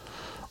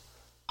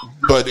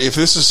 But if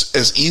this is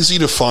as easy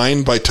to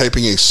find by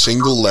typing a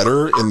single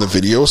letter in the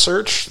video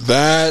search,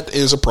 that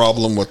is a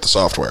problem with the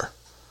software.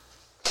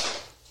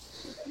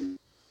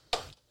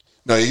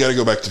 No, you got to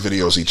go back to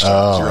videos each time.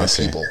 Oh, You're on I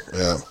see. people.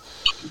 Yeah. And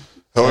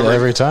However,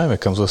 every time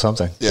it comes with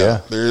something.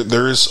 Yeah.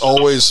 there is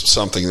always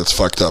something that's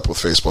fucked up with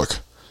Facebook.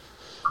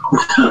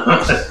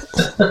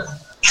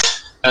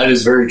 That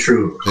is very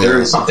true. Yeah.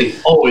 There is something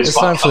always. It's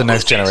time fucked for the up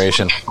next with Facebook.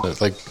 generation.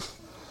 Like,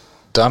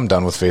 I'm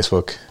done with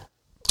Facebook.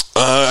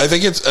 I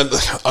think it's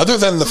other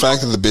than the fact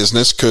that the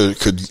business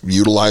could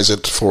utilize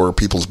it for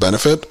people's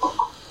benefit.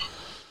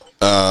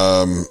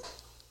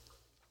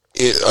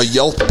 A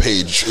Yelp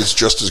page is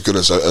just as good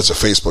as a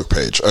Facebook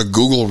page. A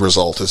Google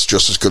result is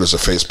just as good as a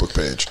Facebook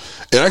page.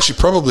 And actually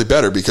probably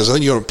better, because I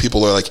think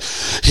people are like,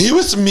 he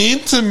was mean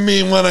to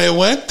me when I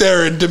went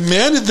there and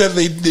demanded that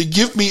they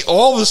give me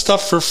all the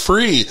stuff for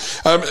free.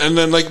 And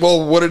then like,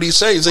 well, what did he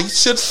say? He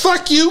said,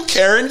 fuck you,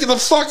 Karen, get the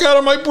fuck out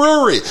of my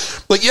brewery.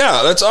 Like,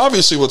 yeah, that's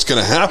obviously what's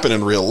going to happen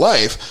in real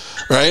life,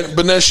 right?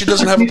 But now she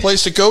doesn't have a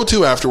place to go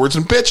to afterwards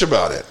and bitch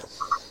about it.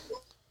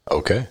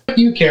 Okay. Fuck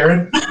you,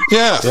 Karen.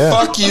 Yeah, Yeah.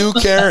 fuck you,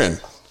 Karen.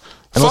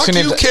 Unless Fuck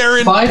your you, name's-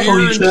 Karen Bye, Beer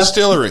and Felicia.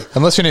 Distillery.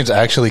 Unless your name's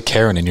actually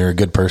Karen and you're a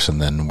good person,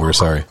 then we're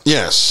sorry.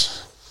 Yes.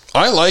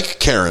 I like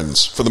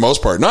Karens for the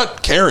most part.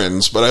 Not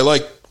Karens, but I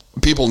like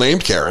people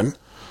named Karen.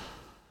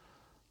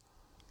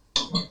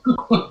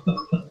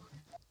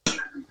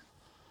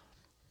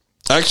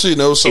 I actually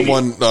know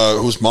someone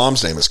whose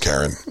mom's name is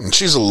Karen, and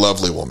she's a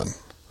lovely woman.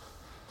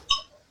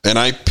 And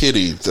I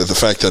pity the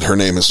fact that her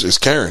name is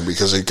Karen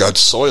because it got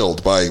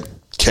soiled by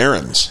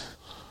Karens.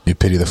 You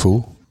pity the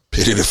fool?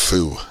 Pity the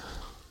foo.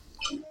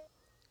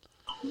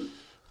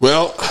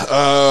 Well,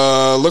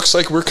 looks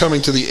like we're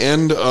coming to the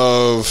end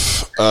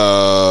of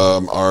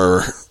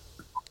our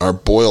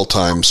boil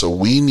time, so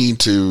we need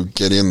to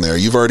get in there.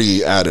 You've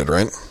already added,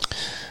 right?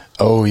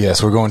 Oh,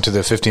 yes. We're going to the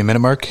 15-minute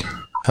mark.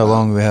 How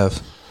long do we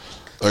have?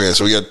 Okay,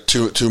 so we got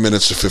 2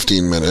 minutes to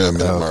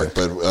 15-minute mark,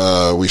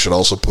 but we should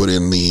also put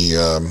in the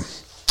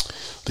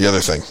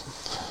other thing.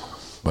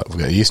 What, we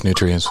got yeast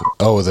nutrients.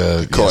 Oh,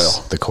 the coil.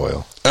 Yes, the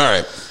coil. All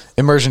right.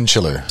 Immersion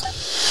chiller.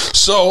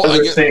 So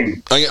Other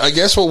thing. I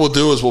guess what we'll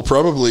do is we'll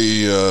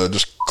probably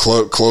just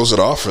close it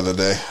off for the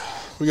day.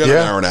 We got an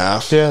hour and a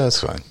half, Yeah,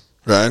 that's fine.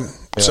 right?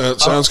 So,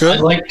 sounds good. I'd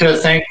like to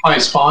thank my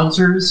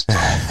sponsors,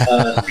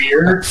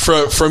 beer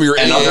From your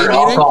and AA other meeting,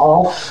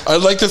 alcohol.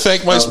 I'd like to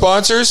thank my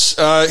sponsors.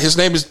 His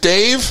name is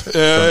Dave.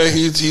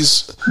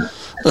 He's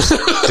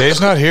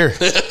Dave's not here.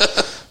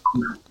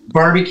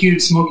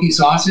 Barbecued smoky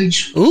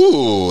sausage.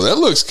 ooh, that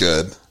looks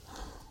good.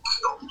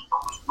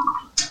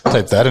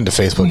 Type that into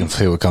Facebook and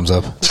see what comes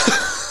up.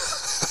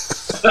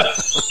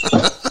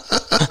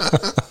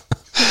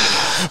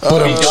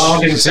 But Hey,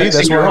 dog and see, sexy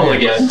that's why girl I'm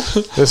here. again.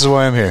 This is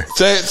why I'm here.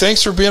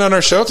 Thanks for being on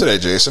our show today,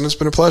 Jason. It's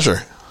been a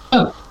pleasure.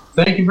 Oh,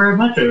 thank you very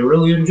much. I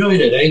really enjoyed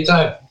it.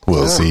 Anytime.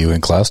 We'll see you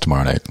in class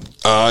tomorrow night.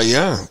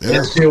 Yeah.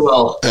 Yes, you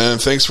will.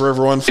 And thanks for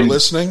everyone for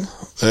listening.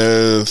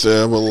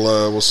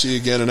 We'll see you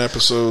again in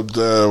episode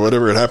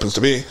whatever it happens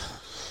to be.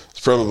 It's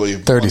probably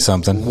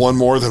 30-something. one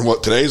more than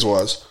what today's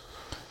was.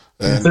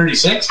 And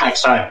 36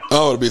 next time.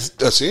 oh, it'll be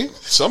see,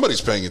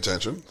 somebody's paying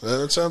attention.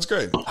 That sounds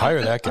great. Hire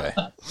that guy.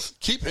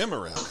 Keep him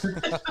around.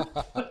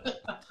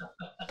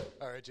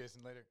 All right,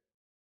 Jason, later.